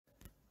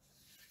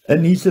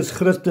In Jesus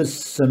Christus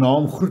se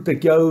naam groet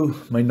ek jou,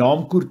 my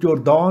naam Koert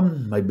Jordaan,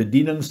 my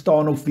bediening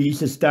staan op vir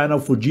Jesus, stand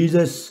up for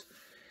Jesus.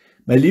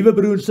 My liewe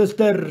broer en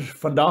suster,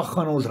 vandag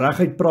gaan ons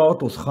reguit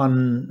praat, ons gaan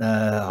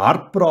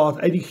hard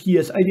praat, uit die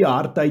gees, uit die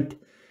hart uit,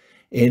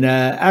 en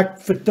ek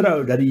vertrou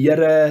dat die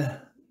Here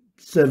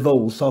se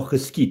wil sal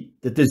geskied.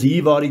 Dit is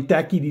hier waar die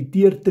tekkie die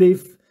teer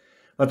tref,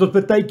 wat ons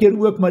baie keer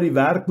ook maar die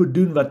werk moet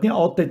doen, wat nie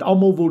altyd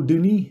almal wil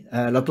doen nie,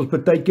 dat ons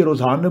baie keer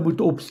ons hande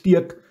moet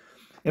opsteek,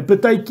 en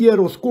baie keer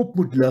ons kop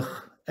moet lig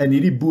in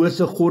hierdie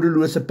bose,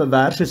 goddelose,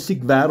 perverse,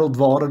 siek wêreld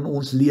waarin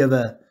ons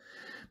lewe.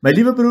 My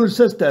liewe broer en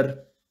suster,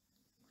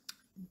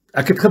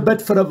 ek het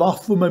gebid vir 'n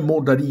wag voor my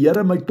mond, dat die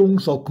Here my tong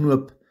sal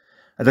knoop,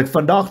 dat ek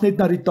vandag net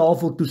na die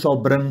tafel toe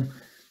sal bring,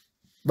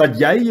 wat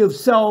jy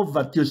jouself,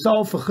 wat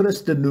jouself 'n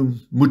Christen noem,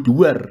 moet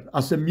hoor.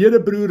 As 'n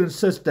medebroer en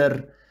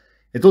suster,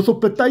 het ons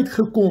op 'n tyd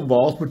gekom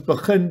waar ons moet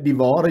begin die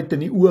waarheid in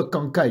die oë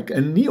kan kyk,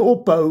 en nie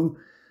ophou,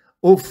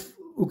 of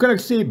hoe kan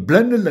ek sê,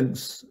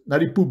 blindelings na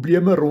die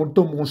probleme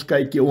rondom ons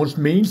kyk. Ons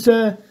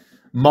mense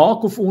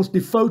maak of ons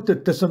die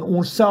foute tussen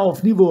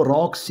onsself nie wil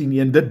raak sien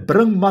nie, en dit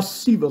bring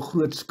massiewe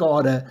groot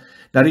skade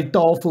na die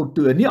tafel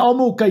toe. Nie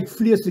almal kyk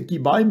vleeslikie,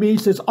 baie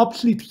mense is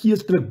absoluut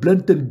geestelik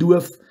blind en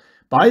doof,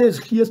 baie is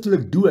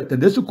geestelik dood, en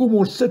dis hoekom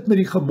ons sit met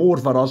die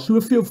gemors, waar daar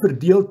soveel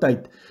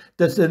verdeeldheid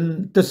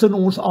tussen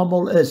ons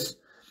almal is.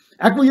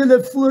 Ek wil julle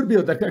 'n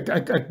voorbeeld,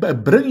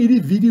 ek bring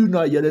hierdie video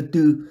na julle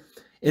toe,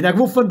 en ek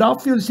wil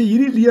vandag vir julle sê,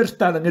 hierdie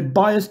leerstelling het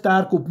baie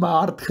sterk op my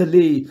hart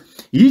gelê.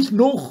 Hier's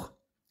nog,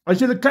 as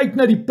julle kyk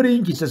na die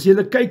prentjies, as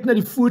julle kyk na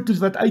die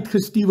foto's wat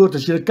uitgestuur word,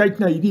 as julle kyk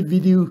na hierdie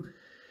video,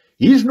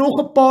 hier's nog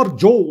 'n paar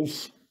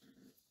Joels,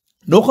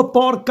 nog 'n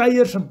paar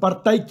kuiers en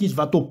partytjies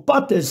wat op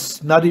pad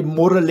is na die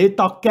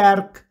Moreletta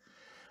Kerk,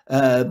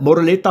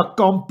 Moreletta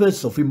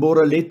Campus, of die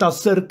Moreletta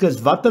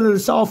Sirkus, wat hulle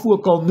self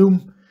ook al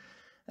noem.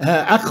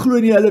 Ek glo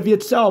nie hulle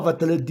weet self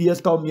wat hulle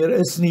deesdae meer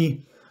is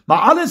nie,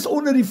 maar alles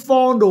onder die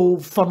vaandel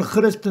van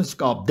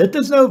Christenskap. Dit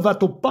is nou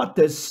wat op pad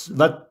is,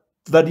 wat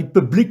die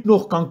publiek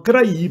nog kan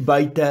kry hier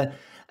buite,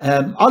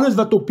 alles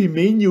wat op die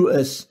menu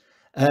is,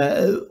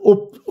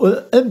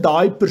 in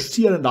daai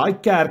perseel, in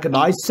daai kerk, in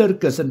daai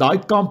sirkus, in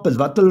daai campus,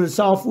 wat hulle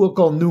self ook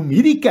al noem.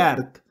 Hierdie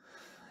kerk,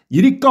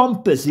 hierdie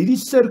campus, hierdie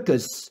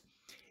sirkus,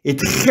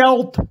 het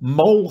geld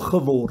mal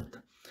geword.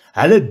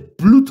 Hulle het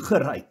bloed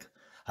geryk.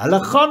 Hulle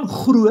gaan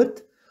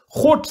groot.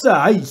 God se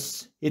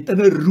huis het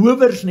in 'n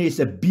rowersnes,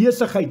 'n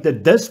besigheid,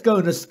 'n disco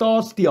en 'n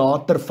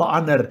staatsteater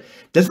verander.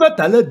 Dis wat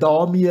hulle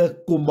daarmee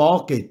kom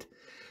maak het.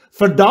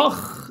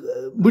 Vandag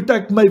moet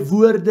ek my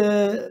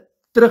woorde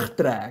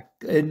terugtrek,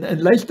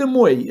 en luister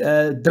mooi,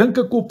 drink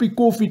 'n koppie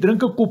koffie,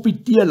 drink 'n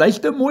koppie tee,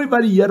 luister mooi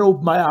wat die Here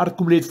op my hart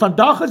kom lê.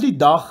 Vandag is die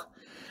dag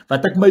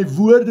wat ek my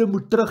woorde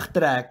moet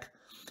terugtrek.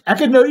 Ek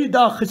het nou die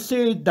dag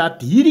gesê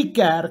dat hierdie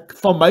kerk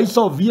van my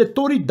sal weet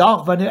tot die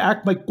dag wanneer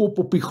ek my kop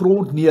op die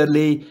grond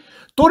neerlê,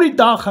 tot die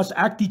dag as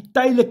ek die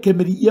tydelike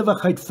met die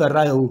ewigheid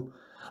verruil.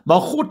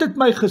 Maar God het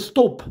my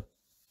gestop.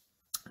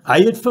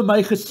 Hy het vir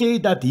my gesê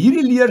dat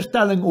hierdie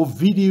leerstelling of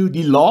video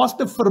die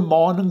laaste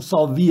vermaning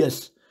sal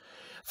wees.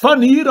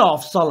 Van hier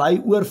af sal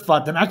hy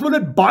oorvat, en ek wil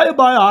dit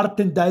baie hard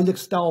en duidelik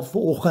stel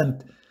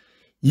vanoggend.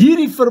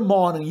 Hierdie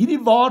vermaning,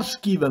 hierdie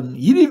waarskuwing,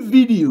 hierdie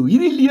video,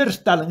 hierdie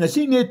leerstelling is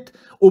nie net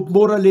op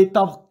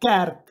Moreletta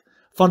Kerk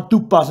van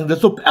toepassing. Dit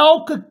is op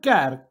elke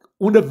kerk,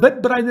 onder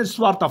wit, bruin en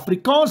swart,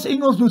 Afrikaans,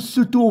 Engels,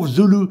 Lesotho of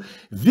Zulu,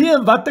 wie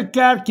en wat 'n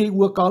kerk jy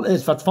ook al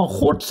is, wat van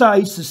God se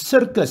huis, 'n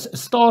sirkus, 'n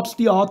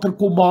staatsteater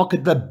kom maak,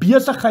 het 'n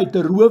besigheid,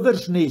 'n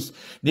rowersnes,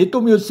 net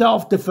om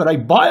jouself te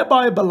verryk,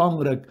 baie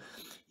belangrik.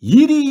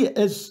 Hierdie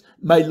is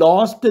my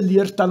laaste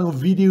leerstelling of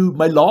video,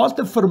 my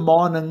laaste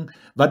vermaning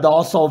wat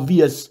daar sal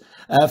wees.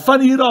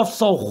 Van hier af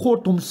sal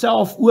God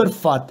homself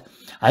oorvat.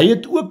 Hy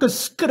het ook 'n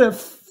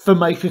skrif vir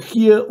my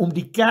gegee om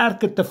die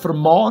kerke te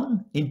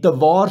vermaan en te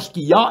waarsku.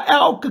 Ja,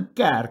 elke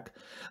kerk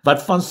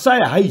wat van sy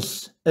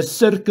huis 'n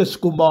sirkus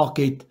kom maak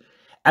het.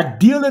 Ek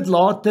deel dit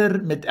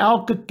later met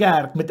elke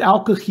kerk, met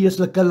elke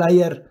geestelike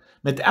leier,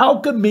 met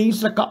elke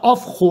menslike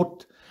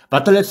afgod,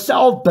 wat hulle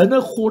self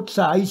binne God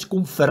se huis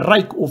kom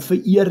verryk of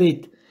vereer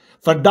het.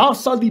 Vandag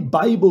sal die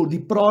Bybel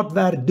die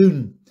praatwerk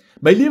doen.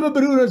 My liewe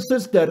broer en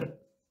suster,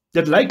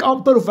 dit lyk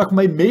amper of ek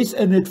my mes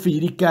in het vir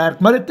hierdie kerk,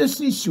 maar dit is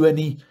nie so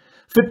nie.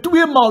 Vir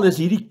 2 maal is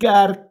hierdie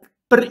kerk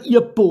per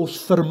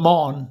e-pos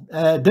vermaan.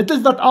 Dit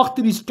is wat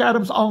agter die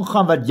skerms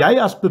aangaan, wat jy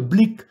as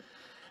publiek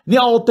nie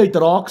altyd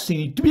raak sien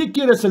nie. 2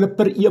 keer is hulle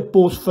per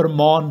e-pos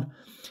vermaan.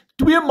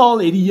 2 maal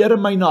het die Here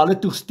my na hulle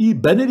toe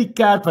gestuur binne die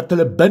kerk, wat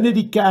hulle binne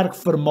die kerk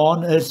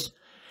vermaan is.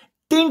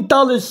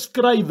 10-talle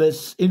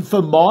skrywes en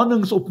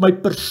vermaanings op my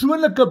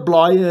persoonlike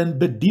blaaie en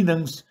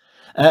bedienings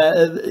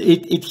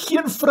het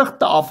geen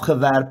vrugte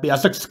afgewerp nie.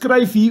 As ek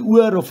skryf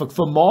hieroor of ek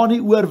vermaan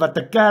hieroor wat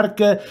 'n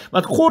kerke,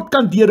 want God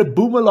kan deur 'n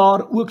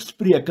boemelaar ook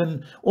spreek,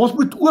 en ons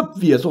moet oop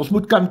wees, ons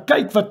moet kan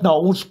kyk wat na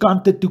ons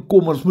kante toe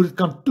kom, ons moet dit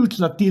kan toets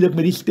natuurlik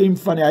met die stem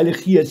van die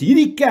Heilige Gees.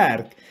 Hierdie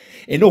kerk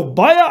en nog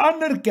baie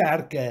ander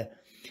kerke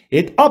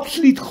het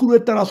absoluut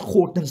groter as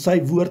God en sy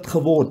woord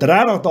geword.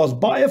 Regtig, daar's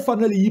baie van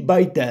hulle hier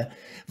buite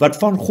wat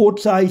van God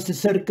se huis 'n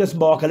sirkus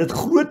maak. Hulle het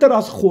groter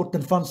as God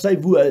en van sy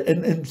woord,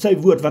 in sy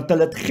woord, want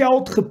hulle het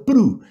geld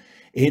geproe.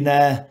 En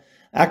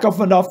ek kan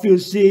vandag vir jou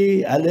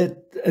sê, hulle het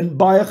in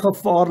baie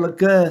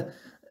gevaarlike,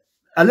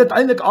 hulle het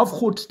eintlik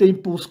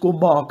afgodstempels kom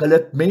maak. Hulle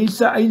het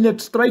mense eintlik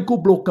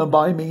struikelblokke in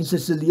baie mense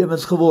se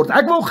lewens geword.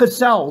 Ek wil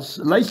gesels,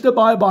 luister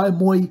baie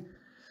mooi,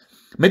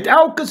 met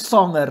elke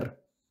sanger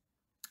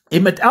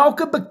en met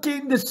elke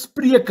bekende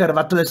spreker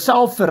wat hulle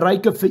self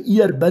verryk en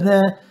vereer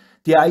binne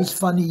die huis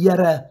van die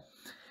Here.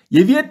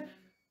 Jy weet,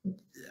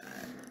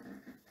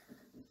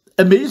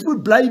 'n mens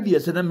moet bly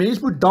wees en 'n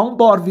mens moet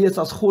dankbaar wees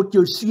as God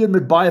jou seën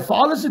met baie,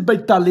 veral as dit by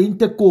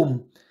talente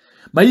kom.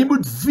 Maar jy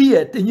moet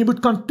weet en jy moet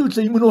kan toets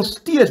en jy moet nog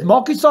steeds,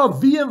 maak nie saak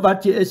wie en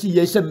wat jy is,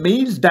 jy's 'n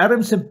mens,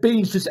 derms en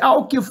pens, soos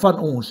elkeen van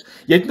ons.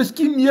 Jy het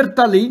miskien meer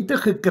talente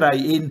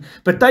gekry en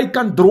party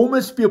kan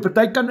dromme speel,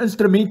 party kan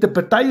instrumente,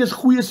 party is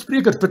goeie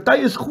sprekers,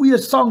 party is goeie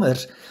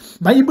sangers.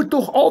 Maar jy moet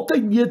tog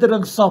altyd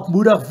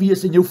nederig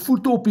wees en jou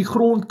voete op die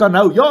grond kan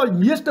hou. Ja,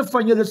 die meeste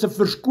van julle se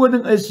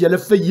verskoning is, julle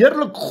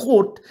verheerlik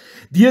God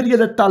deur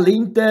julle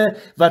talente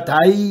wat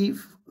hy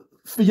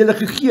vir julle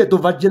gegee het,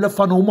 of wat julle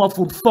van hom af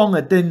ontvang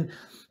het. En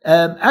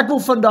ek wil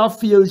vandag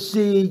vir jou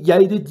sê,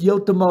 jy dit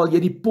heeltemal, jy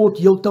die pot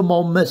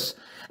heeltemal mis.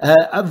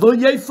 Wil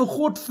jy vir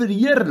God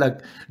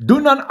verheerlik,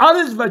 doen dan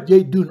alles wat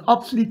jy doen,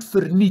 absoluut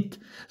verniet,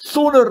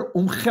 sonder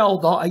om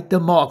geld daaruit te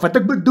maak. Wat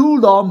ek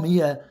bedoel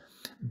daarmee,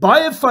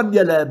 baie van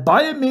julle,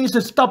 baie mense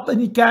stap in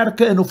die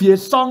kerke in, of jy 'n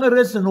sanger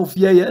is, en of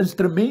jy 'n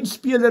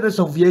instrumentspeler is,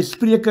 of jy 'n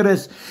spreker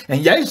is, en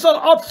jy sal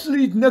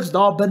absoluut niks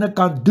daar binne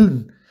kan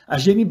doen,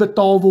 as jy nie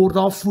betaal word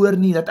daarvoor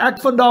nie. Dat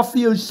ek vandag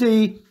vir jou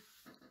sê,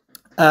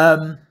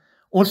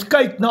 ons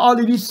kyk na al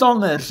hierdie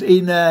sangers,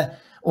 en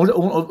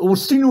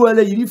ons sien hoe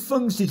hulle hierdie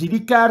funksies,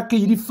 hierdie kerke,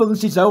 hierdie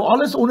funksies hou,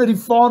 alles onder die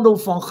vaandel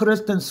van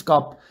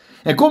Christendom.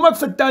 En kom ek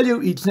vertel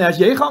jou iets, as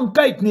jy gaan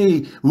kyk,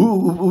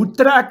 hoe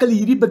trek hulle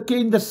hierdie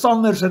bekende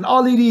sangers en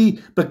al hierdie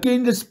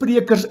bekende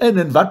sprekers in,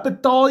 en wat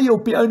betaal jy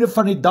op die einde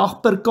van die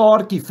dag per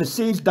kaartjie, vir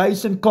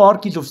 6.000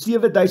 kaartjies of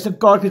 7.000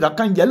 kaartjies, dan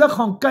kan julle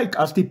gaan kyk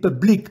as die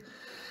publiek,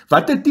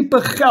 wat 'n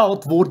tipe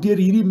geld word deur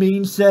hierdie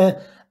mense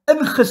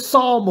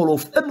ingesamel,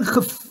 of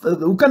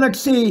hoe kan ek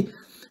sê,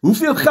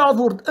 hoeveel geld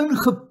word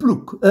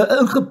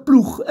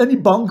ingeploeg in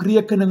die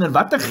bankrekening, en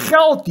wat 'n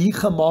geld hier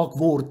gemaak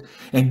word,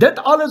 en dit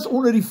alles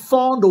onder die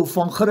vaandel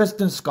van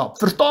Christendom.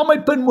 Verstaan my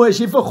punt mooi, as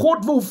jy vir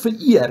God wil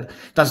vereer,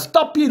 dan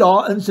stap jy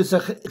daarin soos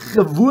 'n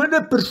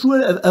gewone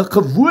persoon, 'n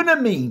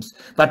gewone mens,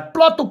 wat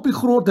plat op die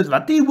grond is,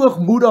 wat nie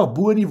hoogmoedig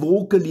bo in die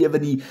wolke lewe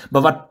nie,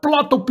 maar wat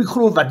plat op die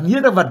grond, wat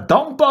nederig, wat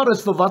dankbaar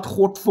is vir wat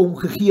God vir hom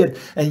gegee het,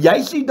 en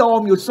jy sien daar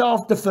om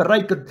jouself te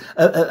verryk,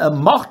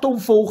 'n magdom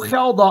vol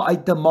geld daar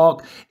uit te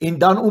maak, en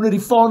dan onder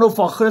die vaandel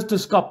van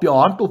Christendom jou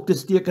hand op te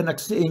steek, en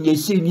jy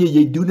sê nee,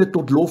 jy doen dit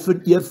tot lof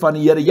en eer van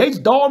die Here. Jy's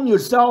daar om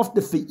jouself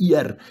te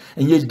vereer,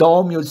 en jy's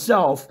daar om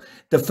jouself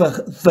te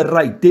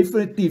verryk,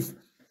 definitief.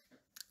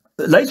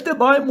 Luister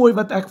baie mooi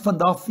wat ek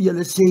vandag vir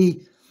julle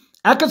sê.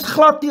 Ek is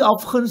glad nie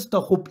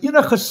afgunstig op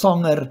enige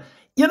sanger,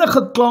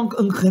 enige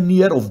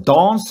klankingenieur of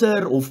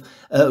danser, of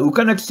hoe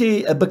kan ek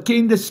sê, 'n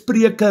bekende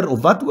spreker,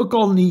 of wat ook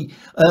al nie,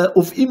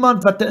 of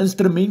iemand wat 'n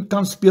instrument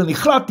kan speel nie,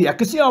 glad nie.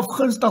 Ek is nie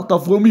afgunstig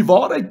daarvoor, om die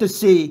waarheid te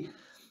sê,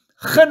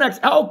 gun ek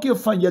elkeen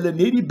van julle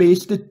net die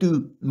beste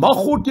toe. Mag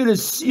God julle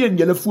seën,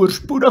 julle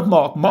voorspoedig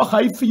maak, mag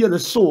hy vir julle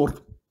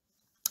sorg.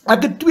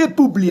 Ek het 2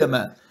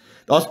 probleme.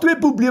 Daar's 2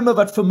 probleme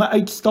wat vir my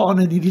uitstaan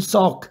in hierdie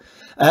saak.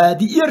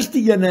 Die eerste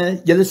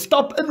ene, julle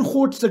stap in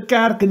God se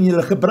kerk en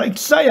julle gebruik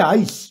sy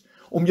huis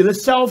om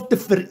julleself te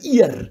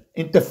vereer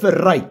en te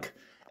verryk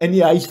in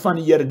die huis van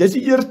die Here. Dis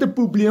die eerste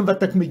probleem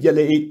wat ek met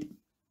julle het.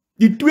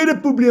 Die tweede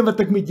probleem wat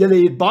ek met julle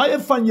het, baie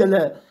van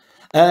julle,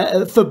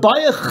 vir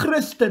baie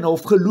Christene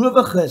of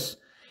gelowiges,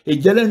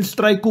 het julle in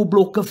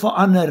struikelblokke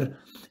verander.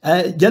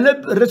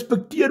 Julle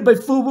respekteer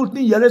byvoorbeeld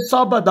nie julle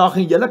Sabbatdag,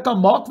 en julle kan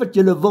maak wat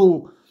julle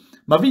wil,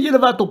 maar weet julle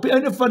wat, op die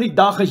einde van die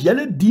dag, as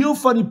julle deel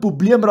van die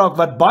probleem raak,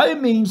 wat baie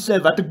mense,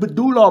 wat ek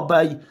bedoel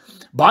daarby,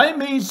 baie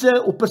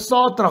mense op 'n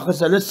Saterdag is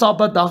hulle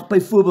Sabbatdag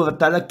byvoorbeeld,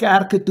 wat hulle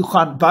kerke toe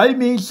gaan. Baie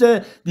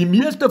mense, die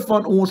meeste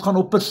van ons gaan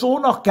op 'n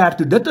Sondag kerk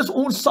toe. Dit is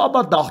ons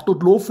Sabbatdag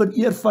tot lof en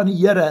eer van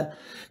die Here.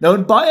 Nou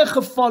in baie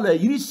gevalle,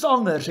 hierdie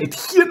sangers het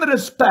geen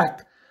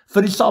respek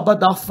vir die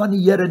Sabbatdag van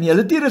die Here nie.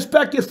 Hulle het nie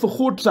respek eers vir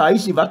God se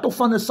huis nie, wat of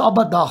van 'n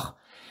Sabbatdag.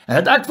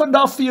 En dat ek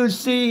vandag vir jou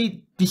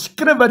sê, die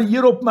skrif wat die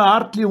Here op my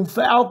hart lê, om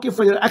vir elkeen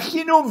van julle, ek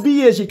gee nie om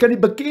wie is, jy kan die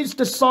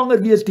bekendste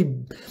sanger wees,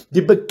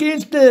 die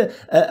bekendste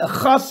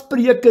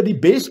gasspreker, die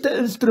beste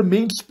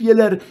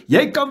instrumentspeler,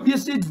 jy kan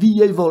wees net wie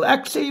jy wil.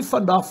 Ek sê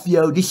vandag vir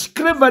jou, die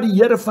skrif wat die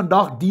Here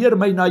vandag deur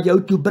my na jou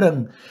toe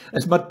bring,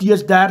 is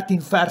Matteus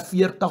 13 vers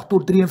 40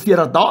 tot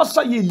 43, daar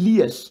sal jy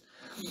lees,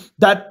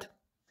 dat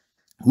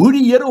hoe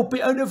die Here op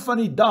die einde van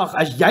die dag,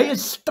 as jy 'n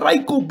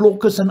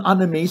struikelblok is in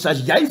ander mense,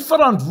 as jy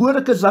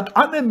verantwoordelik is dat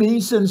ander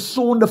mense in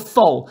sonde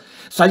val,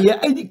 sal jy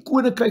uit die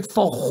koninkryk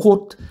van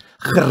God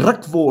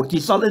geruk word.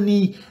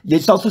 Jy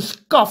sal so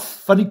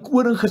skaf van die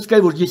koning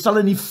geskei word, jy sal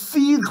in die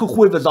vuur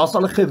gegooi word, daar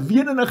sal 'n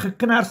geween en 'n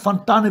geknerf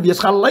van tande wees.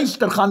 Gaan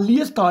luister, gaan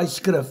lees daai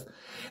skrif.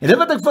 En dit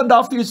wat ek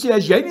vandag vir jou sê,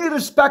 as jy nie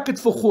respek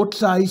het vir God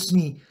se huis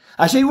nie,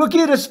 as jy ook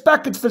nie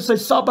respek het vir sy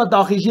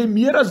Sabbatdag, is jy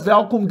meer as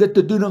welkom dit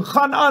te doen, en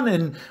gaan aan,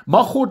 en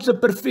mag God se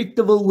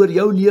perfekte wil oor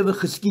jou lewe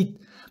geskied.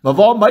 Maar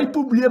waar my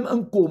probleem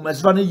inkom,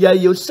 is wanneer jy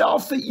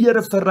jouself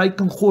vereer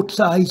verryk in God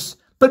se huis,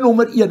 punt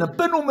nommer 1, en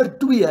punt nommer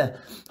 2,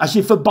 as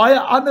jy vir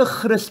baie ander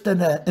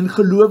Christene en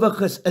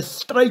gelowiges 'n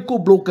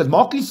struikelblok is,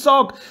 maak nie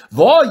saak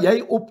waar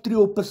jy optree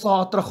op 'n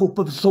Saterdag op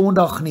 'n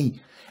Sondag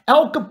nie.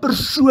 Elke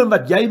persoon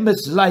wat jy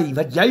mislei,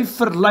 wat jy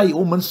verlei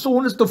om in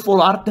sondes te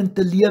volhard en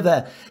te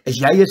lewe, is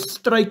jy 'n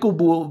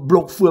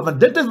struikelblok voor, want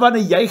dit is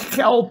wanneer jy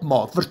geld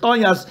maak. Verstaan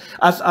jy,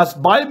 as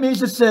baie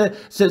mense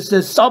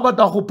se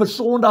Sabbatdag op 'n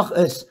Sondag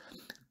is,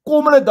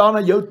 kom hulle dan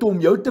na jou toe om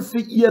jou te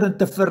vereer en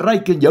te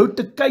verryk en jou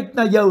te kyk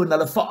na jou en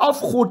hulle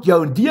verafgod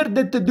jou en deur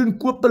dit te doen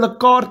koop hulle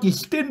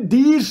kaartjies ten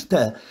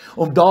duurste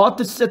om daar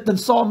te sit en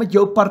saam met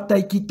jou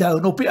partytjie te hou.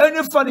 En op die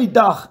einde van die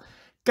dag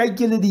kyk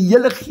julle die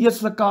hele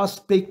geestelike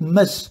aspek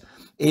mis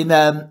en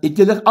het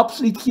julle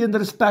absoluut geen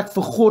respek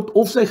vir God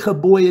of sy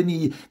gebooie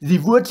nie. Die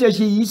woord sê as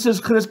jy Jesus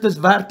Christus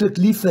werklik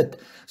liefhet,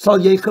 sal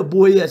jy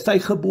sy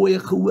gebooie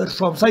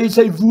gehoorsaam,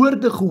 sy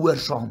woorde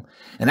gehoorsaam.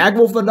 En ek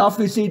wil vandag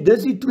vir sê,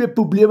 dis die twee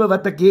probleme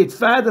wat ek het.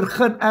 Verder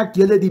gun ek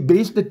julle die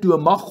beste toe,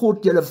 mag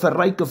God julle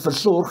verryk en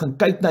versorg en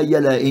kyk na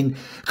julle en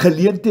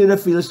geleenthede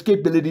vir julle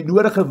skep, julle die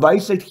nodige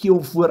wysheid gee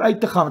om vooruit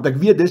te gaan, want ek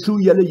weet dis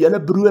hoe julle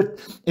brood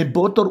en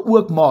botter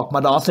ook maak,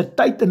 maar daar's 'n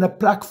tyd en 'n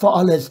plek vir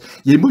alles.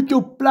 Jy moet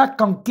jou plek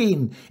kan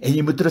ken en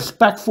jy moet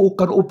respekvol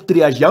kan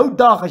optree. As jou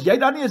dag, as jy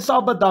dan nie 'n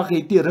Sabbatdag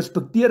het nie,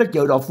 respekteer ek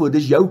jou daarvoor.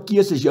 Dis jou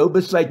keuse, is jou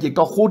besluit. Jy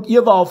kan God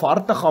ewe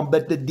halfhartig gaan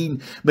bid en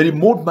dien met die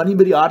mond, maar nie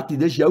met die hart nie.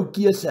 Dis jou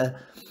keuse.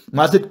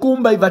 Maar as dit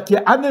kom by wat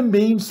jy ander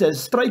mense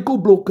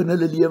struikelblok in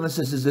hulle lewens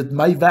is dit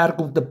my werk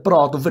om te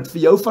praat, of dit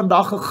vir jou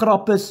vandag 'n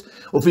grap is,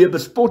 of jy 'n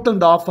bespotting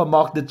daarvan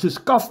maak, dit soos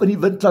kaf in die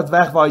wind laat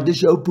wegwaai,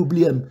 dis jou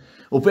probleem.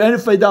 Op die einde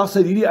van die dag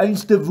sal hierdie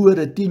einste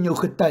woorde teen jou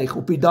getuig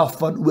op die dag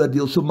van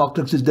oordeel, so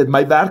maklik soos dit.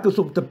 My werk is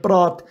om te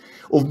praat,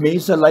 of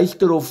mense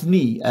luister of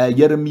nie.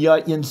 Jeremia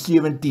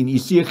 1:17,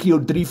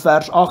 Esegiel 3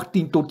 vers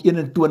 18 tot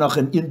 21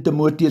 en 1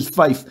 Timoteus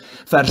 5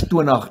 vers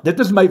 20. Dit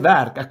is my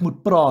werk, ek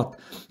moet praat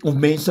of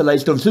mense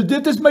luister. So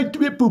dit is my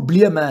twee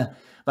probleme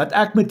wat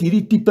ek met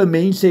hierdie tipe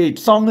mense het,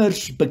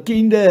 sangers,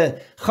 bekende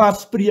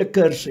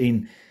gassprekers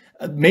en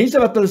mense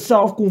wat hulle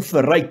self kom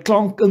verryk,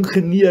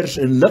 klankingenieurs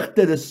en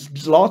ligte,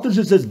 dis later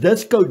soos is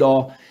disco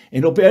daar,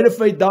 en op die einde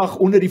van die dag,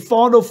 onder die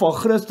vaandel van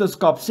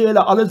Christuskap, sê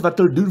hulle alles wat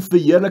hulle doen,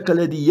 verheerlik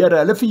hulle die Here,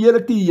 hulle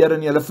verheerlik die Here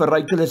en hulle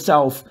verryk hulle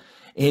self,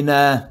 en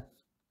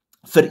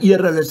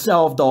vereer hulle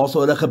self daar, so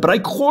hulle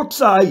gebruik God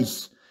se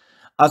huis,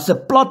 as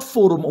 'n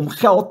platform om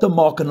geld te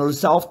maak en hulle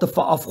self te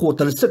verafgod,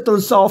 hulle sit hulle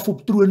self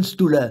op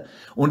troonstoele,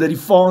 onder die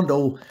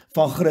vaandel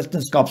van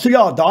Christuskap. So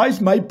ja, daar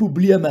is my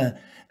probleme,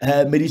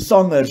 met die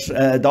sangers,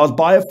 daar's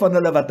baie van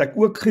hulle wat ek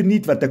ook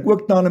geniet, wat ek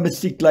ook na hulle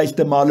musiek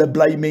luister, maar hulle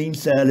bly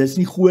mense, hulle is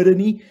nie gode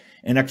nie,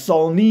 en ek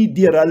sal nie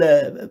deur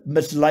hulle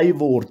mislei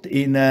word,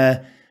 en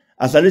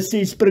as hulle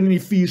sê spring in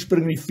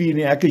die vuur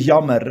nie, ek is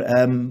jammer,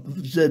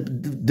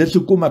 dis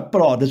hoekom ek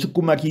praat, dis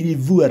hoekom ek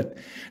hierdie woord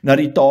na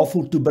die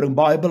tafel toe bring,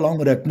 baie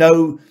belangrik.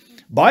 Nou,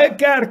 baie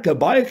kerke,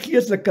 baie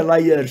geestelike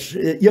leiers,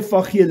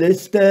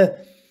 evangeliste,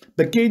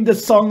 bekende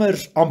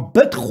sangers,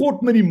 aanbid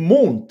God met die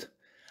mond,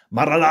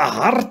 maar hulle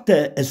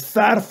harte is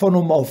ver van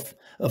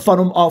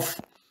hom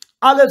af.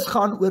 Alles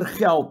gaan oor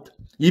geld.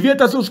 Jy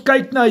weet, as ons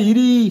kyk na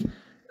hierdie,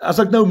 as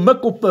ek nou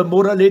mik op 'n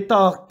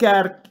Moraletta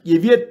kerk, jy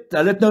weet,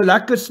 hulle het nou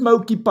lekker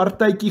smokie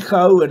partytjie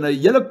gehou, en 'n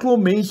hele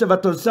klomp mense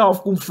wat hulle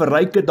self kom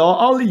verryk het, daar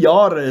al die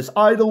jare, is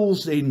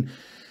idols, en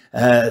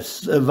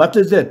wat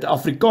is dit,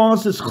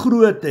 Afrikaans is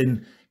groot,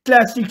 en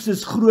classics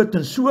is groot,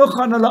 en so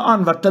gaan hulle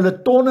aan, wat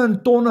hulle tonne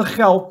en tonne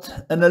geld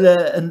in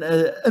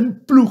hulle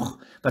inploeg,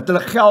 wat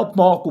hulle geld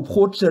maak op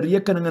God se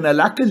rekening en 'n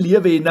lekker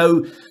lewe, en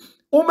nou,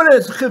 om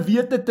hulle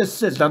gewete te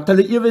sit, dan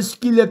hulle ewe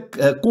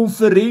skielik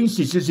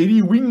konferensies, soos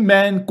hierdie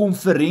wingman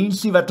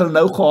konferensie, wat hulle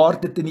nou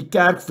gehad het in die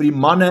kerk vir die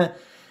manne,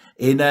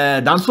 en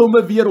dan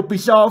sommer weer op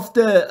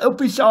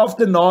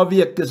dieselfde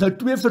naweek, is nou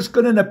twee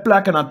verskillende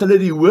plekke, en dan hulle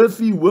die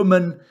hoofie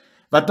women,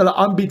 wat hulle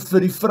aanbied vir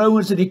die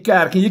vrouens in die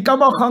kerk, en jy kan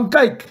maar gaan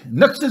kyk,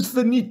 niks is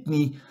verniet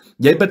nie,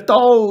 jy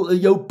betaal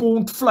jou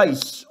pond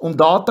vleis, om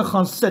daar te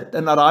gaan sit,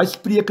 en na die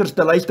sprekers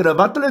te luister, en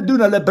wat hulle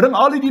doen, hulle bring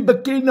al die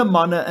bekende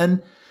manne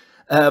in,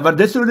 want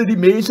dis hoe hulle die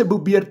mense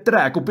probeer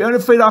trek, op die einde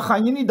van die dag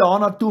gaan jy nie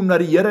daarna toe om na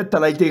die Here te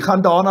luister, jy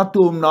gaan daarna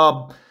toe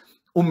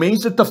om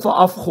mense te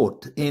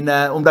verafgod, en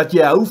omdat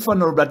jy hou van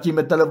hulle, omdat jy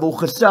met hulle wil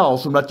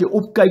gesels, omdat jy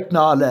opkyk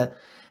na hulle,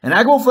 en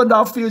ek wil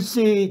vandag vir jou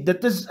sê,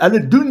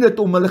 hulle doen dit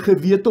om hulle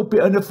gewete op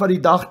die einde van die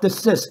dag te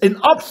sis, en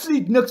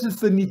absoluut niks is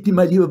verniet nie,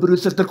 my liewe broer,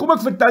 suster, kom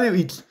ek vertel jou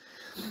iets,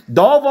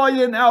 daar waar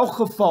jy in elk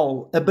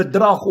geval 'n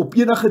bedrag op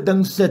enige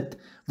ding sit,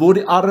 word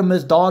die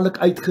armes dadelik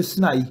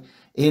uitgesny,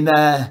 en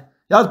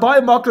ja, het is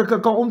baie maklik,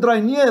 ek kan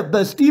omdraai, nee,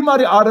 bestuur maar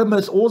die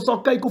armes, ons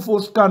sal kyk of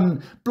ons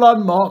kan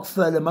plan maak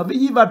vir hulle, maar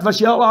weet jy wat, was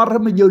jy al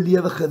arm in jou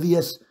lewe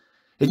gewees?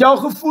 Het jy al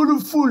gevoel, hoe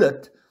voel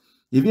het?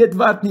 Jy weet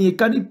wat nie, jy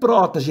kan nie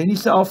praat, as jy nie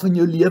self in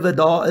jou lewe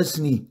daar is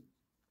nie.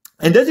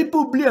 En dis die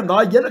probleem,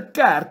 daai hele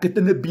kerk het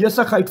in 'n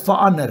besigheid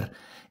verander.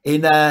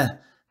 En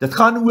dit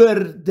gaan oor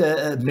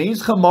die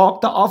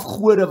mensgemaakte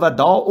afgode wat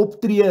daar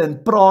optree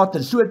en praat,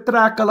 en so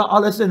trek hulle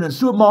alles in, en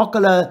so maak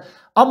hulle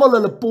almal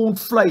hulle pond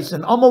vleis,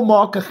 en almal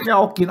maak 'n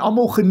geldjie, en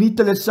almal geniet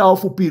hulle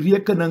self op die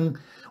rekening,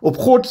 op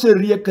God se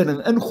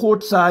rekening, in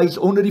God se huis,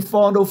 onder die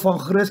vaandel van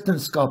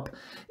Christendom.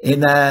 En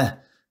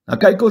dan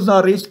kyk ons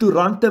na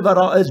restaurante wat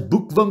daar is,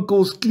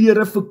 boekwinkels,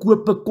 klere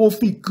verkope,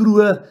 koffie,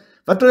 kroë,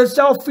 wat hulle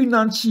self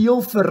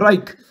finansiëel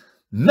verryk,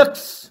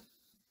 niks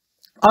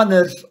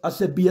anders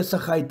as 'n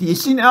besigheid. Jy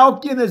sien,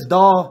 elkeen is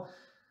daar,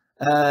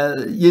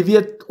 jy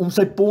weet, om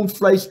sy pond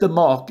vleis te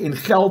maak en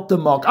geld te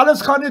maak.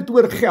 Alles gaan net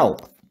oor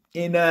geld.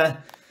 En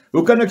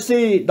hoe kan ek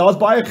sê, daar's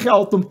baie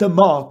geld om te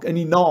maak in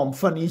die naam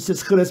van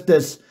Jesus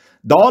Christus.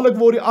 Dadelik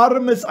word die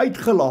armes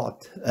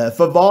uitgelaat,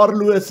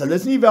 verwaarloos, hulle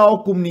is nie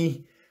welkom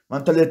nie,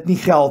 want hulle het nie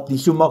geld nie,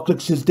 so maklik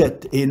soos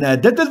dit.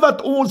 En dit is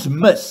wat ons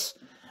mis.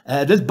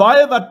 Dit is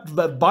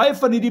baie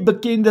van hierdie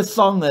bekende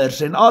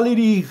sangers en al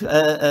hierdie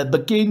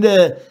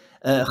bekende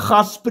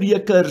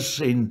gassprekers,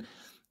 en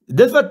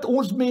dit wat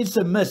ons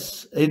mense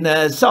mis.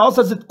 En selfs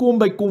as dit kom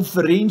by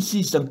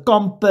konferensies en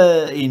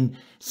kampe en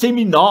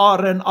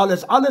seminare en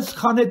alles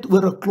gaan net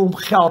oor 'n klomp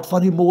geld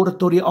van die môre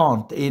tot die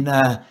aand. En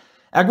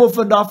ek wil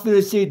vandag vir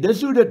julle sê,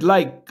 dis hoe dit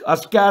lyk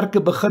as kerke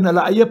begin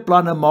hulle eie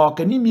planne maak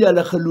en nie meer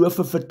hulle geloof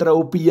en vertrou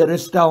op die Here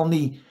stel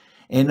nie.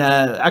 En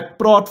ek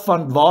praat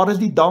van, waar is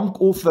die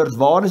dankoffers,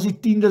 waar is die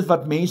tiendes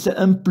wat mense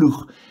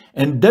inploeg?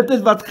 En dit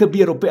is wat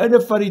gebeur op die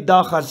einde van die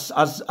dag,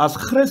 as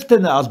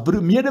Christene, as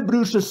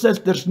medebroers en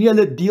susters nie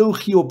hulle deel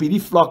gee op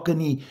hierdie vlakke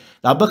nie,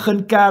 dan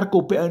begin kerk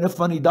op die einde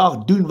van die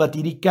dag doen wat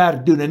hierdie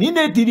kerk doen. En nie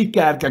net hierdie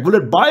kerk, ek wil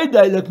dit baie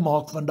duidelik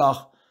maak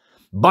vandag,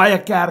 baie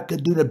kerke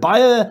doen dit,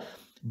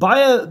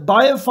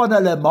 baie van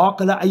hulle maak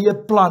hulle eie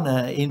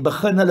planne en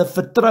begin hulle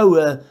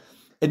vertroue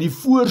in die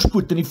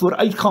voorspoed en die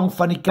vooruitgang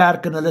van die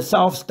kerk, en hulle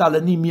self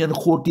stel nie meer in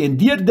God nie. En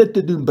deur dit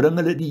te doen, bring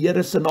hulle die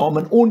Here se naam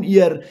in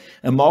oneer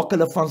en maak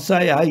hulle van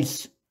sy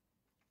huis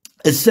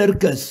 'n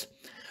sirkus.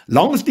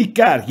 Langs die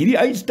kerk, hierdie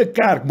einste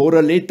kerk,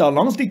 Moreletta,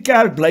 langs die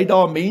kerk bly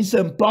daar mense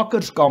in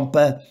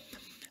plakkerskampe.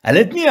 Hulle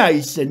het nie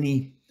huise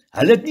nie,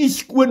 hulle het nie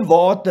skoon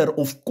water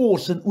of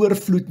kos in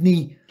oorvloed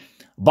nie.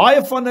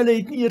 Baie van hulle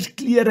het nie eers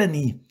klere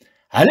nie.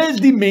 Hulle is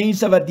die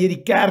mense wat deur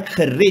die kerk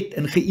gered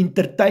en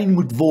geëntertain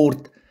moet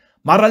word,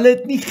 maar hulle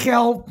het nie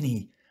geld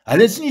nie,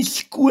 hulle is nie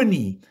skoon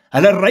nie,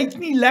 hulle ruik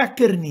nie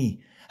lekker nie,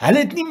 hulle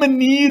het nie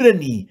maniere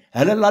nie,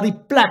 hulle laat die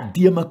plek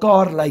de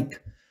mekaar lyk.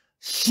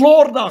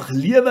 Slordig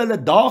lewe hulle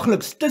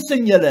daagliks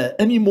tussen julle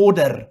in die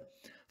modder.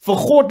 Vir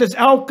God is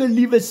elke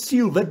liewe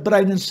siel, wit,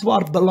 bruin en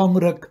swart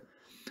belangrik.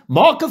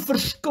 Maak 'n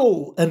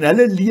verskil in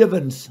hulle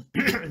lewens,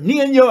 nie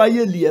in jou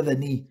eie lewe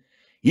nie.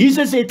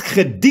 Jesus het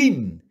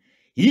gedien.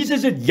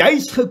 Jesus het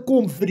juis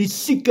gekom vir die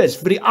siekes,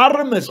 vir die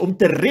armes, om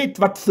te red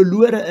wat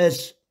verlore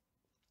is.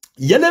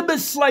 Julle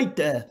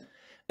besluite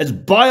is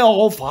baie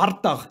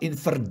halfhartig en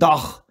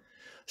verdag.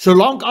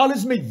 Solank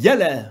alles met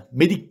julle,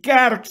 met die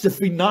kerk se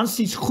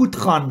finansies goed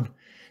gaan,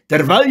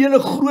 terwyl julle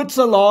groot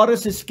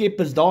salarisse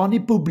skep, is daar nie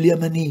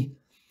probleme nie.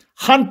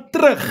 Gaan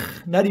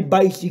terug na die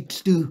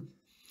basics toe.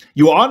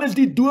 Johannes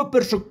die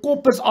Doper se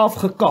kop is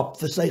afgekap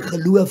vir sy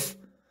geloof.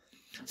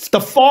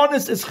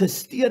 Stefanus is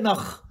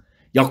gestenig.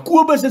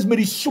 Jakobus is met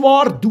die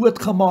swaard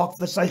doodgemaak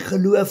vir sy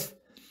geloof.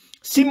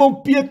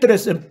 Simon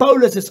Petrus en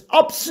Paulus is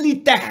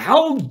absolute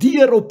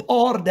heldier op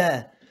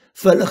aarde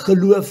vir hulle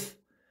geloof.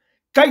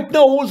 Kyk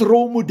na ons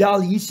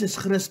rolmodel Jesus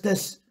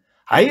Christus.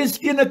 Hy is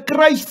teen 'n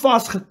kruis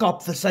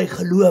vasgekap vir sy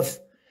geloof.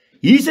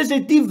 Jesus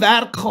het nie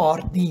werk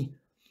gehad nie.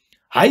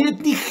 Hy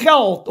het nie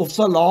geld of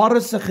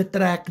salarisse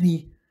getrek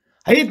nie.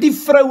 Hy het nie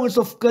vrouens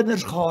of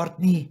kinders gehad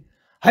nie.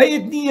 Hy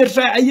het nie eers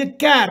sy eie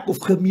kerk of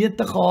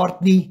gemeente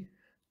gehad nie.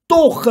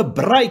 Tog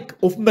gebruik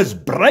of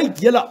misbruik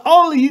julle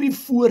al hierdie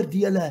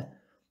voordele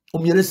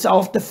om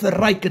julleself te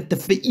verryk en te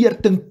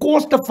vereer ten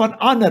koste van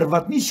ander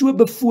wat nie so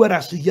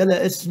bevoorreg so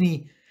julle is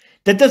nie.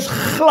 Dit is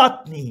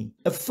glad nie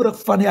 'n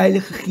vrug van die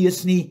Heilige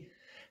Gees nie.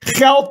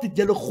 Geld het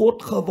julle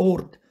God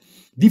geword.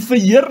 Die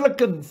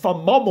verheerliking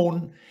van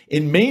mammon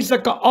en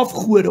menslike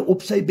afgode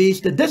op sy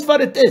beste. Dis wat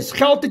dit is.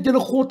 Geld het julle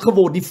God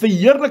geword. Die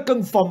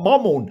verheerliking van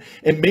mammon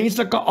en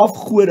menslike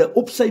afgode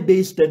op sy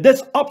beste.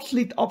 Dis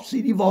absoluut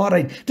die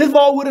waarheid. Dis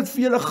waaroor dit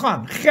vir julle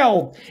gaan.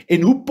 Geld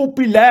en hoe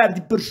populêr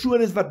die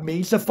persoon is wat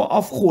mense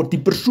verafgod.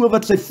 Die persoon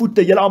wat sy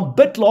voete, julle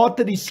aanbid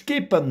later die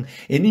skepping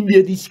en nie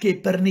meer die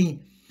skepper nie.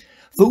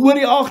 Vir oor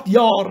die 8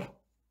 jaar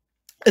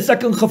is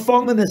ek in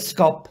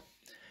gevangenskap.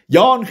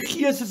 Ja, in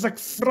gees is ek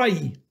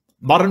vry,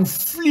 maar in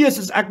vlees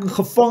is ek in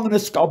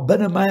gevangenskap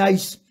binne my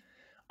huis.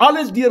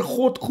 Alles deur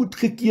God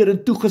goedgekeur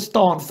en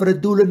toegestaan vir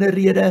 'n doel en 'n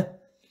rede.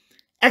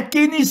 Ek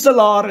ken nie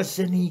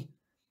salarisse nie.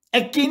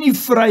 Ek ken nie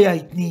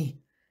vryheid nie.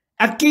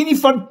 Ek ken nie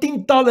van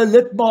tientalle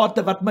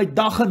lidmate wat my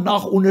dag en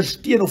nag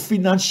ondersteun of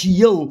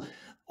finansiëel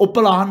op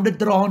hulle hande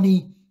dra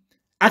nie.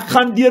 Ek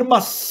gaan deur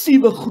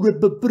massiewe groot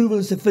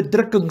beproewings en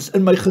verdrukkings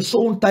in my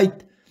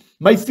gesondheid,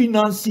 my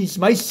finansies,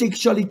 my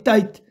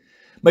seksualiteit,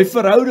 my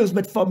verhoudings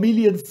met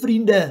familie en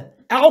vriende.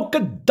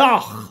 elke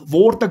dag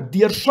word ek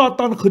deur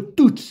Satan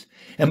getoets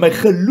en my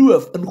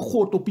geloof in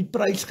God op die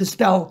prys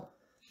gestel.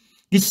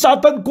 Die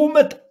Satan kom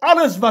met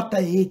alles wat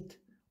hy het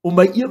om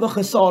my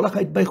ewige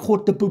saligheid by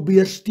God te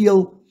probeer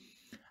steel.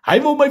 Hy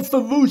wil my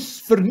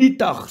verwoes,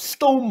 vernietig,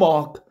 stil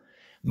maak.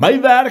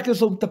 My werk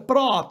is om te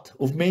praat,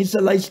 of mense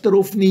luister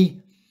of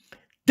nie.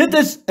 Dit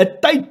is 'n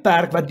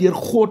tydperk wat deur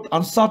God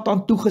aan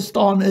Satan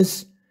toegestaan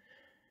is.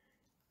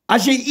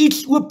 As jy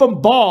iets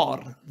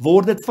openbaar,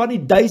 word dit van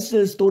die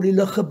duisternis tot die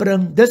lig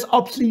gebring. Dis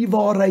absoluut die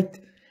waarheid.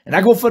 En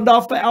ek wil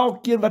vandag vir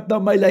elkeen wat na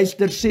my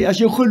luister sê, as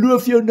jou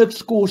geloof jou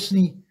niks kos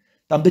nie,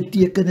 dan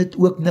beteken dit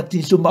ook niks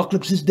nie, so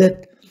maklik soos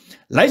dit.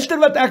 Luister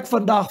wat ek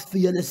vandag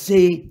vir julle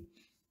sê.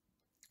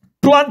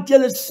 Plant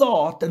julle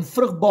saad in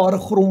vrugbare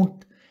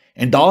grond,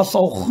 en daar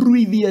sal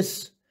groei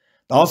wees,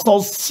 daar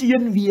sal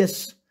seën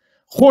wees,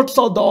 God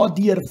sal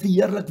daardeur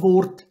verheerlik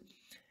word.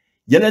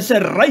 Julle is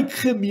 'n ryk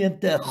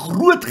gemeente,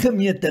 groot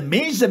gemeente,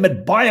 mense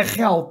met baie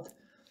geld,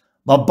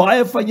 maar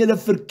baie van julle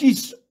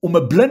verkies om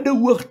 'n blinde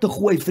oog te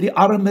gooi vir die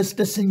armes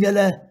tussen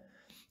julle,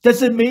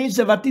 tussen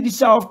mense wat nie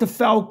dieselfde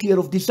velkleur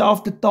of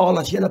dieselfde taal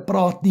as julle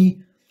praat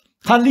nie.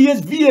 Gaan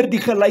lees weer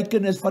die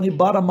gelykenis van die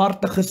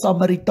barmhartige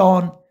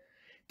Samaritaan.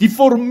 Die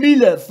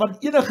formule van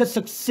enige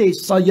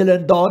sukses sal julle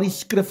in daardie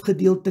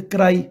skrifgedeelte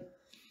kry.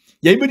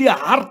 Jy moet die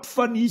hart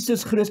van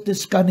Jesus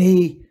Christus kan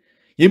hê.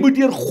 Jy moet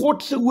deur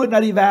God se oë na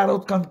die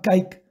wêreld kan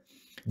kyk.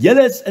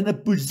 Julle is in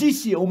 'n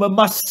posisie om 'n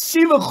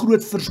massiewe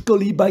groot verskil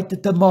hier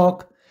buite te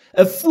maak.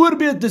 'n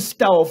Voorbeeld te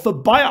stel vir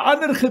baie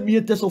ander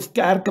gemeentes of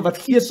kerke wat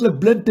geestelik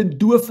blind en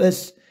doof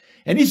is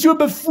en nie so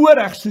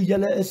bevoorreg so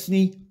julle is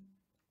nie.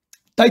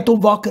 Tyd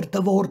om wakker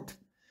te word.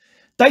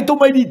 Tyd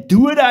om uit die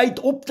dode uit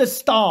op te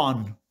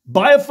staan.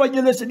 Baie van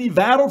julle is in die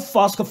wêreld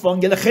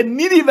vasgevang. Julle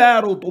geniet die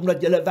wêreld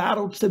omdat julle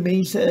wêreldse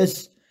mense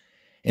is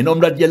en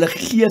omdat julle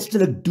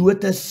geestelik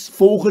dood is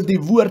volgens die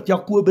woord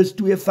Jakobus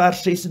 2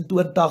 vers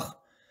 26.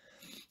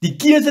 Die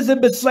keuses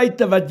en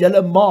besluite wat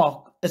julle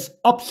maak is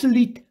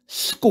absoluut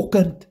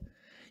skokkend.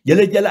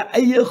 Julle het julle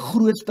eie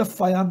grootste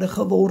vyande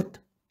geword.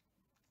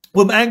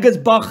 Oom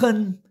Angus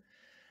Baggen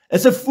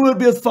is 'n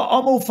voorbeeld vir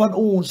almal van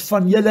ons,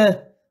 van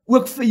julle,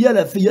 ook vir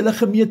julle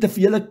gemeente,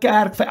 vir julle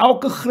kerk, vir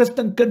elke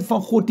Christenkind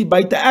van God hier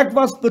buite. Ek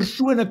was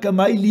persoonlik in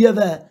my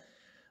lewe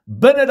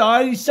binne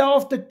daai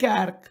selfde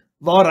kerk,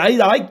 waar hy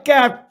daai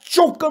kerk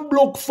tjok en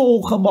blok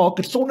vol gemaak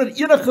het, sonder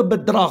enige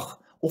bedrag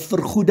of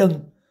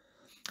vergoeding.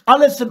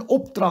 Alles in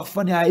opdrag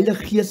van die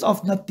Heilige Gees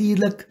af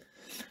natuurlik,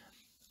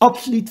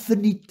 absoluut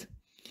verniet.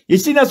 Jy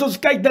sien, as ons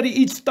kyk na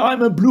die It's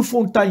Time in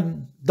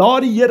Bloemfontein,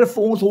 daar die Here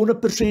vir ons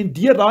 100%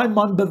 deur daai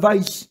man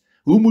bewys,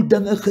 hoe moet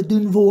dinge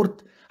gedoen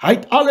word. Hy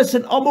het alles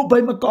en almal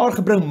by mekaar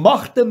gebring,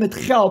 magte met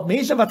geld,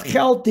 mense wat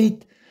geld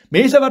het,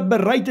 mense wat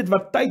bereid het,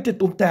 wat tyd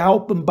het om te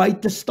help en by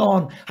te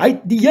staan.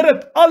 Die Here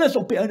het alles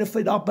op die einde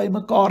van die dag by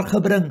mekaar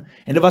gebring,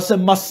 en dit was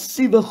 'n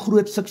massiewe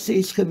groot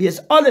sukses gewees.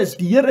 Alles,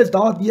 die Here is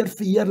daardeur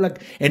verheerlik,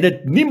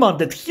 en niemand,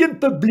 het geen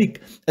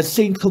publiek 'n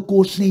sent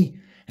gekos nie.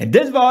 En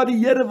dis waar die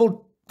Here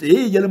wil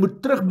hê, julle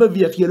moet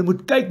terugbeweeg, julle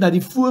moet kyk na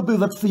die voorbeeld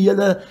wat vir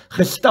julle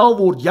gestel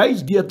word,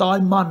 juist deur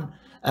daai man,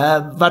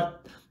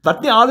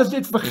 wat nie alles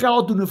net vir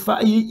geld doen of vir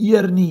eie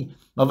eer nie,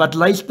 maar wat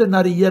luister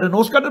na die Here. En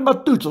ons kan dit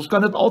maar toets, ons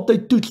kan dit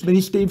altyd toets met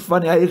die stem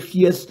van die Heilige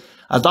Gees.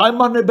 As daai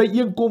man 'n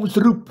byeenkoms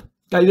roep,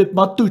 kan jy dit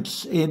maar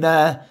toets. En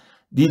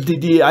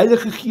die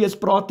Heilige Gees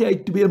praat nie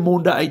uit twee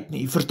monde uit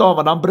nie, verstaan,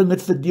 want dan bring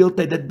dit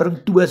verdeeldheid, dit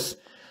bring twis.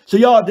 So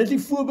ja, dit is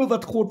die voorbeeld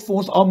wat God vir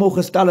ons almal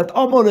gestel het.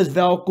 Almal is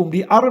welkom,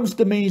 die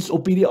armste mens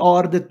op hierdie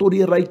aarde tot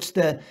die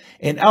rykste,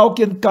 en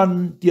elkeen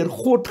kan deur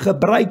God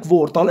gebruik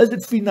word, al is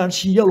dit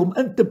finansiëel, om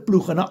in te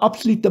ploeg en 'n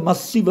absolute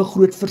massiewe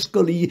groot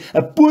verskil hier,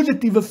 'n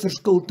positiewe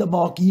verskil te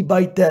maak hier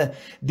buite,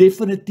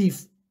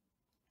 definitief.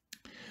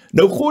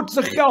 Nou God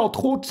se geld,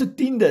 God se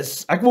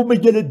tiendes, ek wil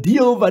met julle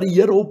deel wat die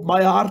Here op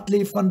my hart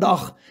lê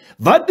vandag.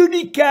 Wat doen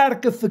die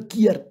kerke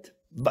verkeerd?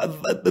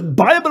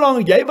 Baie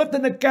belangrik, jy wat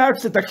in 'n kerk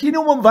sit, ek gee nie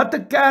om wat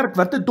 'n kerk,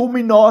 wat 'n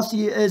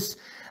dominasie is,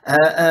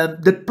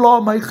 dit pla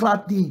my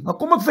glad nie, maar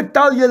kom ek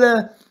vertel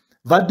julle,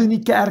 wat doen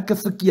die kerke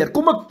verkeerd?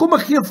 Kom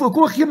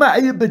ek gee my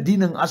eie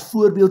bediening as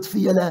voorbeeld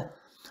vir julle.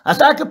 As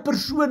ek 'n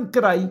persoon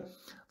kry,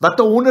 wat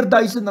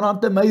 100.000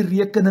 rand in my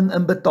rekening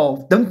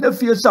inbetaal, dink nou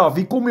vir jouself,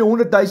 wie kom die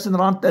 100.000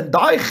 rand in?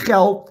 Daai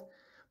geld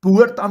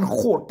behoort aan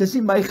God, dis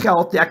nie my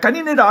geld nie. Ek kan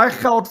nie net daai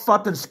geld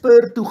vat en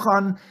Spur toe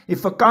gaan en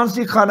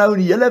vakansie gaan hou en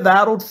die hele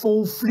wêreld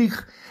vol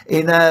vlieg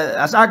en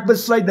as ek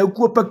besluit nou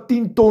koop ek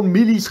 10 ton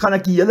mielies, gaan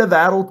ek die hele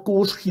wêreld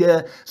kos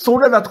gee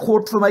sonder dat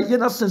God vir my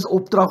enigstens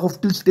opdrag of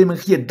toestemming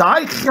gee.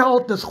 Daai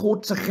geld is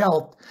God se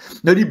geld.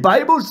 Nou die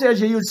Bybel sê as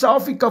jy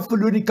jouself nie kan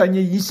verloor nie, kan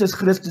jy Jesus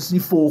Christus nie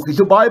volg nie.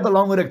 So baie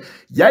belangrik,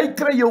 jy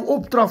kry jou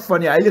opdrag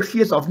van die Heilige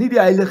Gees af, nie die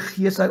Heilige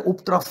Gees sy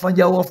opdrag van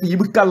jou af. Jy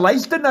moet kan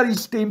luister na die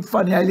stem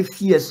van die Heilige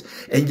Gees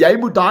en jy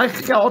moet daai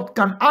geld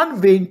kan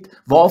aanwend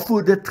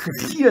waarvoor dit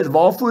gegee is,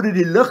 waarvoor dit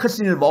die lig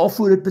gesien en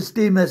waarvoor dit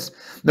bestem is.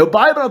 Nou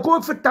baie belangrik, kom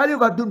ek vertel jou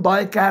wat doen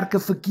baie kerke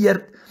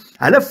verkeerd.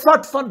 Hulle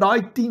vat van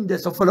daai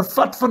tiendes of hulle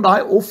vat van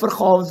daai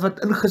offergawes wat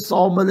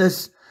ingesamel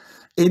is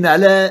en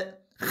hulle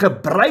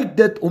gebruik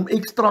dit om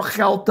ekstra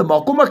geld te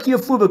maak. Kom ek gee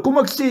 'n voorbeeld, kom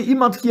ek sê,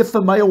 iemand gee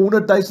vir my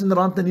 100.000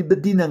 rand in die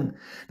bediening.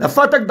 Nou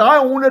vat ek daai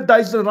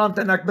 100.000 rand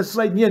en ek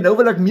besluit, nee, nou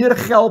wil ek meer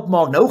geld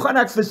maak. Nou gaan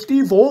ek vir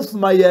Steve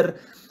Hofmeyer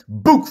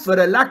boek vir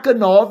 'n lekker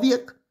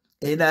naweek.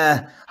 En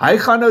hy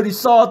gaan nou die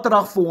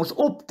Saterdag vir ons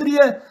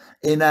optree.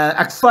 En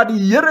ek vat die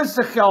Here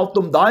se geld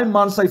om daai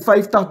man sy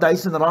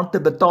 50.000 rand te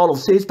betaal, of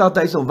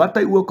 60.000, of wat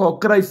hy ook al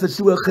kry vir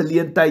so 'n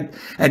geleentheid.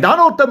 En dan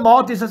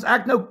outomaties, as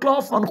ek nou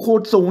klaar van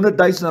God se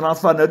 100.000 rand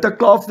van, nou het ek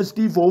klaar vir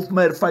Steve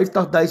Hofmeyer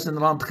 50.000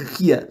 rand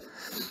gegee.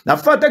 Nou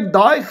vat ek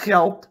daai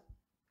geld,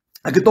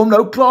 ek het hom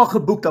nou klaar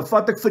geboek, dan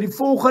vat ek vir die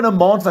volgende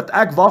maand wat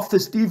ek wag vir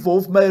Steve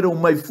Hofmeyer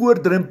om my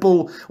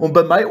voordrimpel, om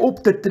by my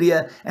op te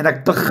tree, en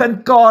ek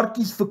begin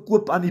kaartjies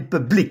verkoop aan die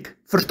publiek.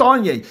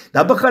 Verstaan jy?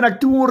 Dan begin ek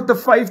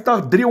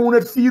 250,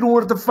 300,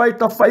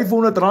 450,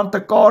 500 rand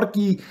 'n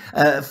kaartjie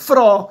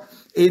vra,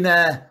 en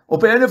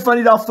op die einde van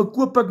die dag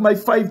verkoop ek my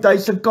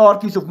 5.000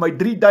 kaartjies, of my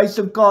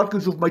 3.000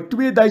 kaartjies, of my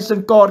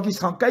 2.000 kaartjies,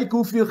 gaan kyk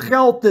hoeveel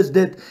geld is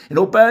dit, en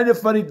op die einde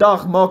van die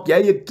dag maak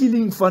jy 'n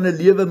killing van 'n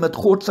lewe met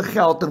God se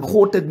geld, en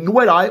God het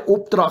nooit daai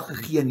opdrag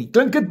gegee nie.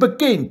 Klink dit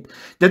bekend?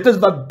 Dit is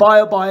wat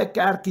baie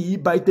kerke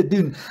hier buite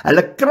doen.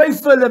 Hulle kry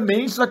vir hulle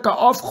menslike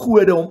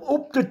afgode om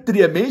op te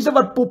tree, mense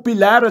wat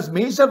populêr is,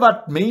 mense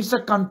wat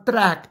mense kan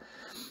trek,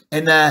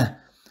 en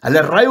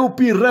hulle ry op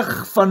die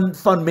rug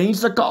van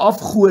menslike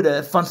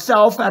afgode, van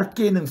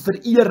selferkenning,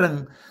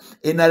 verering,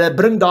 en hulle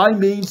bring daai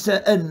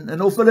mense in,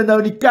 en of hulle nou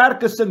in die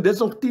kerke sing, dis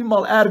nog 10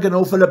 maal erger, en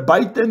of hulle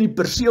buite in die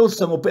perseel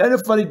sing, op die einde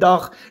van die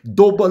dag,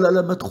 dobbel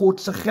hulle met God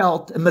se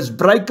geld, en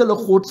misbruik hulle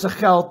God se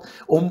geld,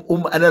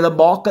 en hulle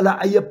maak hulle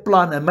eie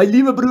planne. My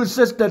liewe broer,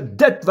 suster,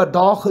 dit wat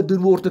daar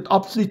gedoen word, het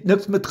absoluut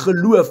niks met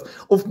geloof,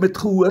 of met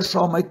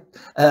gehoorsaamheid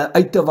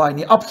uit te waai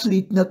nie,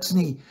 absoluut niks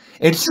nie.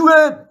 En so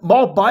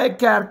maak baie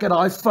kerke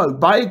daai fout,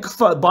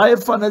 baie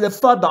van hulle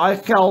vat daai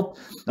geld,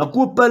 dan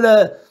koop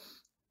hulle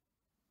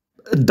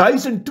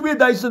 1000,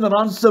 2000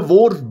 rand se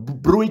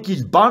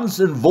worsbroodjies, bans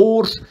en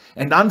wors,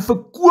 en dan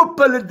verkoop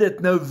hulle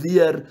dit nou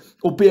weer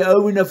op die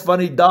ouene van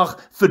die dag,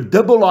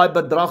 verdubbel daai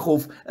bedrag,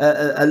 of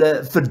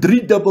hulle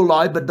verdriedubbel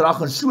daai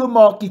bedrag, en so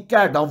maak die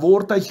kerk, dan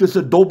word hy soos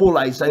 'n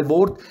dobbelhuis, hy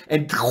word,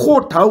 en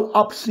God hou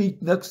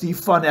absoluut niks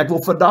hiervan. Ek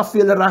wil vandag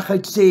vir julle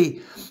reguit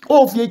sê,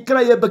 of jy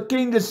kry 'n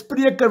bekende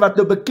spreker wat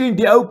nou bekend,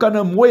 die ou kan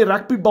 'n mooi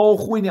rugbybal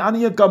gooi, en die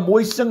ander een kan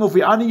mooi sing, of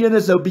die ander een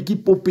is nou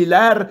bietjie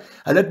populêr,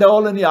 hulle het nou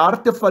al in die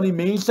harte van die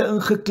mense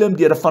ingeklim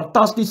deur 'n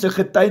fantastiese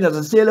getuienis,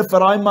 en sê hulle vir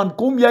daai man,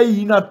 kom jy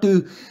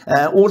hiernatoe,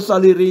 ons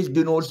sal die res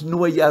doen, ons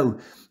nooi jou.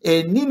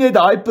 En nie net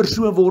daai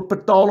persoon word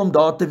betaal om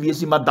daar te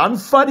wees nie, maar dan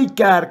vat die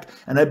kerk,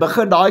 en hy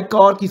begin daai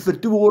kaartjie vir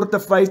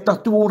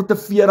 250,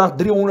 240,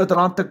 300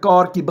 rand 'n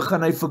kaartjie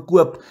begin hy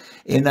verkoop,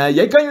 en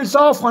jy kan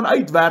jouself gaan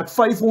uitwerk,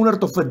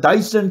 500 of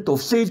 1000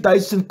 of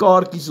 6000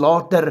 kaartjies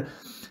later,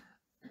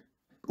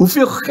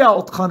 hoeveel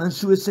geld gaan in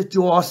so 'n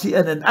situasie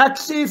in, en ek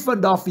sê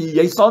vandag vir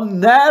jy sal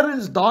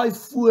nêrens daai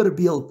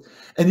voorbeeld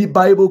in die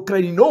Bybel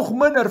kry nie, nog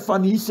minder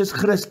van Jesus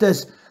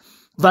Christus,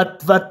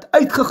 wat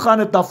uitgegaan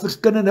het na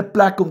verskillende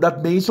plekke,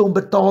 omdat mense hom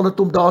betaal het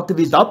om daar te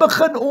wees. Dan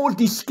begin ons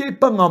die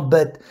skepping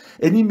aanbid,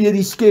 en nie meer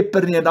die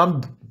skepper nie, en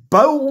dan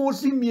bou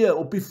ons nie meer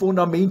op die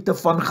fondamente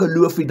van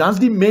geloof nie, dan is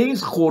die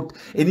mens God,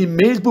 en die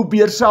mens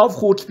probeer self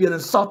God speel, en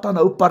Satan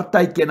hou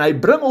partytjie, en hy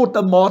bring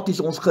outomaties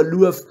ons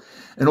geloof,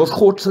 en ons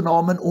God se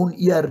naam in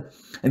oneer.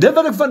 En dit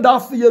wat ek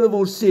vandag vir julle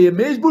wil sê, 'n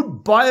mens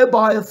moet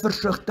baie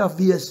versigtig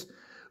wees,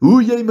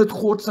 hoe jy met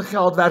God se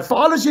geld werk,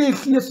 veral as jy 'n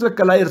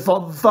geestelike leier,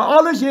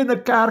 veral as jy in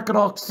 'n kerk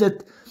raak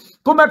sit.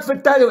 Kom ek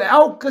vertel jou,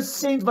 elke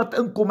sent wat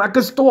inkom, ek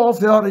is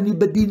 12 jaar in die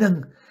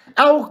bediening,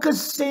 elke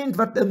sent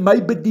wat in my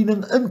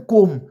bediening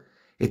inkom,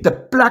 het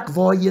 'n plek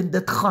waarheen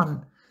dit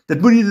gaan.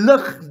 Dit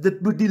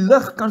moet die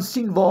lig kan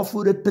sien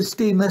waarvoor dit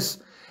bestem is.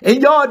 En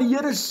ja, die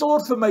Here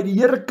sorg vir my, die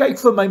Here kyk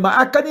vir my,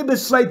 maar ek kan nie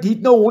besluit, hier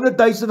het nou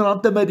 100.000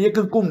 rand in my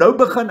rekening kom, nou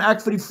begin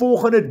ek vir die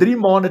volgende 3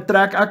 maande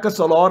trek ek 'n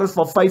salaris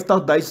van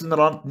 50.000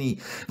 rand nie.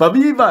 Maar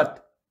weet jy wat?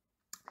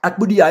 Ek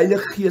moet die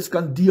Heilige Gees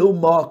kan deel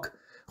maak.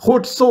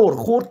 God sorg,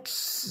 God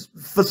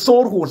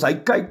versorg ons, hy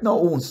kyk na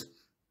ons,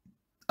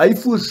 hy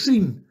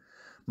voorsien.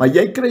 Maar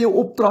jy kry 'n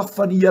opdrag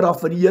van die Here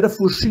af, en die Here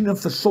voorsien en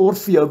versorg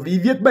vir jou. Wie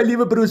weet, my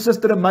liewe broer,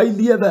 suster, in my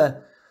lewe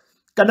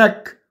kan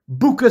ek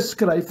boeke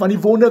skryf van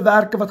die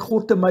wonderwerke wat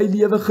God in my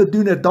lewe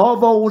gedoen het. Daar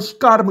waar ons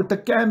kar met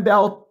 'n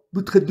cambell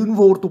moet gedoen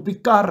word op die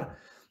kar,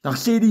 dan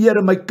sê die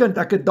Here, my kind,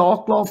 ek het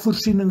daar klaar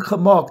voorsiening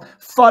gemaak.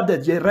 Vat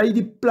dit, jy ry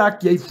die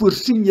plek, jy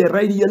voorsien, jy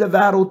ry die hele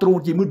wêreld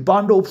rond, jy moet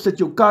bande opsit,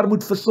 jou kar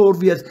moet versorg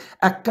wees.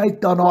 Ek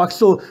kyk daarna,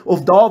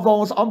 of daar waar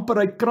ons amper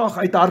uit krag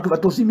uithark,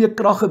 wat ons nie meer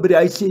krag het by die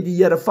huis, sê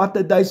die Here, vat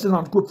 1000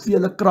 rand, koop vir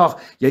julle krag.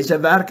 Jy's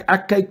 'n werk,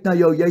 ek kyk na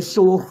jou, jy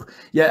sorg,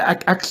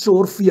 ek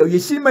sorg vir jou. Jy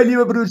sien, my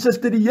liewe broer,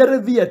 suster, die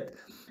Here weet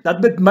dat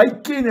met my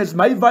kennis,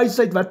 my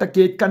wysheid wat ek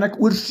het, kan ek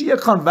oor see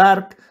gaan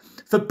werk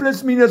vir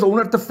plus minus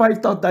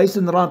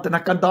 150.000 rand, en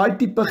ek kan daai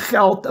tipe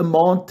geld 'n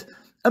maand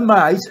in my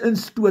huis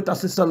instoot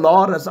as 'n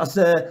salaris, as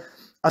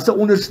 'n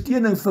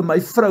ondersteuning vir my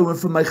vrou en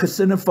vir my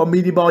gesin en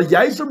familie. Maar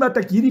juis omdat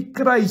ek hierdie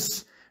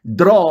kruis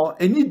dra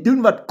en nie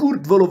doen wat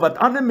Koert wil of wat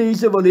ander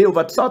mense wil hê of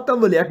wat Satan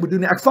wil hê ek moet doen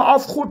nie. Ek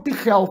veraf God nie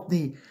geld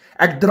nie.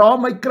 Ek dra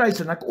my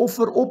kruis en ek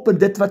offer op in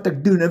dit wat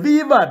ek doen. En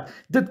weet jy wat?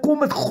 Dit kom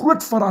met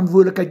groot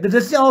verantwoordelikheid. Dit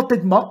is nie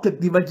altyd maklik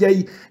nie, want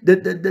jy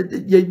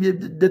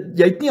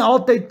het nie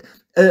altyd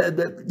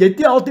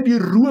die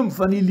room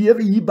van die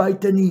lewe hier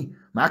buite nie.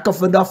 Maar ek kan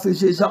vandag vir jou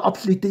sê, is 'n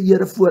absolute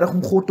ere voorreg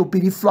om God op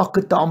hierdie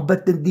vlakke te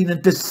aanbid en dien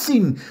en te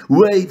sien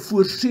hoe hy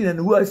voorsien en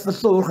hoe hy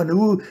versorg en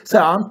hoe sy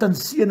hand aan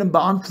seën en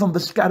behand van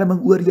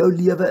beskerming oor jou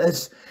lewe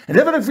is. En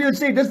dit wil ek vir jou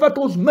sê, dis wat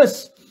ons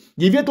mis.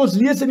 Jy weet, ons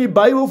lees in die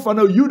Bybel van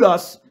nou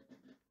Judas,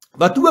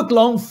 wat ook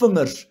lang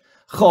vingers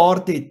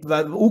gehad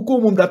het.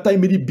 Hoekom? Omdat hy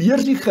met die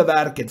beursie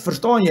gewerk het,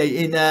 verstaan jy?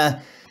 En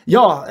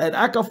ja, en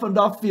ek kan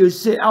vandag vir jou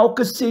sê,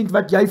 elke sent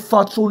wat jy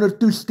vat sonder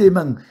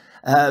toestemming,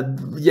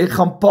 jy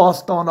gaan pa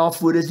staan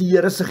daarvoor, dis die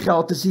Here se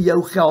geld, dis nie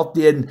jou geld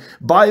nie, en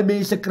baie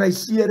mense kry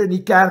seer in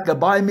die kerke,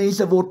 baie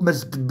mense word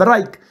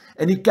misbruik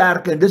in die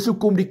kerke, en dis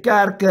hoekom die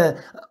kerke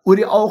oor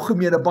die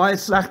algemeen 'n baie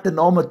slegte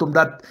naam het,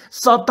 omdat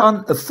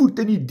Satan 'n voet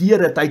in die deur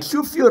het. Hy het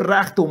soveel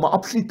regte om 'n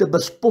absolute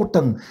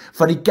bespotting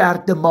van die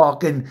kerk te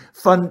maak, en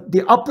van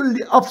die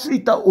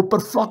absolute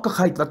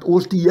oppervlakkigheid wat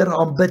ons die Here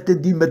aanbid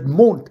en dien met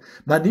mond,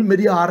 maar nie met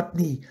die hart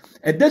nie.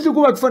 En dis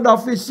hoekom ek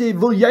vandag vir sê,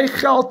 wil jy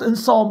geld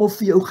insamel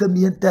vir jou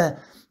gemeente?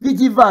 Weet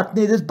jy wat?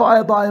 Nee, dis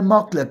baie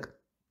maklik.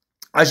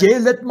 As jy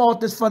 'n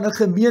lidmaat is van 'n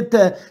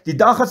gemeente, die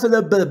dag as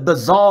hulle 'n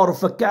bazaar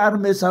of 'n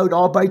kermis hou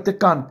daar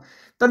buitekant,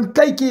 dan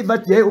kyk jy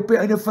wat jy op die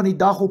einde van die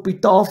dag op die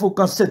tafel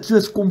kan sit,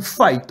 soos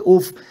konfyt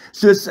of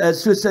soos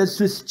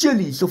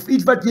chilies of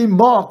iets wat jy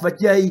maak, wat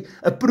jy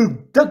 'n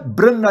produk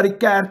bring na die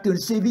kerk toe en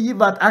sê, weet jy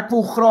wat, ek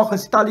wil graag 'n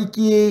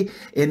stalletjie hê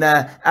en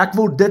ek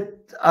wil dit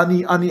aan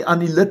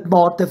die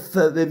lidmate,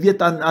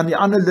 aan die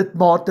ander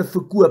lidmate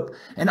verkoop.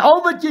 En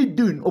al wat jy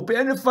doen, op die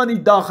einde van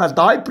die dag, as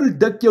daai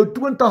produk jou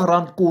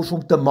R20 kos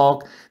om te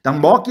maak, dan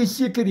maak jy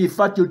seker, jy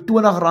vat jou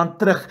R20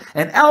 terug,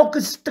 en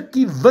elke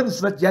stukkie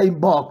wins wat jy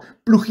maak,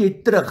 ploeg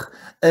jy terug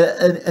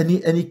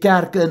in die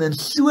kerke, en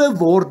so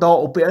word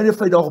daar op die einde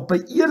van die dag, op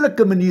 'n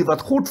eerlike manier,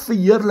 wat God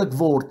verheerlik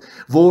word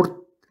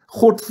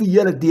God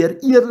verheerlik deur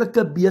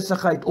eerlike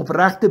besigheid,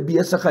 opregte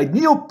besigheid,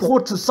 nie op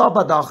God se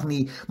Sabbatdag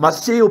nie, maar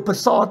sê op 'n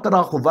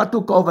Saterdag of wat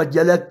ook al wat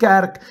julle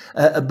kerk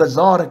 'n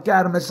bazaar, 'n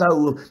kermis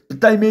hou.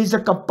 Party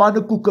mense kan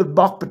pannekoeke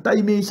bak,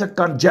 party mense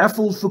kan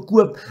jaffles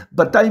verkoop,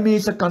 party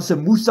mense kan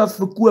samosas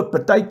verkoop,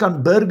 party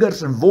kan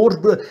burgers en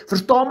worsbrood.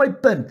 Verstaan my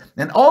punt?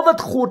 En al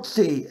wat God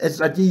sê is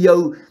dat jy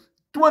jou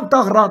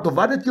R20 of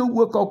wat dit jou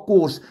ook al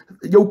kos,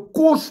 jou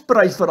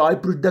kosprys vir daai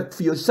produk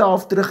vir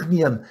jouself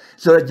terugneem,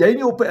 sodat jy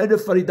nie op die einde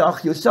van die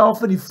dag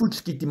jouself in die voet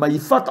skiet nie, maar jy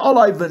vat al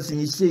daai wins en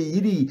jy sê,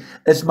 hierdie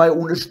is my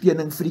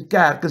ondersteuning vir die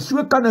kerk. En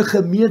so kan 'n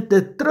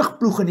gemeente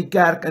terugploeg in die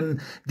kerk, en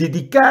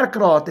die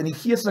kerkraad en die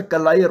geestelike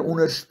leier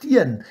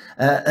ondersteun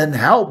en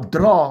help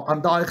dra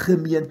aan daai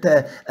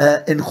gemeente,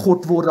 en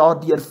God word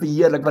daardeur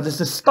verheerlik, want dit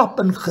is 'n stap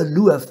in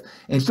geloof,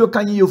 en so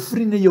kan jy jou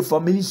vriende, jou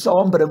familie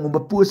saambring om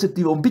 'n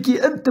positiewe, om bietjie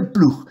in te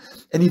ploeg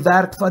in die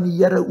werk van die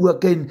Here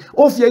ook, en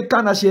of jy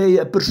kan, as jy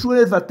 'n persoon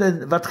is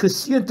wat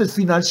geseënd is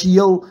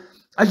finansiëel,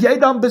 as jy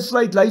dan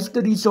besluit,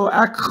 luister hierso,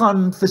 ek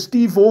gaan vir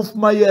Steve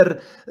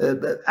Hofmeyer,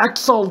 ek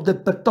sal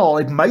dit betaal,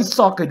 uit my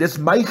sak uit, dis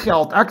my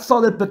geld, ek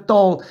sal dit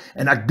betaal,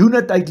 en ek doen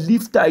dit uit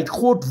liefde, uit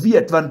God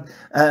weet, want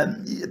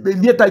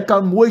weet, hy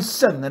kan mooi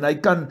sing, en hy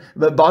kan,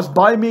 daar's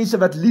baie mense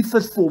wat lief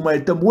is vir hom, hy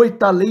het 'n mooi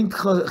talent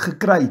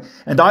gekry,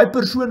 en daai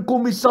persoon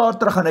kom die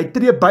Saterdag, en hy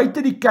tree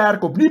buite die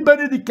kerk op, nie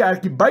binne die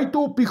kerk, nie buite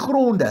op die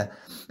gronde,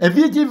 en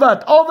weet jy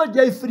wat, al wat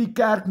jy vir die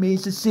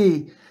kerkmense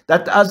sê,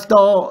 dat as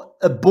daar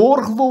 'n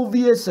borg wil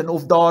wees, en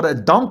of daar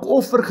 'n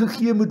dankoffer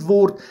gegee moet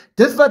word,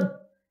 dis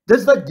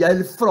wat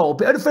jy vra. Op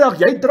die einde van die dag,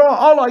 jy dra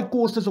al daai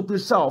kostes op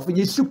jouself, en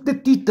jy soek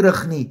dit nie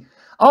terug nie.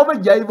 Al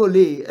wat jy wil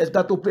hê, is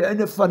dat op die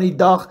einde van die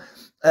dag,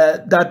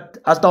 dat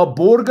as daar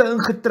borge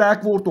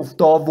ingetrek word, of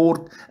daar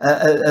word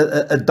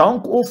 'n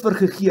dankoffer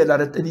gegee, dat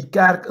dit in die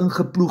kerk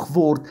ingeploeg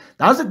word,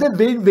 dan is dit 'n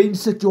wen-wen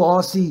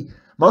situasie.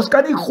 Maar ons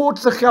kan nie God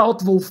se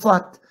geld wil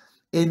vat,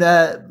 en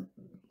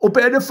op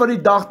die einde van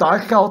die dag, daai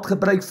geld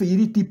gebruik vir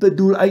hierdie tipe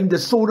doeleinde,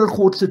 sonder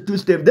God se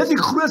toestemming. Dis die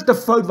grootste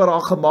fout wat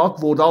daar gemaak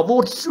word. Daar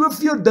word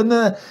soveel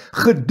dinge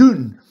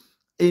gedoen,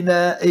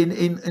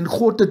 en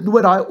God het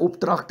nooit daai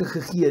opdragte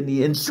gegee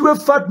nie. En so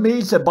vat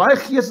mense, baie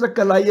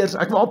geestelike leiers,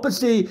 ek wil amper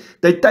sê,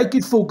 they take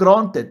it for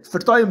granted.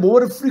 Verstaan jy,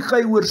 môre vlieg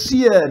hy oor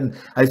see, en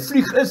hy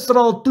vlieg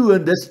Israel toe,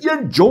 en dis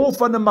een jol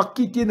van 'n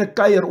makkie en 'n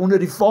kuier onder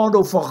die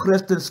vaandel van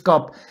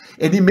Christendom.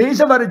 En die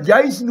mense wat dit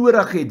juis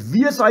nodig het,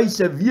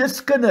 weeshuise,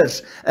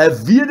 weeskinders,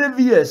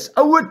 weduwees,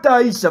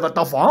 ouertehuise, wat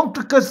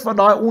afhanklik is van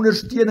daai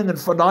ondersteuning en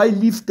van daai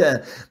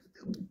liefde,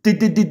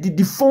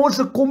 die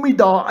fondse kom nie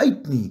daar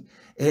uit nie.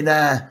 En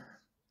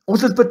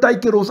ons is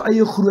partykeer ons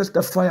eie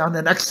grootste vyand,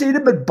 en ek sê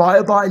dit met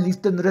baie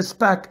liefde en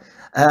respek.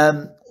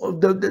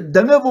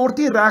 dinge word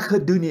nie reg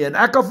gedoen nie, en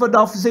ek kan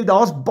vandag sê,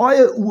 daar's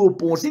baie oë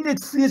op ons, nie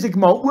net vleeslik,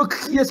 maar ook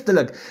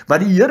geestelik,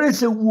 wat die Here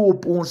se oë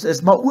op ons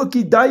is, maar ook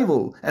die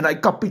duiwel, en hy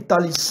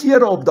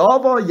kapitaliseer op,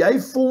 daar waar jy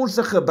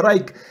fondse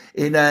gebruik,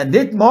 en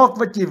net maak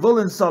wat jy wil,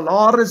 en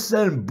salarisse,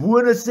 en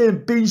bonusse,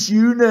 en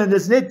pensioene, en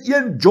dis net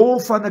een jol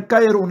van 'n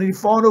kuier onder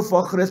die vaandel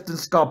van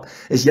Christendom,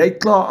 is jy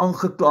klaar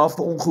aangekla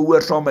vir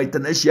ongehoorsaamheid,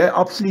 en is jy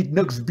absoluut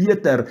niks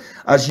beter,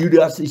 as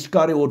Judas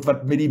Iskariot,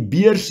 wat met die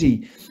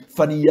beursie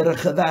van die Here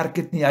gewerk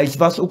het nie, hy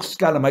was ook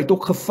skelm, hy het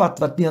ook gevat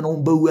wat nie aan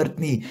hom behoort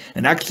nie,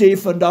 en ek sê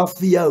vandag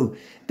vir jou,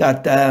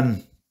 dat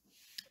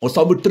ons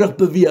sal moet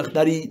terugbeweeg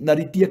na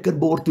die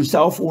tekenbord toe,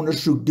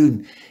 selfondersoek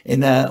doen,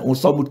 en ons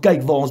sal moet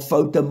kyk waar ons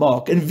foute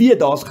maak, en weet,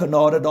 daar's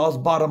genade,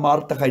 daar's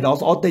barmhartigheid,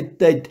 daar's altyd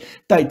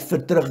tyd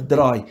vir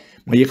terugdraai,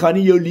 maar jy gaan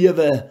nie jou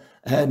lewe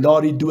na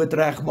die dood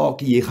reg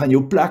maak, jy gaan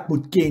jou plek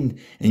moet ken,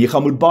 en jy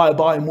gaan moet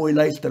baie mooi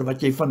luister, wat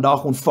jy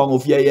vandag ontvang,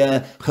 of jy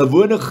 'n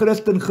gewone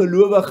Christen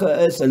gelowige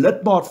is, 'n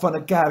lidmaat van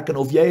 'n kerk, en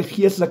of jy 'n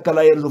geestelike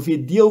leier is, of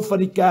jy deel van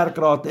die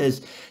kerkraad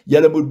is,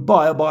 jy moet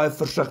baie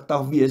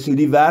versigtig wees, hoe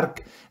die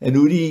werk, en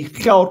hoe die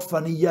geld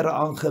van die Here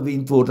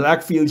aangewend word, en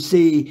ek vir jou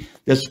sê,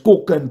 dis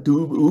skokkend,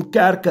 hoe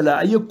kerk hulle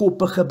eie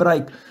koppe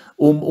gebruik,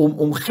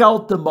 om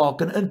geld te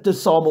maak en in te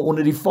samel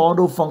onder die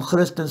vaandel van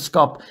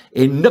Christendom,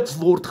 en niks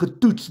word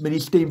getoets met die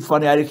stem van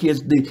die Heilige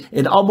Gees,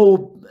 en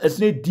almal is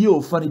net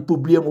deel van die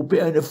probleem op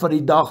die einde van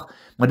die dag,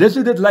 maar dis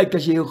hoe dit lyk,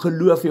 as jy jou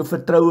geloof, jou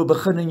vertroue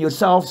begin in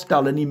jouself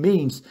stel, in die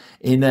mens,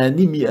 en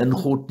nie meer in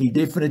God nie,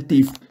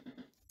 definitief.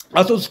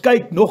 As ons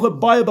kyk, nog 'n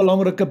baie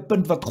belangrike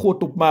punt, wat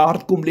God op my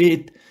hart kom lê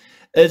het,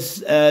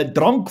 is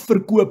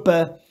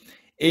drankverkope,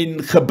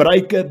 en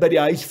gebruike by die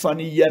huis van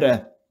die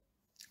Here,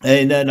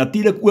 en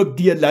natuurlik ook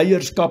die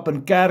leierskap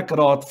en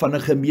kerkraad van 'n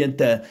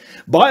gemeente.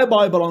 Baie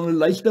belangrik,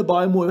 luister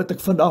baie mooi wat ek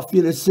vandag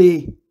vir julle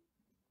sê.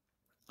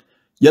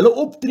 Julle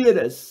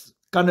optredes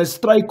kan 'n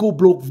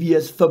struikelblok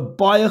wees vir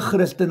baie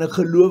Christene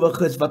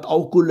gelowiges wat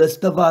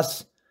alkoholiste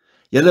was.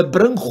 Julle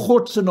bring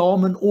God se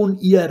naam in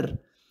oneer.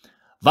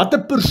 Wat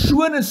 'n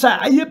persoon in sy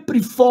eie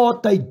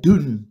privaatheid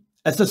doen,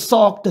 is 'n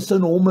saak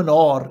tussen hom en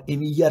haar en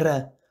die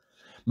Here.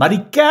 Maar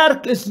die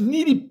kerk is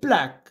nie die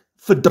plek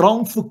vir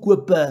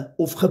drankverkope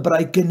of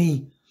gebruike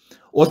nie.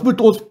 Ons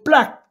moet ons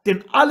plek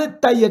ten alle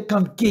tye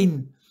kan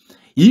ken.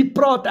 Hier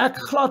praat ek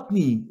glad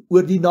nie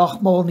oor die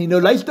nagmaal nie.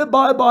 Nou luister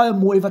baie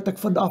mooi wat ek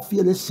vandag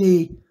vir julle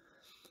sê.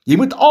 Jy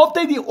moet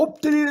altyd die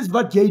optredes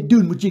wat jy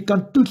doen, moet jy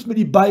kan toets met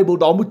die Bybel.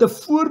 Daar moet 'n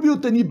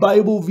voorbeeld in die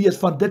Bybel wees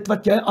van dit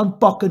wat jy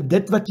aanpak en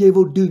dit wat jy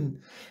wil doen.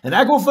 En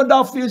ek wil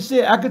vandag vir jou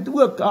sê, ek het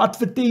ook 'n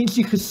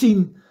advertensie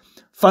gesien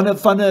van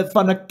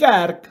 'n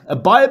kerk,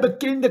 'n baie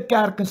bekende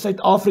kerk in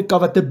Suid-Afrika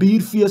wat 'n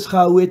bierfees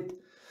gehou het.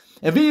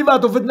 En weet jy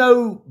wat, of dit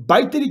nou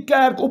buite die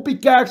kerk, op die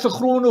kerk se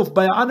gronde of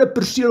by 'n ander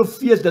perseel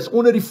fees, dis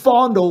onder die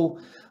vaandel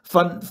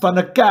van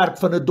 'n kerk,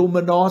 van 'n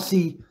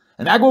dominasie.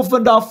 En ek wil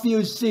vandag vir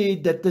jou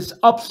sê, dit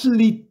is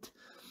absoluut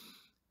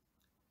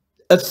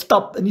 'n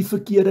stap in die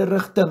verkeerde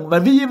rigting.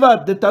 Want weet jy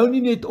wat, dit hou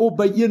nie net op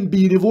by 1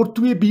 bier, dit word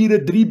 2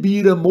 biere, 3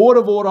 biere,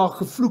 môre word daar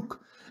gevloek.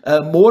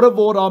 Môre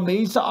word daar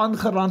mense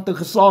aangerand en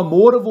geslaan,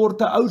 môre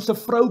word 'n ou se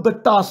vrou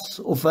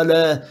betas, of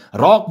hulle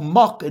raak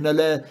mak, en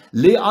hulle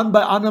lê aan by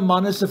ander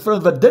manne se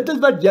vrou, want dit is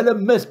wat julle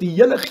mis, die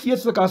hele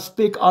geestelike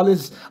aspek,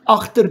 alles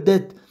agter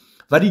dit,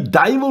 wat die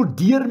duiwel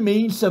deur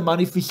mense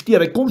manifesteer.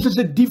 Hy kom soos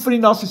 'n dief van die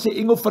nag, soos 'n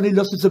engel van die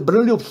lig, soos 'n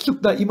brillie op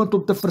soek na iemand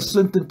om te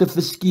verslind en te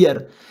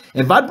verskeer.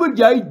 En wat moet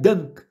jy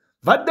dink?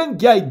 Wat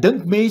dink jy?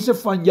 Dink mense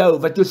van jou,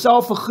 wat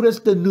jouself 'n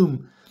Christen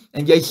noem,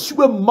 en jy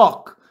so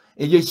mak,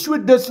 en jy so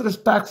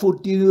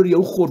disrespekvol teenoor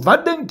jou God.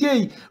 Wat dink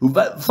jy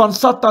van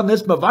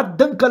satanisme? Wat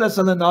dink hulle as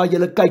hulle na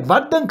julle kyk?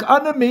 Wat dink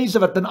ander mense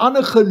wat in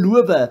ander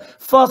gelowe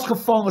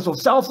vasgevang is, of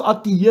selfs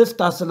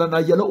ateïste, as hulle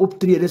na julle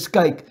optredes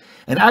kyk?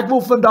 En ek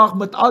wil vandag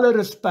met alle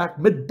respek,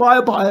 met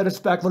baie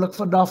respek, wil ek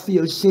vandag vir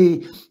jou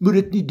sê, moet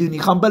dit nie doen nie.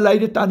 Gaan bely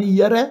dit aan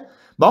die Here.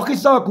 Maak nie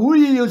saak hoe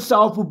jy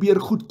jouself probeer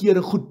goedkeur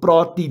en goed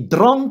praat nie.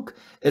 Drank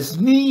is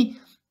nie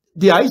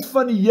die huis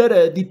van die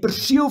Here, die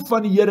perseel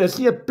van die Here, is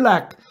nie 'n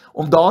plek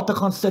om daar te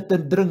gaan sit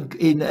en drink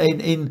en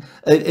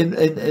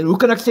hoe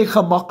kan ek sê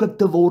gemaklik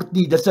te word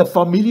nie. Dis 'n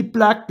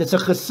familieplek, dis 'n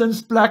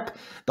gesinsplek,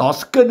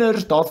 daar's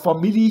kinders, daar's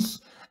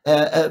families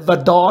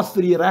wat daar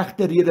vir die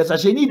regte rede is.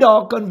 As jy nie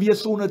daar kan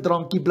wees sonder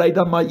drankie, bly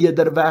dan maar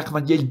eerder weg,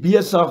 want jy's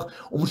besig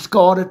om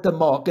skade te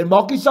maak. En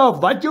maak nie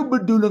saak wat jou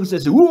bedoelings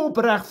is, hoe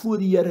opreg voor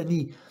die Here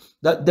nie.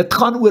 Dit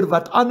gaan oor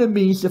wat ander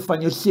mense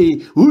van jou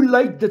sê. Hoe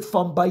lyk dit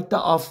van buite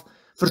af?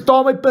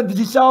 Verstaan my punt, dit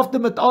is dieselfde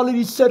met al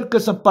die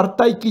sirkus en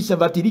partytjies en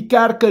wat hierdie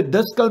kerke,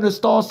 disco en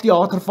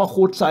staatstheater van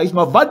God se huis.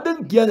 Maar wat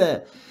dink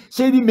julle?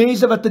 Sê die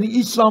mense wat in die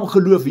Islam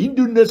geloof,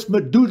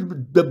 Hindoeïsme,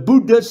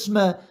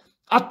 Boeddhisme,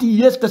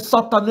 ateïste,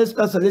 sataniste,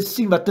 as hulle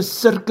sien wat 'n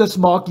sirkus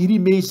maak hierdie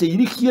mense,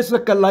 hierdie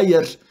geestelike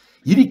leiers,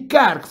 hierdie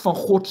kerk van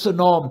God se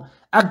naam.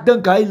 Ek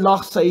dink hy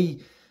lag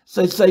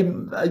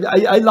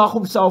hy lag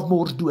homself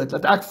mors dood.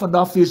 Laat ek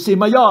vandag vir jou sê,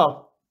 maar ja,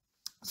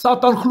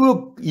 Satan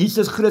glo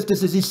Jesus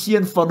Christus is die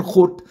seun van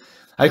God.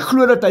 Hy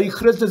glo dat hy die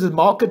Christus is,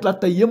 maak dit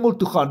dat hy hemel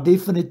toe gaan,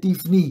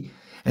 definitief nie.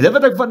 En dit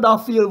wat ek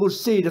vandag vir julle wil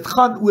sê, dit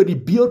gaan oor die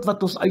beeld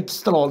wat ons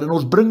uitstraal, en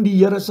ons bring die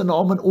Here se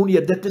naam in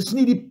oneer. Dit is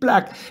nie die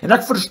plek, en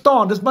ek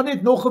verstaan, dis maar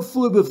net nog 'n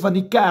voorbeeld van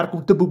die kerk,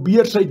 om te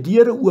probeer sy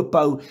deure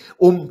oophou,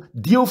 om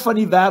deel van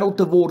die wêreld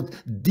te word,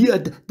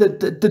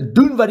 te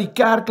doen wat die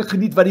kerke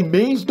geniet, wat die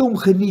mensdom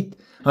geniet.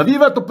 Maar weet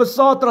wat, op 'n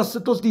Saterdag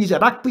sit ons die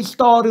rugby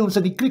stadions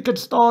en die cricket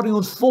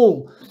stadions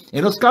vol,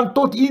 en ons kan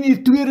tot 1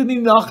 uur, 2 uur in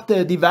die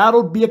nagte, die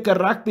wêreldbeker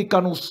rugby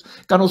kan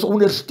ons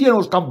ondersteun,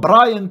 ons kan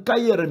braai en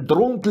kuier en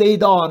dronk lê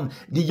daar,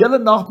 die hele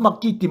nag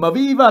makietie. Maar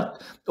weet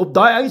wat, op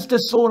daai eerste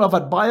Sondag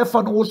wat baie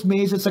van ons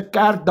mense se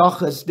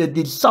kerkdag is,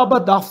 die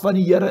Sabbatdag van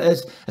die Here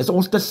is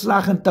ons te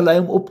sleg en te lui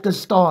om op te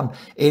staan,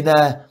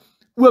 en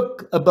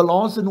ook 'n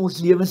balans in ons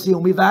lewens hê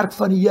om die werk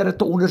van die Here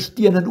te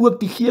ondersteun, en ook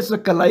die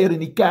geestelike leier in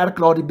die kerk,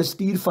 laat die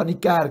bestuur van die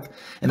kerk.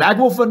 En ek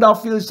wil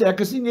vandag vir julle sê, ek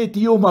is nie net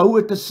hier om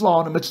houe te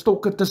slaan en met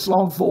stokke te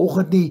slaan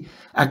vanoggend nie.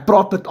 Ek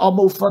praat met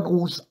almal van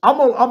ons,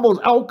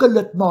 almal, elke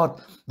lidmaat.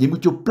 Jy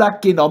moet jou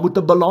plek ken, daar moet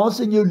 'n balans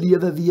in jou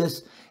lewe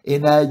wees,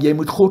 en jy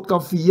moet God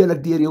kan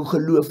verheerlik deur jou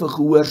geloof en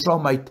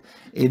gehoorsaamheid.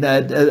 En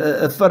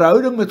 'n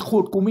verhouding met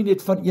God kom nie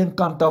net van een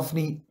kant af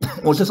nie.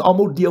 Ons is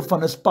almal deel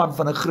van 'n span,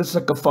 van 'n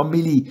Christelike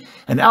familie.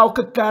 En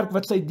elke kerk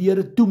wat sy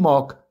deure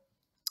toemaak,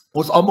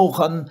 ons almal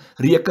gaan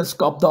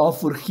rekenskap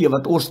daarvoor gee,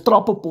 want ons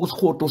trap op ons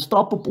God, ons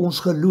trap op ons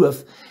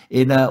geloof,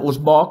 en ons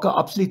maak 'n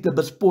absolute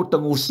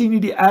bespotting. Ons sien nie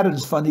die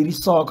erns van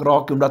hierdie saak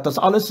raak, omdat ons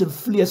alles in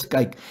vlees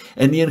kyk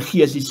en nie in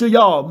gees nie. So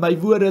ja, my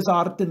woorde is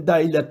hard en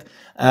duidelik.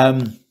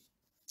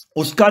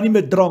 Ons kan nie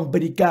met drank by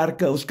die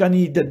kerke, ons kan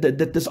nie,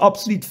 dit is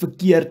absoluut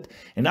verkeerd,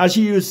 en as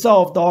jy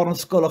jouself daarin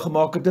skuldig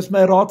gemaak het, dis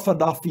my raad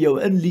vandag vir jou,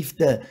 in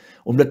liefde,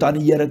 om dit aan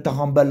die Here te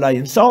gaan bely,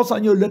 en selfs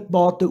aan jou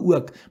lidmate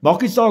ook.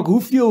 Maak nie saak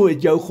hoeveel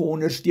het jou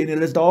geondersteun,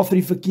 hulle is daar vir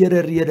die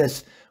verkeerde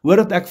redes. Hoor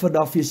dat ek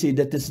vandag vir jou sê,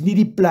 dit is nie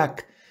die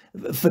plek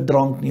vir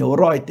drank nie,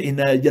 alright, en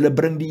julle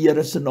bring die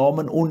Here se naam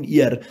in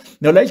oneer.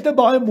 Nou luister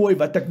baie mooi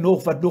wat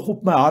nog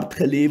op my hart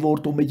gelê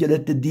word om met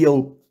julle te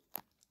deel.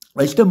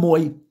 Luister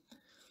mooi.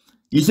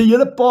 Hier is 'n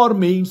hele paar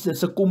mense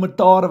se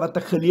kommentare wat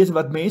ek gelees het,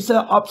 wat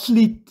mense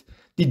absoluut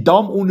die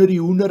dam onder die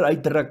hoender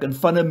uitdruk en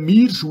van 'n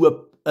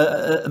muurshoop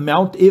 'n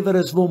Mount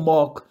Everest wil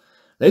maak.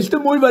 Luister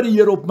mooi wat die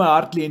Here op my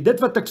hart lê, en dit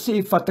wat ek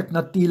sê, vat ek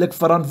natuurlik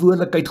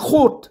verantwoordelikheid.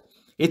 God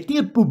het nie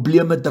 'n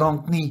probleem met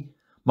drank nie,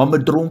 maar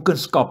met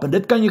dronkenskap, en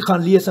dit kan jy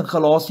gaan lees in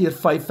Galasiërs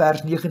 5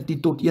 vers 19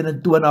 tot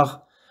 21.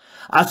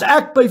 As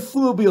ek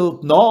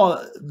byvoorbeeld na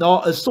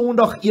 'n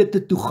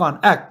Sondagete toe gaan,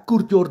 ek,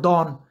 Koert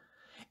Jordaan,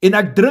 en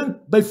ek drink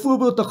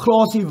byvoorbeeld 'n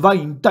glasie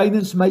wyn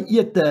tydens my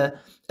ete,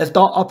 is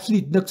daar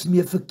absoluut niks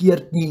meer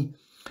verkeerd nie.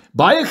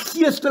 Baie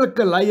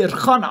geestelike leiers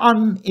gaan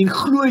aan en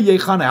glo jy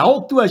gaan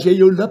hel toe as jy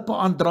jou lippe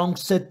aan drank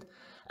sit.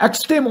 Ek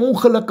stem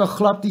ongelukkig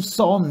glad nie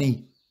saam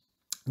nie.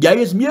 Jy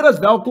is meer as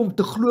welkom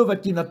te glo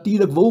wat jy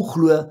natuurlik wil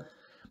glo,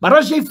 maar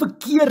as jy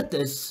verkeerd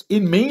is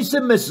en mense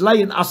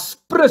mislei en as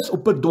prins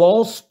op 'n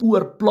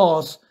dwaalspoor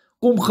plaas,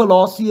 kom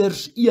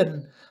Galasiërs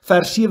 1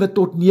 vers 7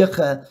 tot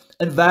 9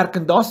 in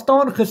werking. Daar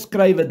staan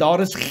geskrywe,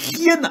 daar is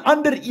geen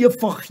ander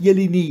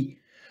evangelie nie.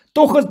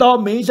 Tog is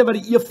daar mense wat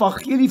die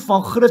evangelie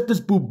van Christus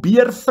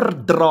probeer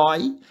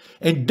verdraai,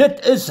 en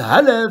dit is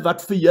hulle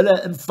wat vir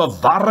julle in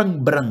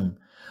verwarring bring.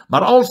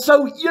 Maar al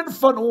sou een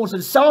van ons,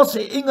 en selfs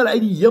 'n engel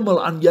uit die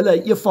hemel, aan julle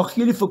 'n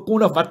evangelie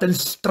verkondig wat in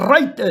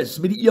stryd is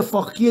met die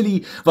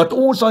evangelie wat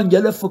ons aan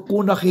julle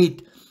verkondig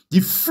het,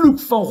 die vloek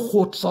van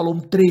God sal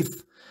hom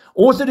tref.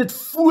 Ons het dit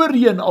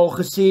voorheen al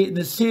gesê,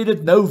 en sê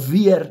dit nou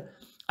weer.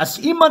 As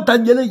iemand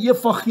aan julle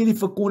evangelie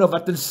verkondig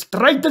wat in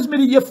stryd is met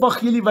die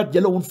evangelie wat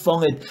julle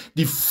ontvang het,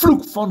 die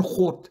vloek van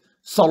God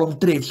sal hom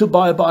tref. So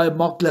baie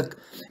maklik.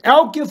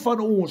 Elkeen van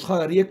ons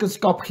gaan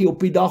rekenskap gee op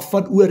die dag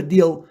van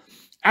oordeel.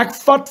 Ek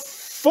vat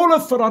volle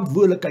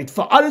verantwoordelikheid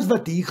vir alles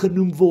wat hier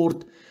genoem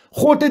word.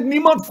 God het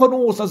niemand van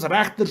ons as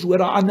regters oor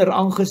 'n ander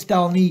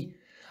aangestel nie.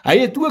 Hy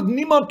het ook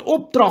niemand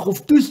opdrag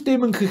of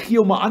toestemming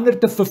gegee om 'n ander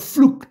te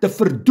vervloek, te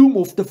verdoem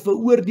of te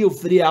veroordeel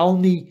vir die hel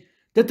nie.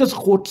 Dit is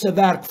God se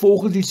werk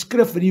volgens die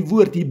skrif in die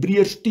woord,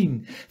 Hebreers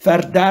 10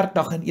 vers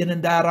 30 en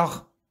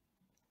 31.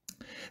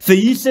 Vir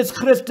Jesus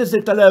Christus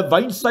het hulle 'n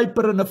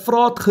wynsuiper en 'n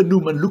vraat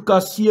genoem in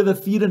Lukas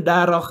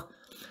 7:34.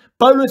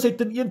 Paulus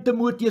het in 1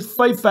 Timoteus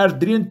 5 vers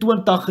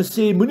 23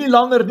 gesê, moenie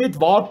langer net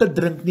water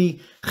drink nie,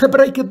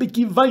 gebruik 'n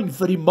bietjie wyn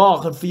vir die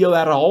maag en vir jou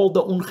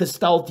herhaalde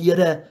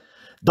ongesteldhede.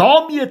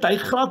 Daarmee het hy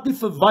glad nie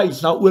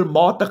verwys na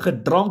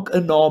oormatige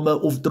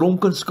drankinname of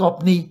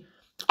dronkenskap nie.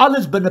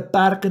 Alles binne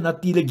perke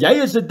natuurlik.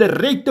 Jy is 'n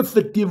direkte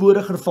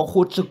verteenwoordiger van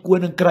God se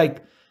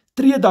koninkryk.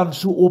 Tree dan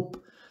so op.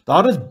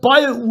 Daar is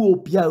baie oë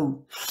op jou,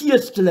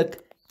 geestelik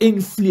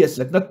en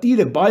vleeslik.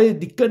 Natuurlik, baie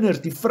die kinders,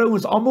 die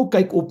vrouens, almal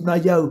kyk op na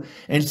jou,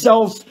 en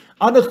selfs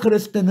ander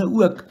Christene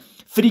ook.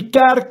 Vir die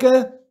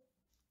kerke,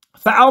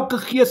 vir elke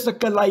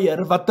geestelike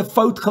leier wat 'n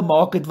fout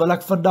gemaak het, wil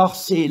ek vandag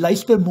sê,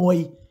 luister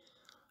mooi,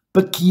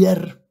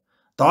 bekeer,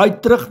 draai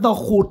terug na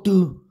God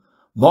toe,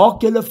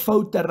 maak julle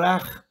foute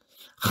reg,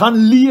 gaan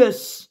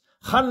lees,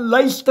 gaan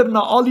luister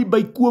na al die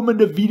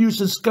bykomende video's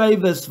en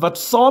skrywes wat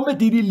saam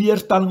met hierdie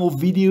leerstelling of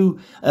video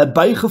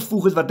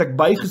bygevoeg is, wat ek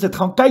bygesit,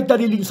 gaan kyk na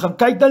die links, gaan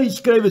kyk na die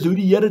skrywes, hoe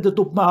die Here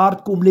dit op my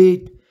hart kom lê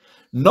het.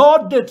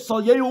 Na dit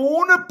sal jy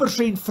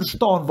 100%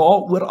 verstaan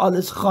waaroor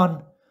alles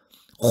gaan.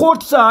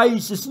 God se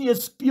huis is nie 'n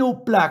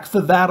speelplek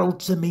vir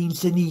wêreldse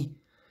mense nie.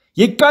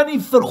 Jy kan nie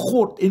vir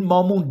God en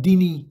mammon dien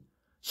nie.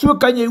 So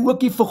kan jy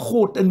ook nie vir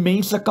God en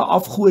menslike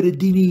afgode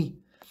dien nie.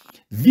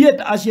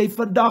 Weet as jy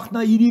vandag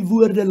na hierdie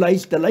woorde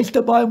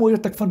luister baie mooi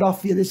wat ek vandag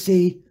vir julle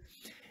sê.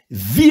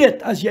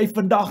 Weet as jy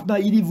vandag na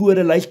hierdie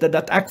woorde luister,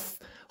 dat ek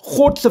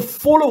God se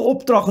volle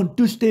opdrag en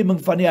toestemming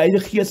van die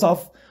Heilige Gees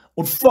af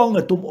ontvang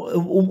het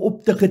om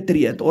op te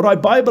getree het. Alraai,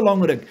 baie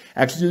belangrik,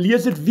 ek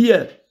lees dit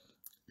weer.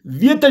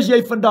 Weet as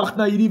jy vandag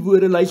na hierdie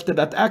woorde luister,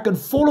 dat ek in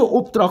volle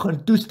opdrag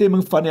en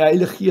toestemming van die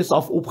Heilige Gees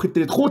af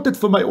opgetree het. God het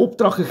vir my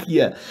opdrag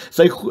gegee.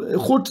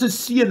 God se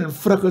seën en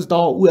vrug is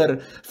daaroor.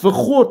 Vir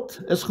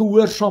God is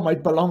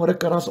gehoorsaamheid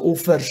belangriker as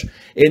offers.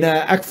 En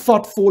ek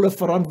vat volle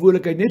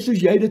verantwoordelikheid, net soos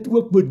jy dit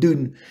ook moet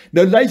doen.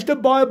 Nou luister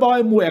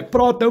baie mooi, ek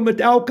praat nou met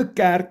elke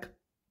kerk,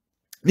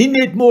 nie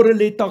net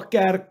Moreletta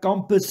kerk,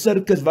 campus,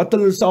 sirkus, wat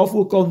hulle self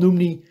ook al noem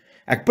nie.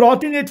 Ek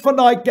praat nie net van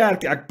daai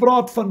kerk, ek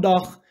praat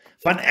vandag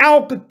van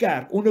elke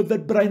kerk, onder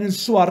wit, bruin en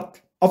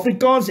swart,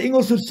 Afrikaans,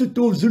 Engels,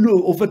 Sotho of Zulu,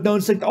 of het nou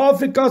in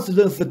Suid-Afrika,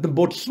 of het in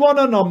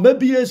Botswana,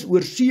 Namibië is,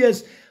 oorsee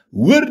is,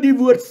 hoor die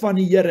woord van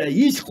die Here.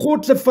 Hier is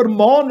God se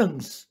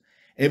vermanings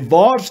en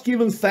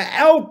waarskuwings vir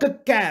elke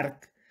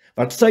kerk,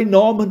 wat sy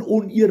naam in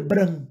oneer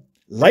bring.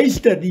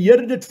 Luister, die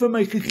Here het dit vir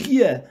my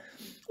gegee,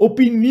 op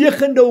die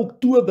 9de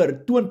Oktober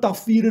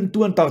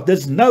 2024,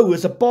 dis nou,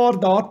 is 'n paar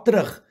dae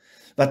terug,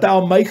 wat hy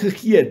aan my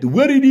gegee het.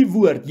 Hoor hierdie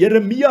woord,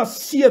 Jeremia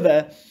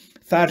 7,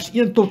 vers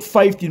 1 tot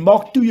 15,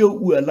 maak toe jou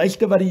oë,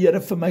 luister wat die Here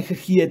vir my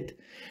gegee het.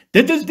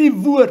 Dit is die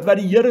woord wat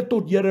die Here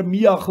tot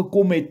Jeremia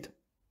gekom het,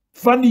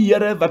 van die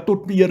Here wat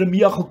tot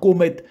Jeremia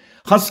gekom het.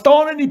 Gaan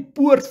staan in die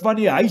poort van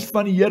die huis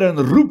van die Here en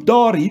roep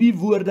daar hierdie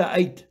woorde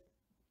uit.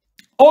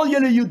 Al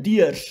julle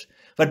Judeërs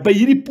wat by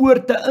hierdie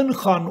poorte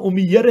ingaan om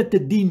die Here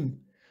te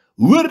dien,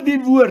 hoor die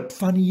woord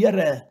van die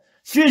Here.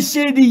 So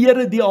sê die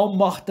Here die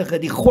Almagtige,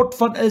 die God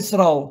van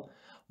Israel,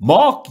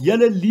 maak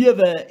julle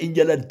lewe en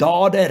julle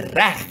dade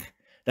reg,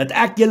 dat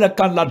ek julle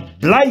kan laat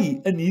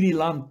bly in hierdie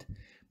land.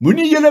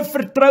 Moenie julle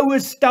vertroue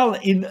stel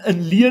in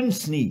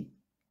leuns nie.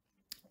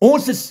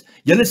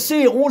 Julle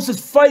sê ons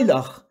is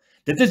veilig.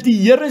 Dit is die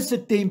Here se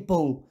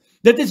tempel.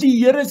 Dit is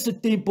die Here se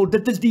tempel.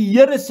 Dit is die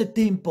Here se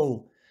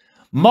tempel.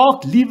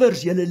 Maak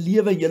liewers julle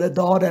lewe en julle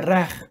dade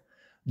reg.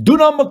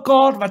 Doen aan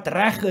mekaar wat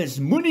reg is.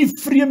 Moenie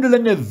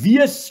vreemdelinge,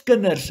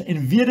 weeskinders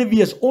en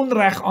weduwees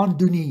onreg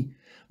aandoen nie.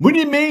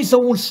 Moenie mense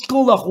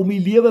onskuldig om die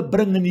lewe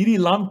bring in hierdie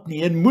land nie,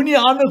 en moenie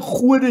ander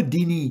gode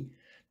dien nie.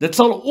 Dit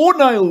sal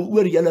onheil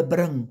oor julle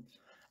bring.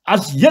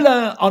 As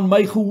julle aan my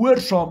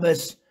gehoorsaam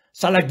is,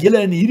 sal ek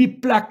julle in hierdie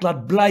plek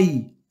laat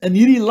bly, in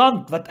hierdie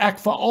land wat ek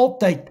vir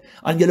altyd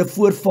aan julle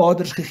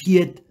voorvaders gegee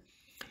het.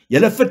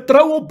 Julle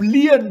vertrou op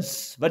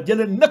leuns, wat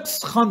julle niks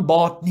gaan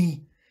baat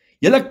nie.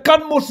 Julle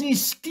kan mos nie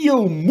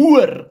steel,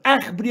 moor,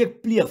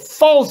 egbreek pleeg,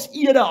 vals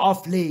ede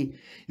aflê,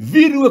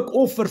 wierook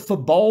offer vir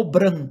Baal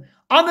bring,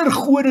 ander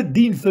gode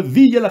dien vir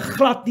wie julle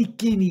glad nie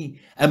ken nie,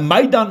 en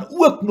my dan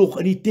ook nog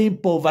in die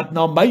tempel wat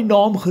na my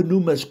naam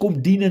genoem is, kom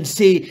dien en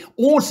sê,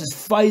 ons is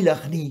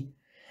veilig nie.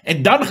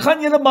 En dan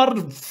gaan julle maar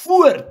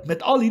voort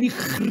met al hierdie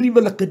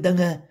gruwelike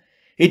dinge.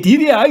 Het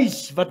hierdie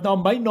huis wat na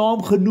my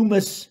naam genoem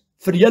is,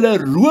 vir julle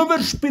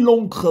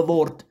rowerspelonk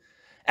geword.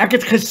 Ek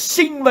het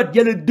gesien wat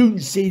julle doen,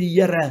 sê die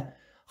Here.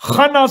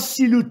 Gaan na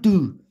Silo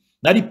toe,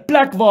 na die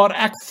plek waar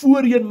ek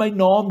voorheen my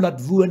naam laat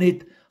woon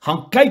het.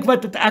 Gaan kyk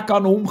wat het ek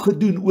aan hom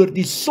gedoen oor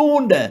die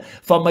sonde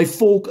van my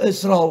volk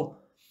Israel.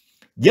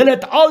 Julle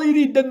het al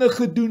hierdie dinge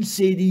gedoen,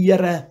 sê die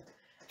Here.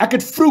 Ek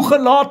het vroeg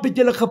en laat met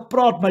julle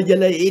gepraat, maar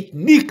julle het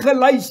nie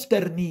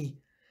geluister nie.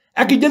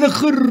 Ek het julle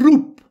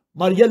geroep,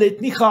 maar julle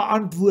het nie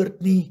geantwoord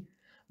nie.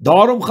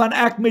 Daarom gaan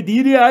ek met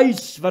hierdie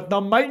huis wat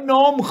na my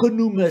naam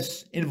genoem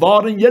is en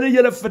waarin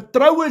julle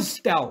vertroue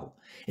stel,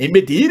 en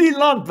met hierdie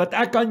land wat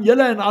ek aan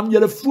julle en aan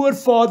julle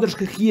voorvaders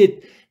gegee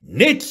het,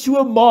 net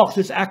so maak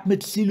soos ek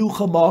met Silo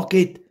gemaak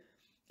het.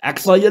 Ek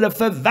sal julle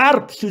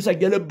verwerp soos ek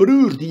julle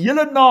broers, die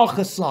hele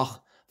nageslag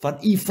van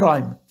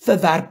Ephraim,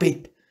 verwerp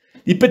het.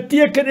 Die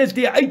betekenis,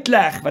 die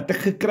uitleg wat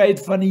ek gekry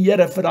het van die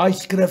Here vir daai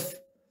skrif.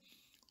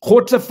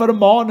 God se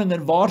vermaning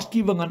en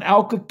waarskuwing aan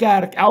elke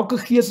kerk, elke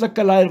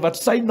geestelike leier wat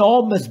sy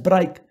naam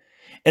misbruik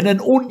en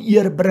in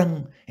oneer bring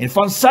en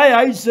van sy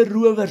huis 'n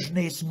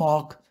rowersnes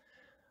maak.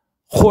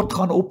 God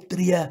gaan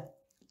optree.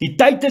 Die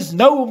tyd is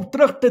nou om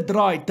terug te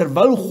draai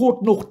terwyl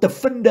God nog te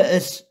vinde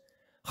is.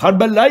 Gaan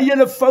bely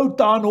julle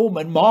foute aan hom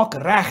en maak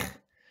reg.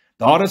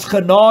 Daar is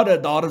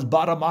genade, daar is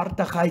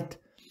barmhartigheid.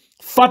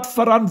 Vat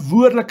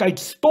verantwoordelikheid,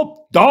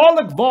 stop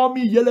dadelik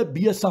waarmee julle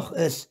besig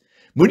is.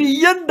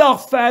 Moenie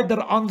eendag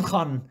verder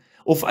aangaan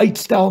of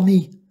uitstel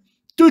nie.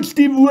 Toets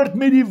die woord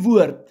met die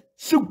woord.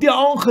 Soek die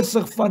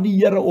aangesig van die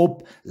Here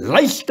op.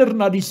 Luister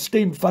na die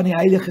stem van die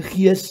Heilige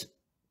Gees.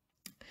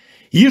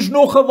 Hier's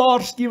nog 'n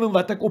waarskuwing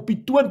wat ek op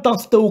die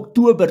 20ste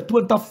Oktober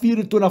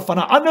 2024 van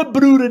 'n ander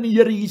broer in die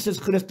Here Jesus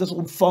Christus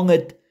ontvang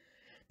het.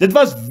 Dit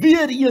was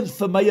weer eens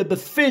vir my 'n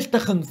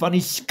bevestiging van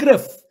die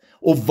skrif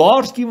of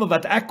waarskuwing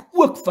wat ek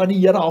ook van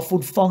die Here af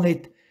ontvang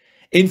het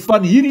en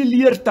van hierdie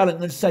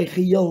leerstelling in sy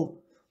geheel.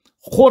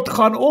 God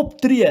gaan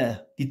optree.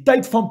 Die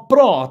tyd van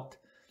praat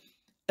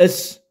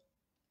is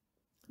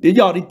die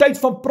tyd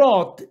van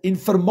praat en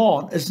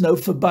vermaan is nou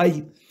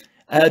verby.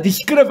 Die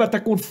skrif wat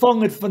ek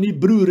ontvang het van die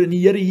broer in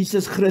die Here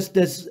Jesus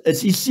Christus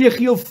is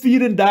Esegiel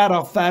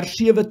 34 vers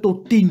 7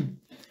 tot 10.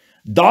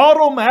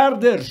 Daarom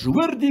herders,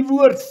 hoor die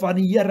woord van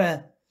die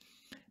Here.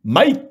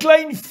 My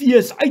kleinvee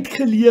is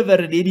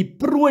uitgelewer en het die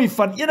prooi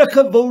van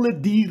enige wilde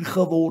dier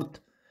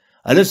geword.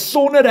 Hulle is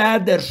sonder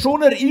herder,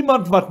 sonder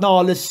iemand wat na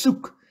hulle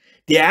soek.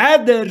 Die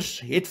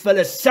herders het vir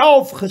hulle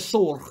self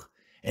gesorg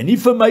en nie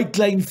vir my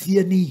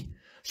kleinvee nie.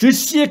 So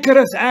seker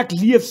as ek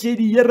leef, sê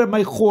die Here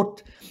my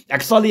God,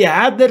 ek sal die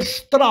herders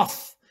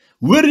straf.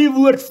 Hoor die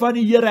woord van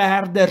die Here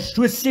herders,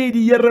 so sê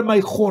die Here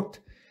my God.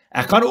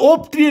 Ek gaan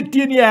optree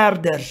teen die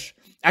herders.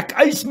 Ek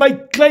eis my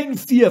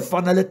kleinvee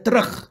van hulle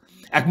terug.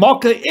 Ek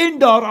maak 'n end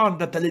daaraan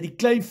dat hulle die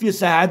kleinvee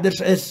se herders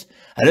is.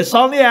 Hulle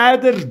sal nie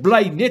herders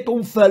bly net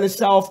om vir hulle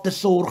self te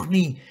sorg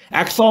nie.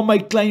 Ek sal my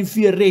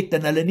kleinvee red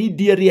en hulle nie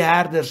deur die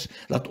herders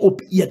laat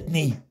opeet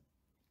nie.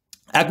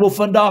 Ek wil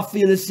vandag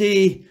vir julle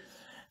sê,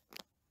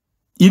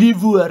 hierdie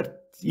woord,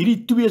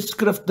 hierdie twee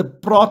skrifte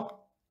praat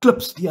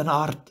klipsteen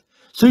hard.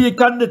 So jy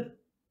kan dit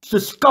so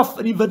skaf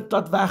in die wind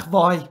laat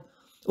wegwaai,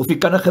 of jy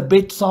kan 'n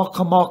gebedsaak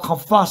gemaak, gaan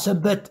vas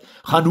en bid,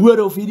 gaan hoor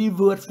of hierdie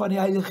woord van die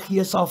Heilige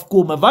Gees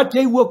afkom, en wat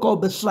jy ook al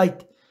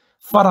besluit,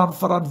 vat aan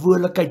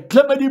verantwoordelikheid,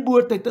 klim in die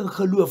boot uit in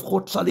geloof,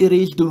 God sal die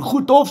res doen,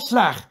 goed of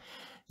sleg,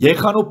 jy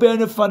gaan op die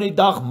einde van die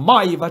dag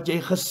maai wat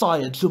jy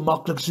gesaai het, so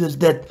maklik soos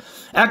dit.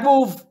 Ek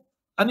wil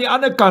aan die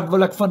ander kant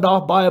wil ek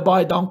vandag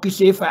baie dankie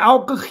sê vir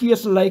elke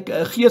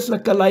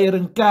geestelike leier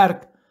in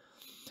kerk,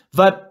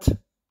 wat,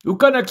 hoe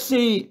kan ek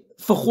sê,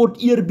 vir God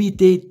eerbied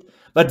het,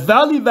 wat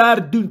wel die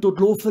werk doen tot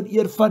lof en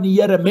eer van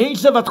die Here,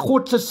 mense wat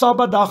God se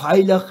Sabbatdag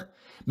heilig,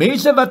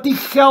 mense wat nie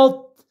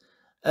geld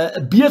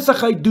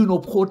besigheid doen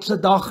op God se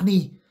dag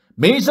nie,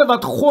 mense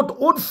wat God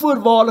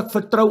onvoorwaardelik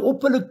vertrou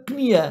op hulle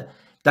knieë,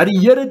 dat die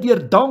Here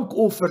deur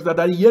dankoffers, dat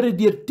die Here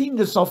deur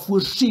tiendes sal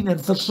voorsien en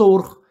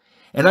versorg,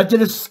 en dat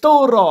julle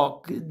stil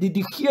raak,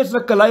 die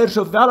geestelike leiers,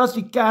 sowel as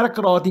die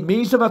kerkraad, die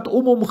mense wat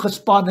om hom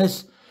gespan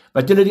is,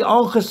 wat julle die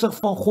aangesig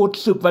van God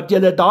soek, wat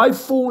julle daai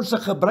fondse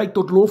gebruik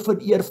tot lof en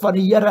eer van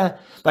die Here,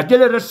 wat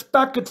julle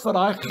respek het vir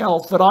daai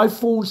geld, vir daai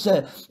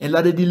fondse, en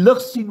laat dit die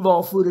lig sien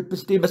waarvoor dit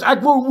bestem is.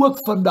 Ek wil ook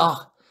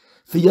vandag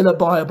vir julle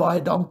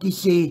baie dankie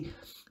sê,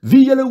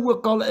 wie julle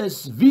ook al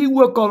is, wie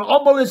ook al,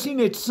 almal is nie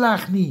net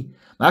sleg nie,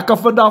 maar ek kan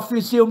vandag vir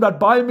julle sê, omdat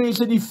baie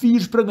mense in die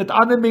vuur spring, het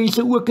ander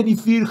mense ook in die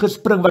vuur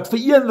gespring, wat vir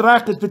een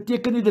reg is,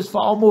 beteken nie, dis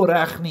vir almal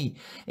reg nie,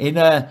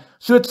 en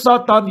so het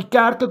Satan die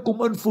kerke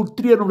kom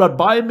infiltreer, omdat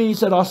baie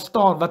mense daar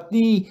staan, wat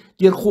nie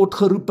deur God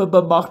geroep en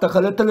bemagtig,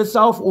 hulle het hulle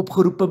self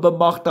opgeroep en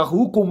bemagtig,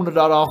 hoekom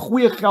omdat daar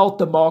goeie geld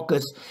te maak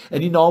is,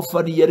 in die naam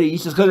van die Here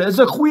Jesus, dit is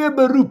 'n goeie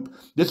beroep,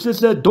 dit is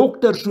soos 'n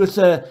dokter, soos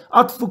 'n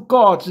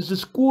advokaat, soos 'n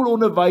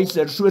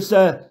skoolonderwyser, soos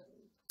 'n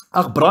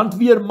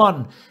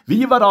brandweerman, weet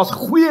jy wat, daar's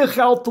goeie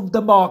geld om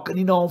te maak in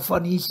die naam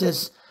van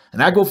Jesus,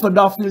 en ek wil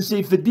vandag vir julle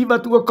sê, vir die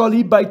wat ook al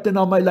hier buite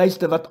na my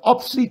luister, wat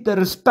absolute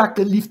respek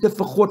en liefde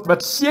vir God,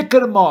 wat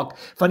seker maak,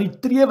 van die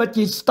tree wat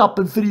jy stap,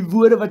 en vir die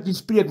woorde wat jy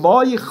spreek,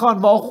 waar jy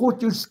gaan, waar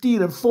God jou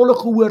stuur, in volle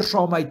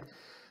gehoorsaamheid,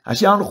 as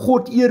jy aan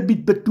God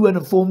eerbied betoon,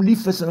 en vir hom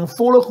lief is, en in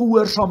volle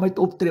gehoorsaamheid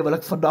optree, wil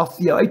ek vandag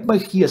vir jou, uit my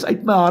gees,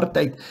 uit my hart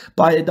uit,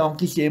 baie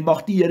dankie sê,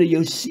 mag die Here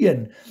jou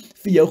seën,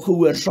 vir jou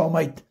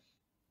gehoorsaamheid.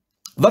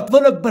 Wat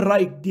wil ek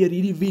bereik deur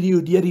hierdie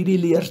video, deur hierdie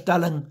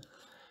leerstelling?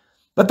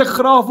 Wat ek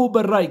graag wil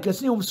bereik,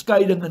 is nie om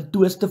skeiding en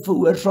twis te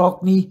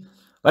veroorsaak nie.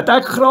 Wat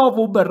ek graag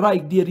wil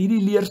bereik deur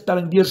hierdie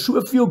leerstelling, deur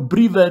soveel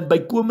briewe en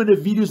bykomende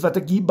video's wat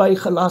ek hierby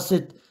gelas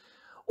het,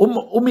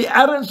 om die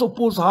erns op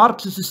ons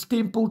hart soos 'n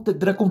stempel te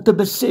druk, om te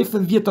besef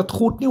en weet dat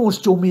God nie ons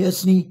chommie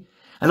is nie.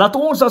 En laat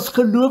ons as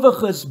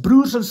gelowiges,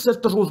 broers en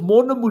susters, ons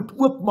monde moet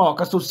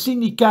oopmaak, as ons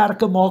sien die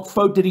kerke maak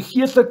foute, die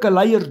geestelike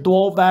leiers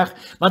dwaal weg,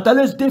 want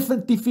hulle is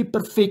definitief nie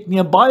perfek nie,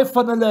 en baie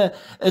van hulle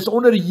is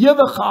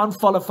onderhewige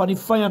aanvalle van die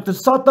vyand, en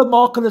Satan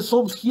maak hulle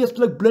soms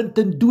geestelik blind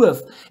en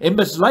doof, en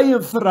mislei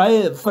en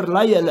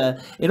verlei hulle,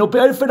 en op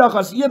die einde van die dag,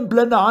 as een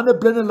blinde, ander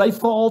blinde, lei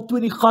veral toe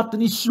in die gat in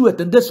die sloot,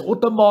 en dis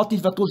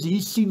outomaties wat ons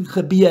hier sien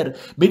gebeur,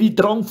 met die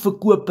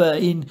drankverkope,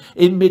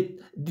 en met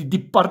die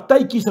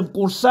partytjies en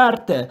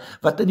konserte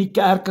wat in die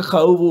kerke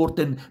gehou word,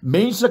 en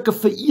menslike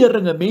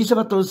vereringe, mense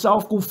wat hulle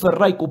self kom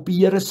verryk op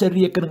die Here se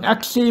rekening.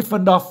 Ek sê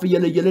vandag vir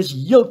julle, julle is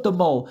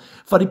heeltemal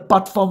van die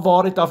pad van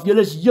waarheid af,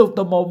 julle is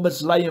heeltemal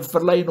mislei en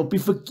verlei en op die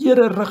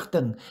verkeerde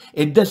rigting,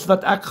 en dis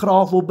wat ek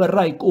graag wil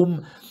bereik,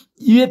 om,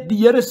 jy weet, die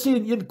Here sê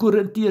in 1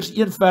 Korintiërs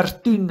 1 vers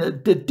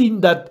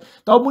 10, dat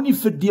daar moet nie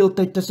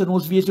verdeeldheid tussen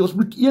ons wees, ons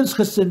moet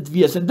eensgesind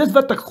wees, en dis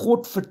wat ek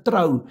God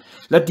vertrou,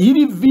 dat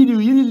hierdie video,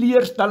 hierdie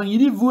leerstelling,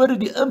 hierdie woorde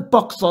die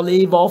impak sal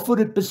hê, waarvoor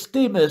dit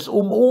bestem is,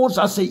 om ons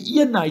as 'n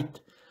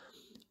eenheid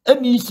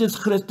in Jesus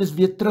Christus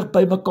weer terug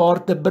by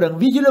mekaar te bring.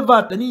 Weet julle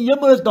wat, in die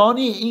hemel is daar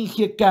nie 'n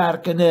NG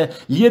Kerk en 'n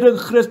Leer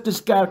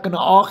Christus Kerk en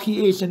 'n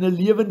AGS en 'n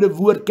Lewende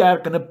Woord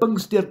Kerk en 'n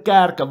Pinkster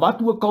Kerk en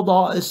wat ook al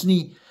daar is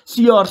nie,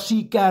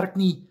 CRC Kerk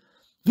nie.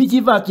 Weet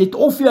jy wat, jy het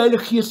of die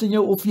Heilige Gees in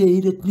jou of jy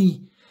het dit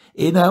nie.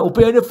 En op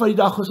die einde van die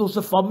dag is ons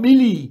 'n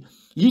familie.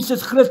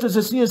 Jesus Christus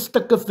is nie in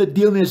stukke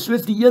verdeel nie,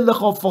 soos die een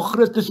liggaam van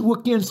Christus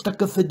ook nie in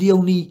stukke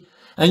verdeel nie.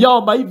 En ja,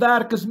 my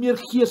werk is meer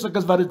geestelik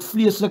as wat dit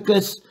vleeslik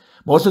is,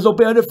 maar ons is op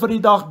die einde van die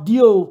dag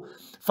deel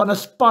van 'n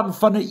span,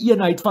 van 'n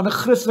eenheid, van 'n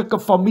Christelike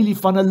familie,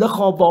 van 'n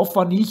liggaam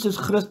waarvan Jesus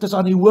Christus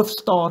aan die hoof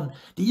staan,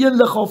 die een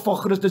liggaam van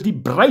Christus, die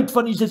bruid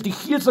van Jesus, die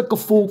geestelike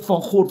volk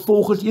van God,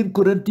 volgens 1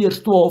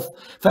 Korintiërs 12,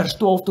 vers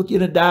 12 tot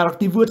 31,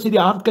 die woord sê die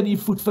hand kan die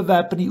voet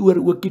verwerp en die oor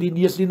ook nie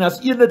die neus nie, en as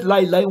een het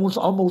lei ons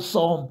almal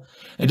saam.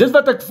 En dis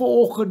wat ek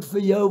vanoggend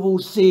vir jou wil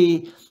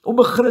sê, om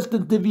 'n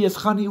Christen te wees,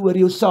 gaan nie oor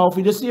jouself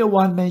nie, dis nie 'n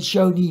one-man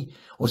show nie,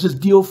 ons is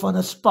deel van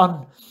 'n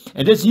span,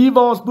 en dis hier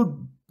waar ons moet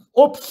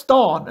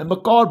opstaan en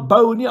mekaar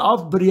bou en nie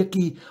afbreek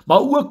nie,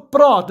 maar ook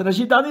praat. En as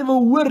jy dan nie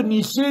wil hoor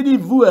nie, sê die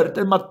woord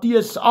in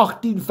Matteus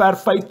 18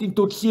 vers 15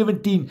 tot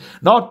 17,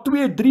 na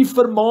 2-3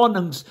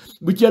 vermaanings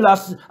moet jy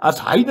as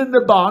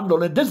heidene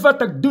behandel. En dis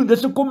wat ek doen,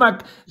 dis hoekom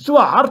ek so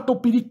hard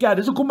op hierdie kerk,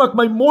 dis hoekom ek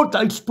my mond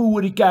uitspoel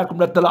oor die kerk,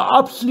 omdat hulle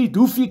absoluut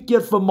hoeveel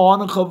keer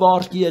vermaning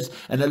gewaarsku is,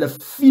 en hulle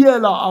vee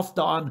hulle af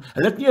daan.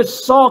 Hulle het nie 'n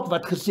saak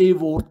wat gesê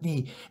word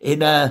nie.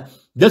 En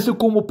dis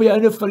hoekom op die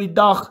einde van die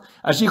dag,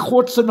 as jy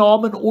God se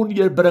naam in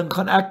oneer bring,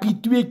 gaan ek nie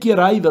 2 keer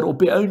huiwer op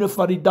die einde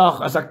van die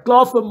dag, as ek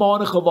klaar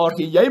vermaning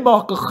gewaarsku, jy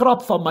maak 'n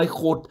grap van my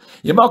God,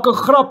 jy maak 'n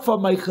grap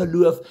van my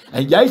geloof,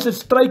 en jy's 'n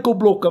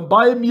struikelblok in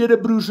baie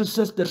medebroers en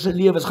susters se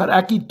lewens, gaan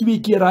ek nie 2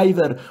 keer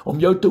huiwer om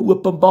jou te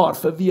openbaar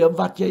vir wie en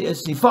wat jy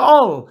is nie,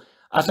 veral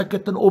as ek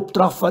dit in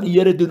opdrag van die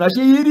Here doen. As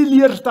jy hierdie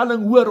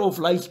leerstelling hoor of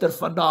luister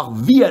vandag,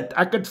 weet,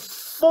 ek het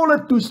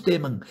volle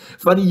toestemming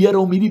van die Here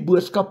om hierdie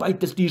boodskap uit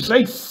te stuur.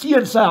 Sy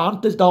seun, sy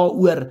hand is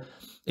daaroor.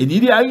 En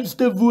hierdie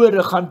einste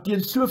woorde gaan teen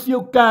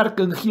soveel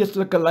kerke en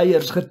geestelike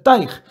leiers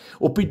getuig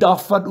op die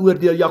dag van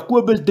oordeel.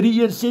 Jakobus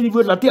 3:1 sê die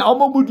woord, dat nie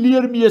almal moet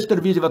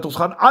leermeester wees, wat ons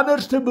gaan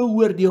anders te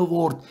beoordeel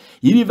word.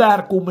 Hierdie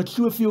werk kom met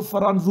soveel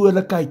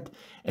verantwoordelikheid.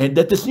 En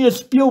dit is nie 'n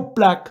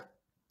speelplek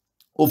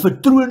of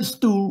 'n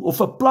troonstoel of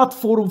 'n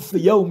platform vir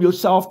jou om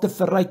jouself te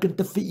verryk en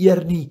te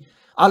vereer nie.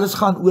 Alles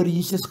gaan oor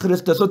Jesus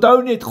Christus.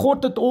 Onthou net,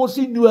 God het ons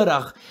nie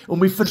nodig om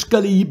die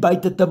verskille hier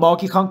buite te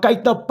maak. Jy gaan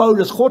kyk na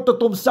Paulus. God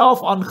het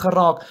homself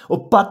aangeraak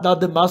op pad na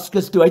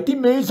Damaskus toe. Hy het nie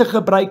mense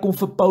gebruik om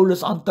vir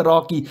Paulus aan te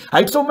raak nie. Hy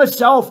het sommer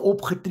self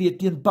opgetree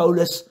teen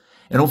Paulus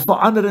en hom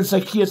verander in sy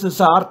gees en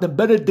sy hart, en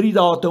binne 3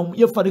 dae het hom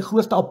een van die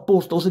grootste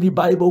apostels in die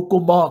Bybel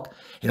kom maak.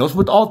 En ons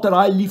moet altyd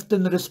daai liefde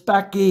en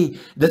respek hê.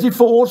 Dit is nie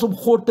vir ons om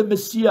God te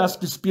Messias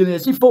te speel nie.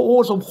 Dit is nie vir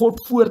ons om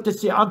God voor te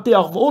sê, aan te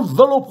jaag. Ons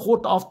wil op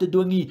God af te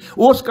dwing nie.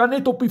 Ons kan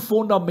net op die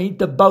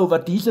fondamente bou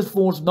wat Jesus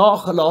vir ons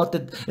nagelaat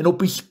het en op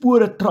die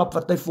spore trap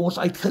wat hy vir ons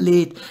uitgelê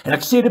het. En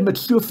ek sê dit met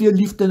soveel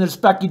liefde en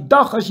respek. Die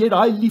dag as jy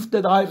daai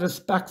liefde, daai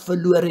respek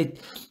verloor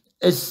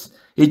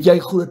het jy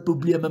groot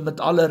probleme, met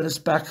alle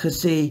respek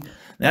gesê.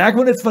 En ek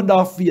wil net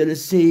vandag vir julle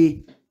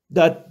sê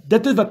dat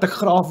dit is wat ek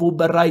graag wil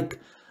bereik,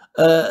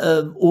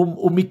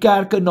 om die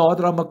kerke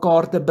nader aan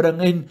mekaar te bring.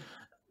 En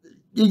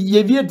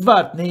jy weet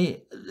wat,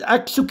 nee,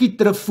 ek soek nie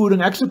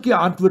terugvoering, ek soek nie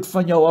antwoord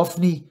van jou af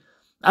nie.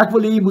 Ek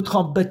wil hê jy moet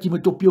gaan bid, jy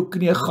moet op jou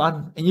knie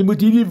gaan, en jy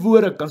moet hierdie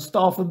woorde kan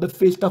staaf en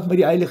bevestig met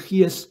die Heilige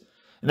Gees.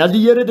 En as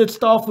die Here dit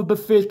staaf en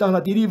bevestig,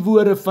 dat hierdie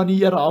woorde van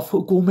die Here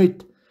afgekom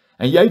het,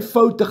 en jy het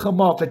foute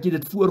gemaak, dat jy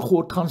dit voor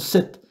God gaan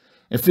sit,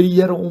 en vir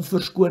die Here om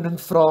verskoning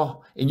vra,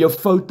 en jou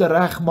foute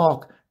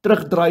regmaak,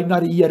 terugdraai na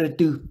die Here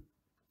toe.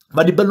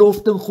 Maar die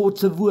belofte in God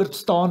se woord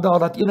staan daar,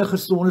 dat enige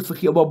sonde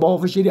vergewe,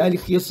 behalwe as jy die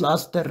Heilige Gees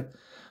laster.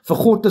 Vir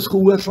God is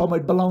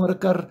gehoorsaamheid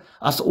belangriker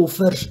as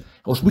offers.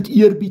 Ons moet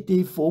eerbied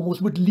hê vir hom,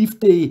 ons moet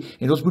liefde hê,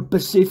 en ons moet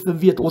besef en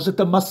weet, ons het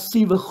 'n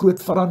massiewe groot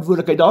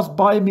verantwoordelikheid. Daar's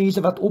baie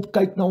mense wat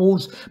opkyk na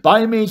ons,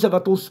 baie mense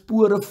wat ons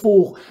spore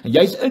volg, en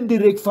jy's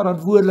indirek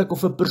verantwoordelik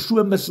of 'n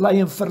persoon mislei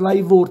en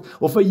verlei word,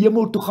 of hy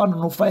hemel toe gaan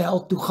en of hy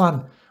hel toe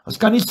gaan. Ons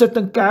kan nie sit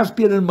in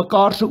kerspeel en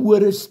mekaar se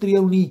ore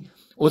streel nie.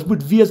 Ons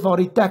moet weet waar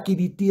die tekkie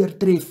die teer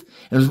tref,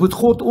 en ons moet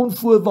God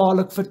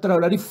onvoorwaardelik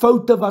vertrou, dat die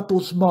foute wat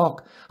ons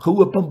maak,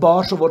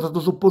 geopenbaar sal word, dat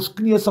ons op ons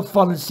knieë sal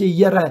val en sê,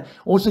 Here,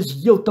 ons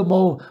is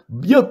heeltemal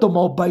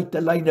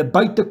buite lyne,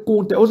 buite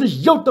konteks, ons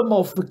is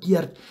heeltemal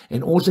verkeerd,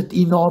 en ons het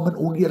U naam in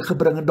oneer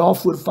gebring, en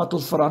daarvoor vat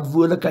ons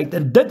verantwoordelikheid,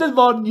 en dit is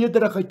waar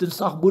nederigheid en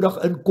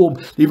sagmoedig inkom.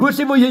 Die woord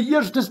sê, wil jy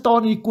eerste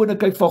staan in die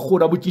koninkryk van God,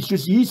 dan moet jy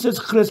soos Jesus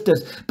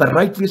Christus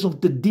bereid wees om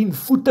te dien,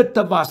 voete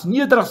te was,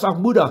 nederig,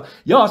 sagmoedig.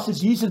 Ja,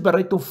 soos Jesus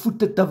bereid om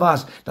voete te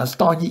was, dan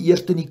staan jy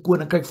eerst in die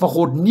koninkryk van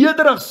God,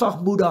 nederig,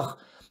 sagmoedig.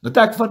 Dat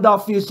ek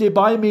vandag vir jou sê,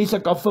 baie mense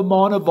kan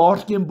vermaane,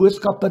 waarsku en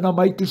boodskappe na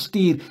my toe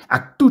stuur.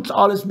 Ek toets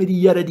alles met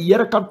die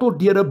Here kan tot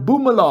deur 'n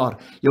boemelaar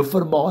jou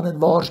vermaan en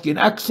waarsku, en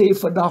ek sê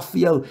vandag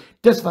vir jou,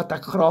 dis wat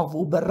ek graag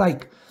wil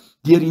bereik,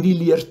 deur hierdie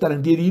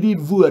leerstelling, deur hierdie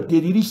woord,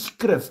 deur hierdie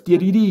skrif, deur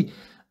hierdie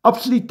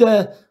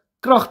absolute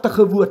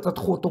kragtige woord wat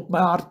God op my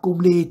hart kom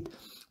lê het,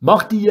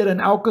 Mag die Here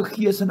in elke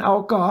gees en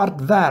elke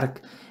hart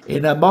werk,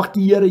 en mag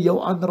die Here jou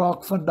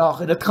aanraak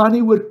vandag, en dit gaan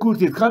nie oor koers,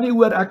 dit gaan nie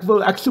oor,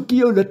 ek soek nie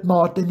jou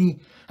lidmate nie,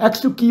 ek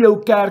soek nie jou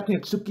kerk nie,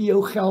 ek soek nie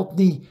jou geld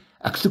nie,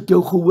 ek soek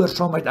jou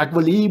gehoorsaamheid, ek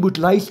wil jy moet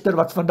luister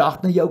wat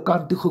vandag na jou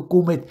kant toe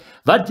gekom het,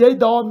 wat jy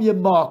daarmee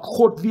maak,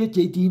 God weet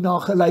jy het hierna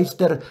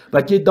geluister,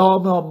 wat jy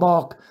daarmee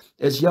maak,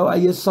 is jou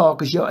eie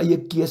saak, is jou eie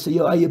keuse,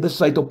 jou eie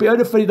besluit. Op die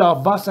einde van die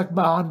dag was ek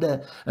my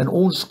hande in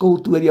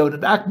onskuld oor jou,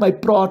 en ek my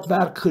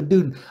praatwerk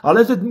gedoen. Al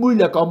is dit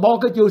moeilik, al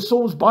maak dit jou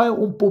soms baie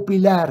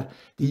onpopulêr,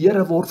 die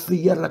Here word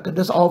verheerlik, en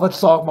dis al wat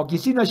saak maak. Jy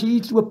sien, as jy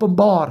iets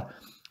openbaar,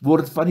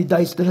 word het van die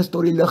duisternis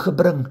tot die lig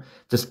gebring.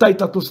 Het is tyd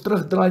dat ons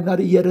terugdraai na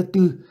die Here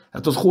toe,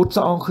 dat ons God se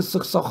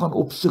aangesig sal gaan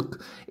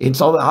opsoek, en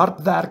sal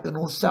hard werk in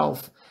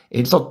onsself,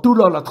 en sal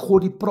toelaat dat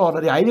God die praat,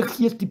 dat die Heilige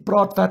Gees die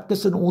praatwerk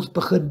tussen ons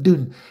begin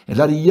doen, en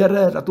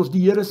dat ons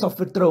die Here sal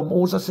vertrou, om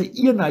ons as 'n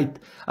eenheid,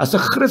 as 'n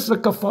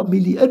Christelike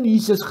familie in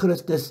Jesus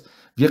Christus,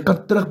 weer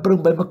kan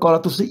terugbring by mekaar,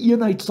 dat ons 'n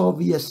eenheid sal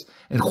wees,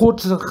 en God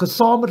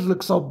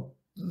gesamentlik sal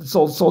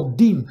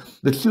dien,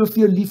 met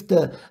soveel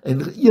liefde, en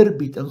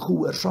eerbied, en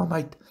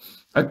gehoorsaamheid.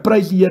 Ek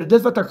prys die Here,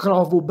 dit wat ek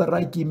graag wil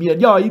bereik hiermee. En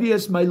ja, hierdie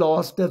is my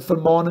laaste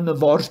vermaning en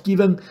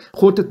waarskuwing.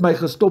 God het my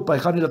gestop, hy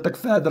gaan nie dat ek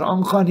verder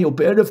aangaan nie. Op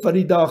die einde van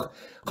die dag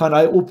gaan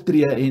hy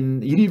optree,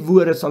 en hierdie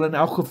woorde sal in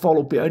elk geval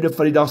op die einde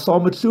van die dag,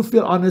 saam met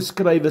soveel ander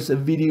skrywers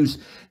en video's,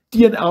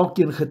 teen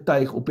elkeen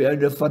getuig op die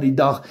einde van die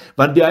dag.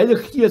 Want die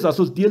Heilige Gees, as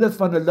ons deel het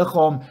van 'n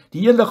liggaam,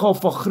 die een liggaam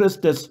van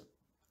Christus,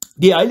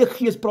 die Heilige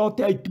Gees praat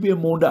nie uit twee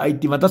monde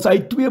uit nie, want as hy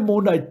uit twee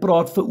monde uit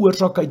praat,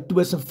 veroorsaak hy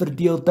twis en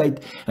verdeeldheid,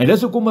 en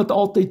dis hoekom dit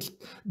altyd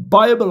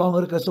baie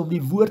belangrik is om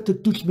die woord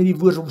te toets met die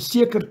woord, om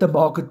seker te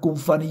maak het kom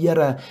van die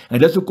Here, en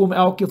dis hoekom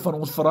elkeen van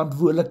ons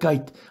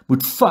verantwoordelikheid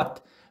moet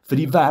vat, vir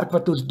die werk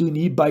wat ons doen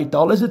hier buite.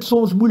 Al is dit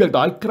soms moeilik,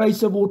 daai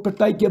kruise word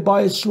partykeer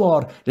baie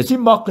swaar, dis nie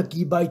maklik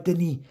hier buite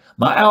nie,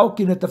 maar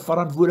elkeen het 'n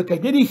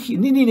verantwoordelikheid,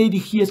 nie net die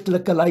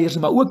geestelike leiers,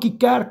 maar ook die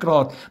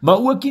kerkraad, maar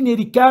ook nie net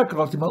die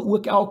kerkraad, maar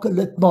ook elke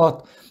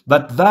lidmaat,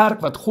 wat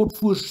werk, wat God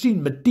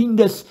voorsien, met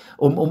tiendes,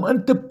 om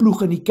in te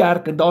ploeg in die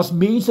kerk, en daar's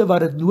mense wat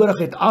dit nodig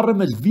het,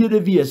 armes,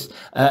 weduwees,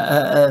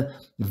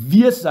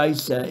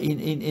 weeshuise,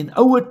 en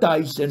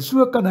ouerhuise, en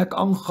so kan ek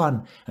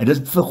aangaan, en dit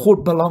is vir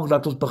God belangrik,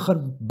 dat ons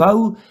begin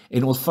bou,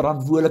 en ons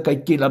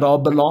verantwoordelikheid ken, dat daar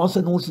 'n balans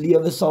in ons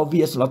lewe sal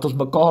wees, dat ons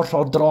mekaar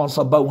sal dra en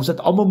sal bou, ons het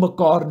almal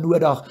mekaar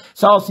nodig,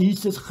 selfs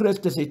Jesus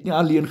Christus het nie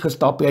alleen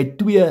gestap, hy het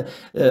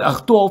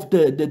 12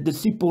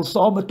 disippels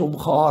saam met hom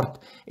gehad,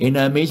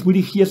 en mens moet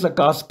die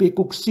geestelike aspek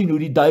ook sien, hoe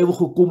die duiwel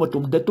gekom het,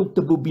 om dit ook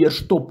te probeer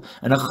stop,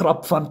 en 'n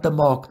grap van te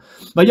maak.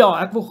 Maar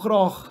ja, ek wil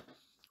graag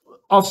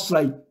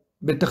afsluit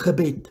met 'n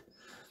gebed.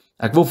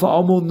 Ek wil vir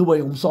almal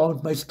nooi om saam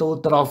met my stil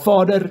te raak.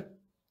 Vader,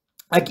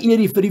 ek eer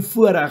U vir die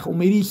voorreg om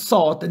hierdie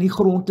saad in die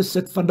grond te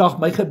sit vandag.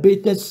 My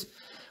gebed is,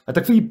 wat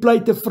ek vir U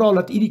pleit te vra,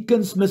 dat U die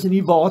kunsmis in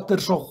die water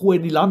sal gooi,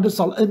 en die lande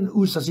sal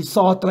inoes as die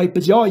saad ryp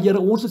is. Ja, Here,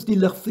 ons is die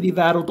lig vir die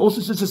wêreld, ons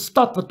is soos 'n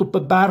stad wat op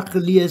 'n berg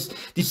geleë is,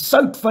 die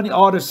sout van die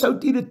aarde,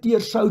 sout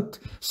irriteer,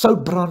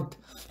 sout brand.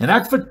 En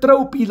ek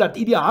vertrou op U, dat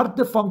U die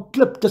harte van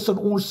klip tussen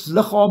ons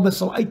liggame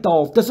sal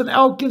uithaal, tussen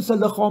elkeen se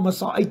liggame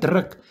sal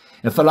uitruk,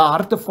 en vir hulle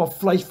harte van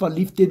vleis van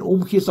liefde en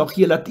omgee sal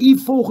gee, dat U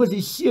volgens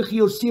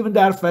Esegiel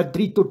 37 vers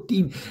 3 tot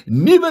 10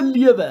 nuwe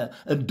lewe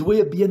in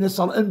dooie bene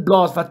sal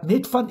inblaas, wat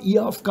net van U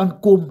af kan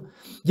kom.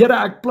 Here,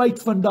 ek pleit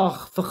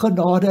vandag vir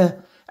genade.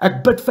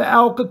 Ek bid vir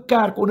elke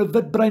kerk onder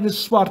wit, bruin en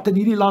swart in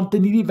hierdie land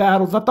en hierdie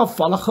wêreld wat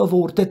afvallig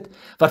geword het,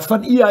 wat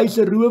van U huis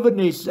 'n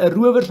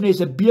rowersnes,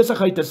 'n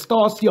besigheid, 'n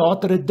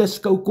staatsteater, 'n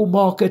disco kom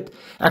maak het.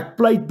 Ek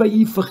pleit by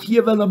U,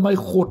 vergewe hulle my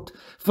God,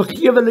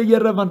 vergewe hulle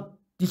Here, want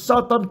die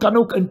Satan kan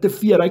ook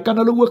interfereer, hy kan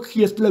hulle ook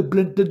geestelik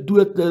blind en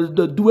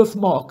doof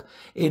maak,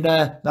 en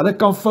hulle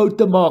kan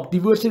foute maak.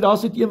 Die woord sê, daar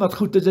is net een wat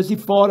goed is, dis die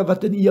Vader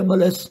wat in die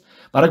hemel is.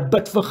 Maar ek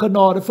bid vir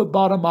genade, vir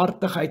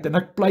barmhartigheid, en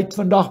ek pleit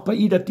vandag by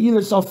U, dat U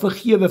hulle sal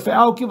vergewe, vir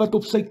elkeen wat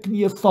op sy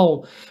knieë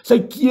val, sy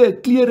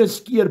klere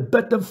skeer,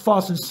 bid en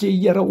vas, en sê,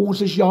 Here,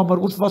 ons is jammer,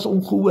 ons was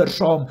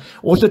ongehoorsaam,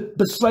 ons het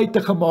besluite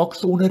gemaak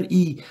sonder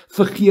U,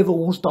 vergewe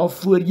ons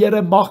daarvoor.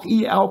 Here, mag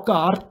U elke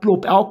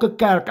hartklop, elke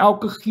kerk,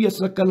 elke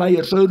geestelike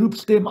leier, sy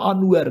roepstem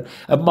aanhoor,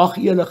 en mag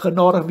U hulle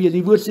genadig wees.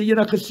 Die woord sê,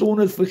 enige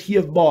sonde is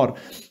vergeefbaar,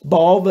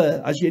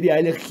 behalwe as jy die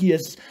Heilige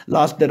Gees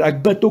laster.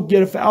 Ek bid ook,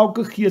 Here, vir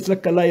elke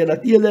geestelike leier,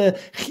 dat U hulle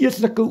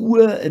geestelike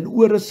oë en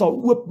ore sal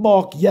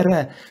oopmaak,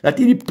 Here, dat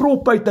U die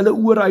prop uit hulle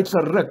ore uit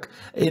sal ruk,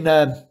 en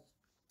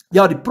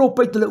die prop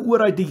uit hulle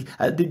ore uit,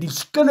 die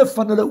skille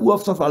van hulle oë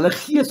sal, hulle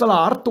gees hulle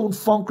harte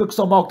ontvanklik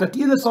sal maak, dat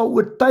hulle sal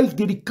oortuig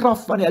deur die krag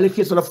van die Heilige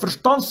Gees, hulle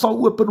verstand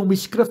sal open om die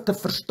skrif te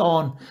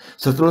verstaan,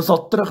 sodat hulle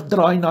sal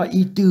terugdraai na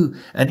U toe,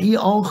 en U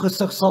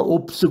aangesig sal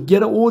opsoek.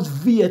 Here, ons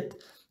weet,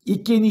 U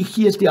ken die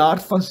gees, die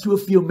hart van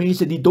soveel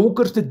mense, die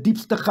donkerste,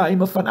 diepste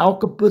geheime van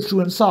elke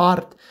persoon se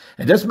hart.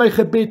 En dis my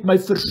gebed, my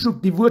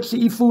versoek. Die woord sê,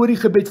 U verhoor die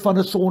gebed van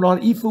 'n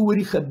sondaar, U verhoor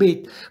die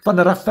gebed van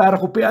 'n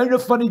regverdige. Op die einde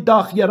van die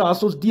dag, Here,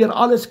 as ons deur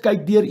alles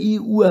kyk, deur U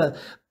oë,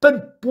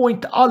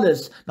 pinpoint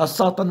alles na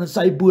Satan en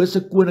sy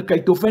bose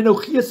koninkryk, of hy nou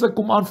geestelik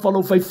kom aanval,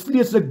 of hy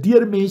vleeslik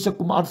deur mense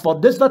kom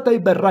aanval, dis wat hy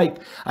bereik.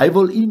 Hy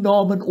wil u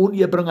naam in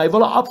oneer bring, hy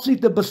wil 'n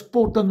absolute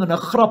bespotting en 'n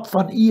grap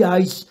van u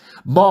huis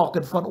maak,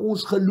 en van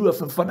ons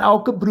geloof, en van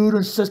elke broer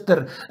en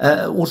suster,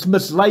 ons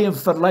mislei en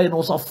verlei, en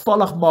ons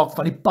afvallig maak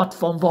van die pad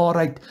van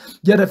waarheid.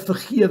 Here,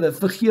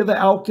 vergewe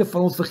elke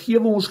van ons,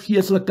 vergewe ons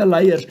geestelike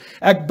leiers.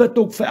 Ek bid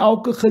ook vir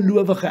elke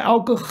gelowige,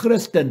 elke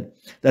Christen,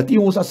 dat U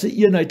ons as 'n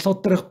eenheid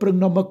sal terugbring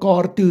na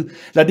mekaar toe,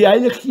 dat die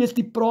Heilige Gees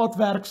die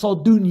praatwerk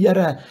sal doen,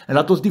 Here, en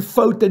dat ons die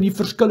foute en die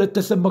verskille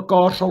tussen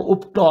mekaar sal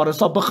opklaar, en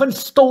sal begin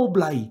stil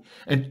bly,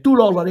 en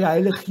toelaat dat die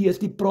Heilige Gees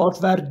die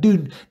praatwerk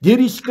doen, deur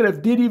die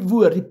skrif, deur die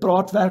woord, die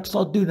praatwerk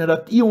sal doen, en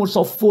dat U ons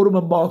sal vorm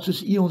en maak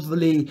soos U ons wil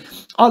hê,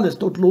 alles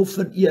tot lof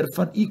en eer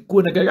van U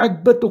koninkryk.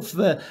 Ek bid ook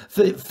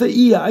vir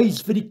U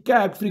huis, vir die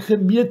kerk, vir die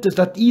gemeentes,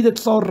 dat U dit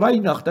sal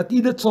reinig, dat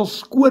U dit sal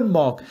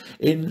skoonmaak,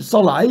 en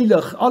sal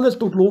heilig, alles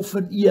tot lof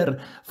en eer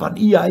van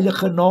U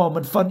heilige naam,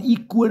 en van U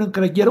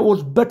koninkryk. Here,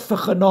 ons bid vir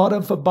genade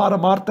en vir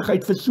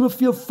barmhartigheid, vir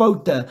soveel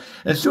foute,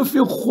 en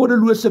soveel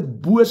goddelose,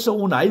 bose,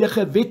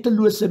 onheilige,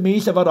 wettelose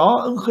mense, wat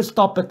daar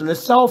ingestap het, hulle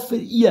self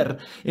vereer,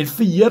 en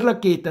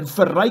verheerlik het, en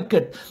verryk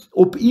het,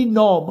 op U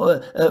naam,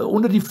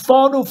 onder die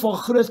vaandel van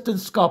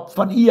Christenskap,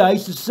 van U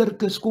huis 'n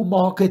sirkus kom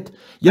maak het.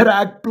 Here,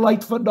 ek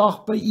pleit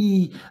vandag by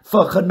U,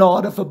 vir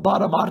genade, vir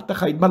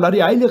barmhartigheid, maar laat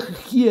die Heilige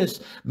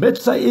Gees, met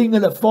sy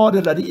engele,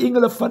 Vader, laat die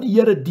engele van die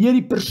Here, deur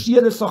die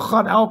persele sal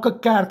gaan, elke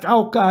kerk,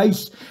 elke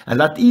huis, en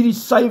laat U die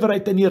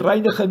suiwerheid en die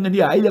reiniging en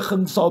die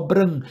heiliging sal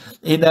bring,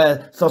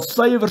 en sal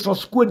suiwer, sal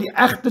skoon, die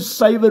egte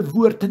suiwer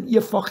woord en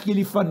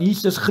evangelie van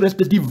Jesus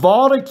Christus, die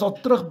waarheid sal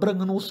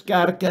terugbring in ons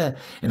kerke,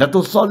 en dat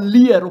ons sal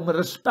leer om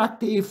respek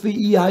te hê vir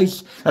U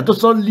huis, dat ons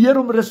sal leer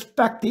om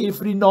respek te hê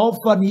vir die naam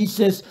van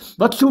Jesus,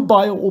 wat so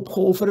baie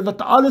opgeoffer het,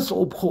 wat alles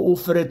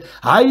opgeoffer het,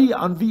 hy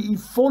aan wie U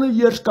volle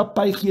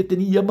heerskappy gee in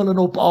die hemel en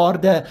op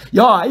aarde,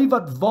 ja, hy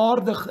wat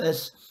waardig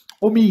is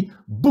om die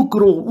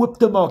boekrol oop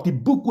te maak, die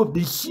boek oop,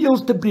 die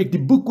seels te breek,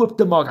 die boek oop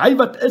te maak, hy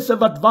wat is en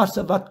wat was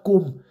en wat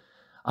kom,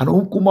 aan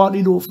hom kom al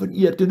die lof en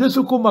eer toe. Dis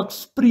hoekom ek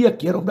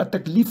spreek, Heer, omdat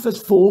ek lief is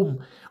vir hom,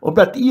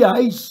 omdat U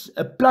huis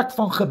 'n plek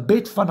van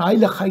gebed, van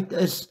heiligheid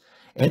is,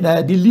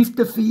 en die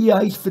liefde vir U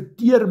huis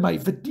verteer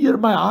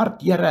my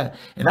hart, Here,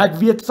 en ek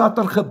weet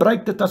Satan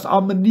gebruik dit as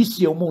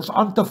ammunisie om ons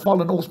aan te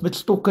val en ons met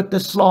stokke te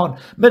slaan,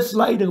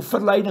 misleiding,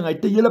 verleiding, hy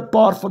het 'n hele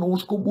paar van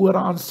ons kom ore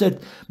aan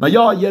sit, maar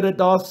ja, Here,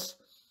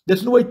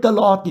 dis nooit te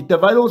laat nie,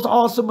 terwyl ons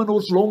asem in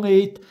ons longe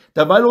het,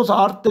 terwyl ons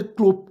harte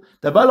klop,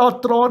 terwyl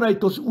daar trane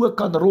uit ons oë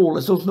kan rol,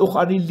 is ons nog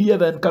aan die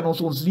lewe en kan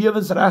ons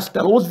lewens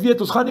regstel. Ons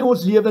weet, ons gaan nie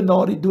ons lewe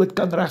na die dood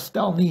kan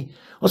regstel nie.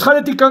 Ons gaan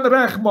dit nie kan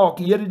regmaak,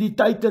 Here, die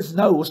tyd is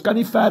nou, ons kan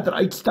nie verder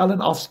uitstel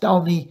en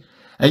afstel nie.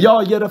 En ja,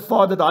 Here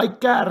Vader, daai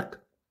kerk,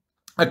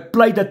 ek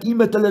pleit dat U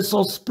met hulle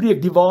sal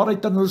spreek, die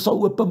waarheid aan hulle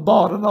sal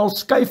openbaar, en al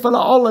skuif hulle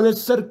al hulle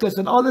sirkus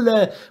en al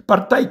hulle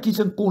partytjies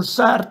en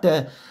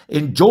konserte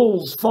en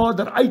jolls,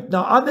 Vader, uit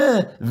na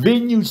ander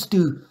venues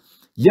toe.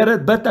 Here,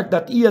 bid ek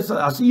dat U,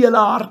 as U hulle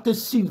harte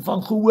sien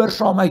van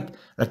gehoorsaamheid,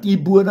 dat U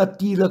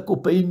bonatuurlik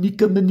op 'n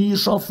unieke manier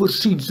sal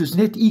voorsien, soos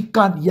net U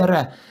kan,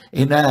 Here.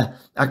 En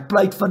ek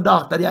pleit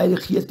vandag dat die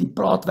Heilige Gees die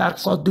praatwerk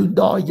sal doen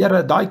daar,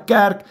 Here. Daai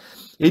kerk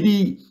het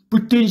die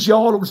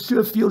potensiaal om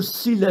soveel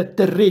siele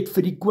te red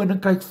vir die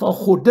koninkryk van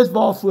God. Dis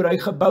waarvoor hy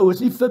gebou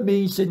is, nie vir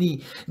mense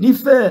nie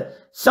vir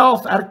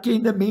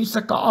selferkende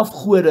menslike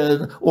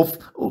afgode, of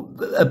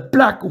 'n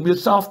plek om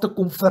jouself te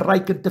kom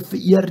verryk en te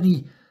vereer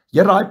nie.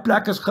 Here, daai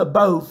plek is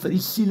gebou vir die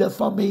siele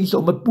van mense,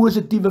 om 'n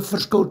positiewe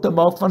verskil te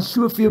maak van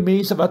soveel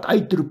mense wat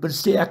uitroep en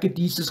sê, ek het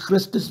Jesus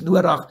Christus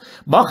nodig.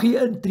 Mag U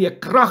intree,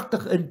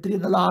 kragtig intree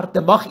in hulle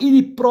harte, mag U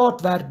die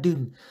praatwerk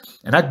doen.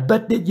 En ek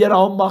bid net, Here,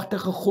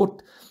 almagtige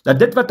God, dat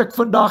dit wat ek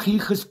vandag hier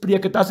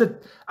gespreek het, as dit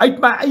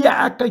uit my eie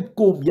ek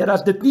uitkom, Here,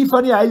 as dit nie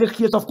van die Heilige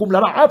Gees afkom,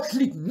 laat daar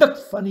absoluut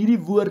niks van hierdie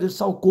woorde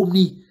sal kom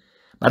nie.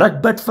 Maar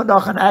ek bid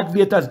vandag, en ek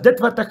weet, as dit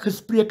wat ek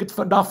gespreek het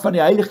vandag van die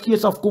Heilige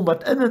Gees afkom,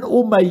 wat in en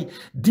om my,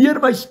 deur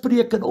my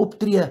spreek en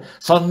optree,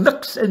 sal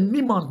niks en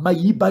niemand my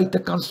hier buite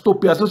kan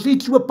stop. As ons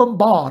iets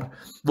openbaar,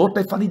 word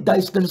hy van die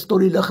duisternis tot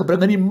die lig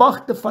gebring, en die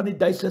magte van die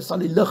duisternis sal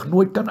die lig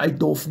nooit kan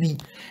uitdof nie.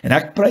 En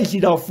ek prys U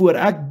daarvoor.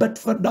 Ek bid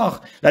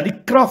vandag, dat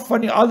die krag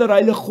van die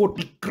allerheilige God,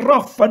 die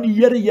krag van die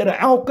Here,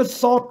 elke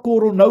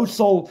saadkorrel nou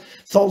sal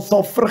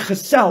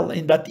vergesel,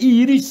 en dat U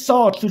hierdie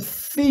saad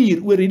soos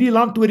vuur oor hierdie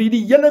land, oor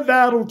hierdie hele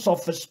wêreld sal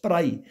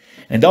versprei.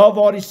 En daar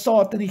waar die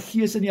saad in die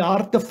gees in die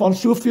harte van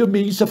soveel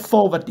mense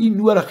val wat U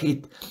nodig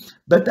het,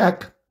 bid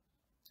ek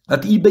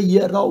dat U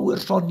beheer daaroor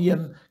sal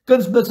neem,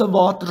 kunsmis en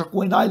water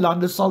gooi, en daai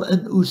lande sal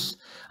inoes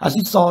as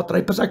die saad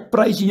ryp. As ek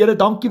prys U, Here,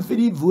 dankie vir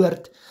die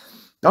woord,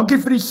 dankie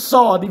vir die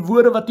saad, die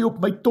woorde wat U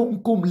op my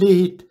tong kom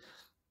lê het.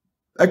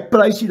 Ek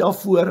prys U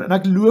daarvoor, en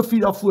ek loof U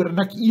daarvoor, en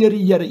ek eer U,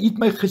 Here. U het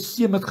my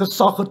geseën met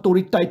gesag en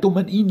autoriteit om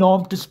in U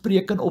naam te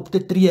spreek en op te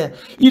tree.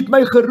 U het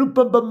my geroep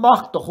en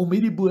bemagtig om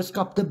hierdie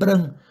boodskap te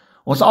bring.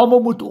 Ons almal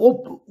moet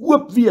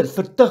oop wees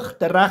vir tug,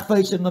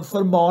 regwysing en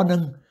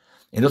vermaning.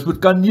 En ons moet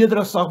kan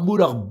nederig,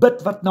 sagmoedig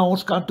bid wat na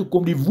ons kant toe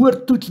kom, die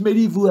woord toets met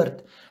die woord.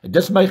 En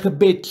dis my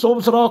gebed.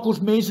 Soms raak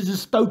ons mense so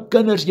stout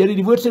kinders, Here,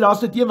 die woord sê, daar is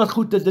dit een wat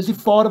goed is, dis die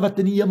Vader wat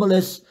in die hemel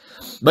is.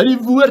 Maar die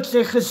woord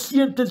sê,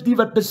 geseënd is die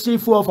wat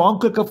besef hoe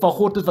afhanklik van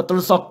God is, wat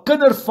hulle sal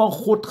kinders van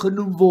God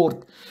genoem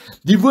word.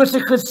 Die woord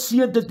sê,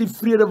 geseënd is die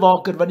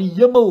vredewaker, want die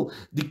hemel,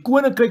 die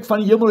koninkryk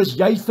van die hemel is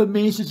juist vir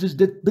mense soos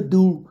dit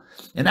bedoel.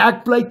 En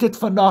ek pleit dit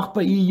vandag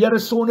by U, Here,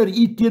 sonder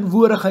U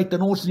teenwoordigheid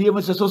in ons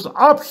lewens is ons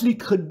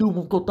absoluut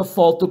gedoem om tot 'n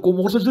val te kom.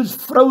 Ons is soos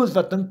vrouens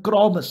wat in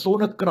kraam is,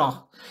 sonder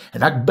krag.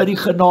 En ek bid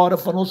die genade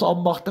van ons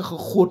almagtige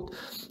God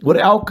oor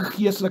elke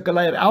geestelike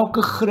leier,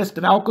 elke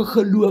Christen, elke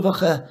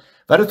gelowige,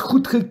 wat het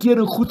goed gekeer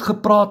en goed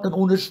gepraat en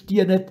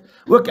ondersteun het,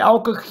 ook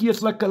elke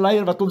geestelike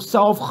leier wat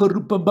homself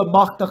geroep en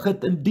bemagtig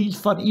het in diens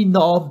van U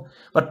naam,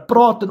 wat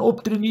praat en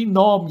optree in U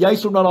naam,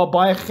 juist omdat daar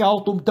baie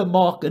geld om te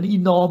maak in U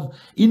naam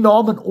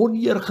in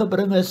oneer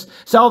gebring is,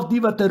 self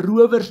die wat 'n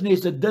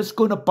rowersnes, 'n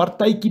disko, 'n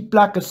partytjie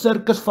plek, 'n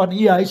sirkus van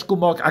U huis kom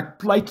maak, ek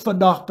pleit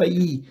vandag by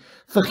U,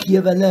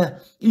 vergewe hulle,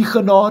 U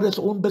genade is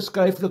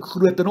onbeskryflik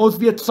groot, en ons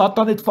weet,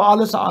 Satan het vir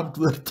alles 'n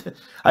antwoord,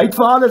 hy het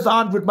vir alles 'n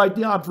antwoord, maar hy het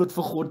nie antwoord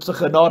vir God se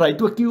genade, hy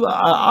het ook nie 'n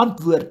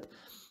antwoord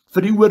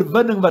vir die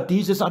oorwinning wat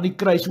Jesus aan die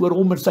kruis oor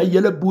hom en sy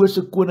hele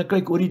bose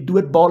koninkryk oor die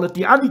dood behaal het.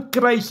 Aan die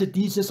kruis het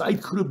Jesus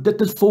uitgeroep,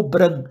 dit is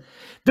volbring.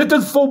 Dit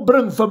is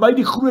volbring, vir my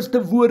die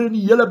grootste woorde in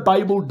die hele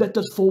Bybel, dit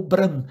is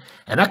volbring.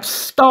 En ek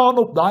staan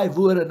op daai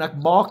woorde en ek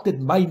maak dit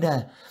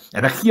myne.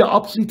 En ek gee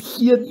absoluut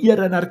geen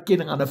eer en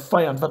erkenning aan 'n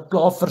vyand wat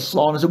klaar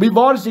verslaan is. Op die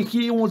waarheid sê,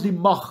 gee ons die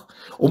mag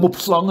om op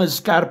slange en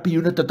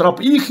skorpioene te trap.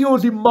 U gee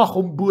ons die mag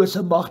om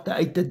bose magte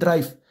uit te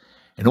dryf.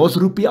 En ons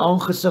roep U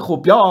aangesig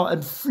op, ja,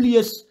 in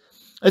vlees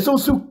is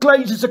ons so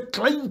klein soos 'n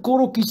klein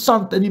korreltjie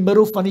sand in die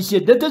middel van die see.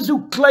 Dit is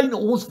hoe klein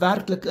ons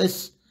werklik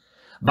is.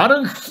 Maar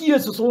in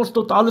gees is ons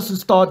tot alles in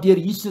staat deur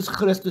Jesus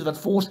Christus wat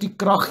vir ons die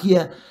krag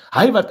gee.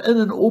 Hy wat in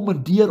en om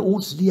en deur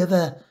ons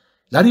lewe.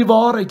 Laat die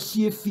waarheid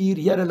seëvier,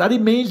 Here. Laat die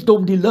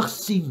mensdom die lig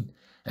sien.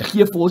 En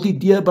gee vir ons die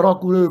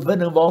deurbraak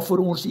oorwinning waarvoor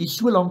ons U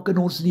so lank in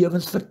ons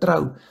lewens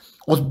vertrou.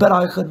 Ons bid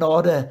daai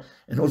genade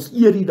en ons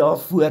eer U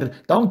daarvoor.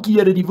 Dankie,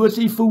 Here, die woord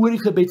sê U verhoor die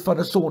gebed van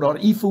 'n sondaar,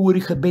 U verhoor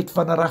die gebed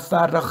van 'n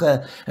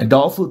regverdige, en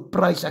daarvoor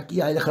prys ek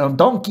U heilige naam.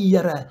 Dankie,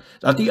 Here,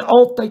 dat U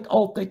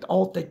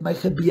altyd my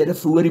gebede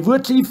verhoor. Die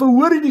woord sê U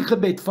verhoor die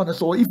gebed van 'n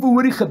sondaar, U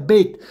verhoor die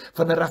gebed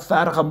van 'n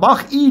regverdige.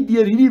 Mag U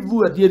deur hierdie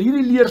woord, deur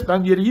hierdie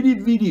leerstand, deur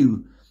hierdie video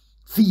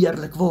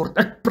verheerlik word.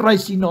 Ek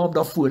prys U naam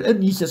daarvoor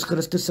in Jesus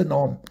Christus se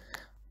naam.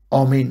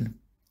 Amen.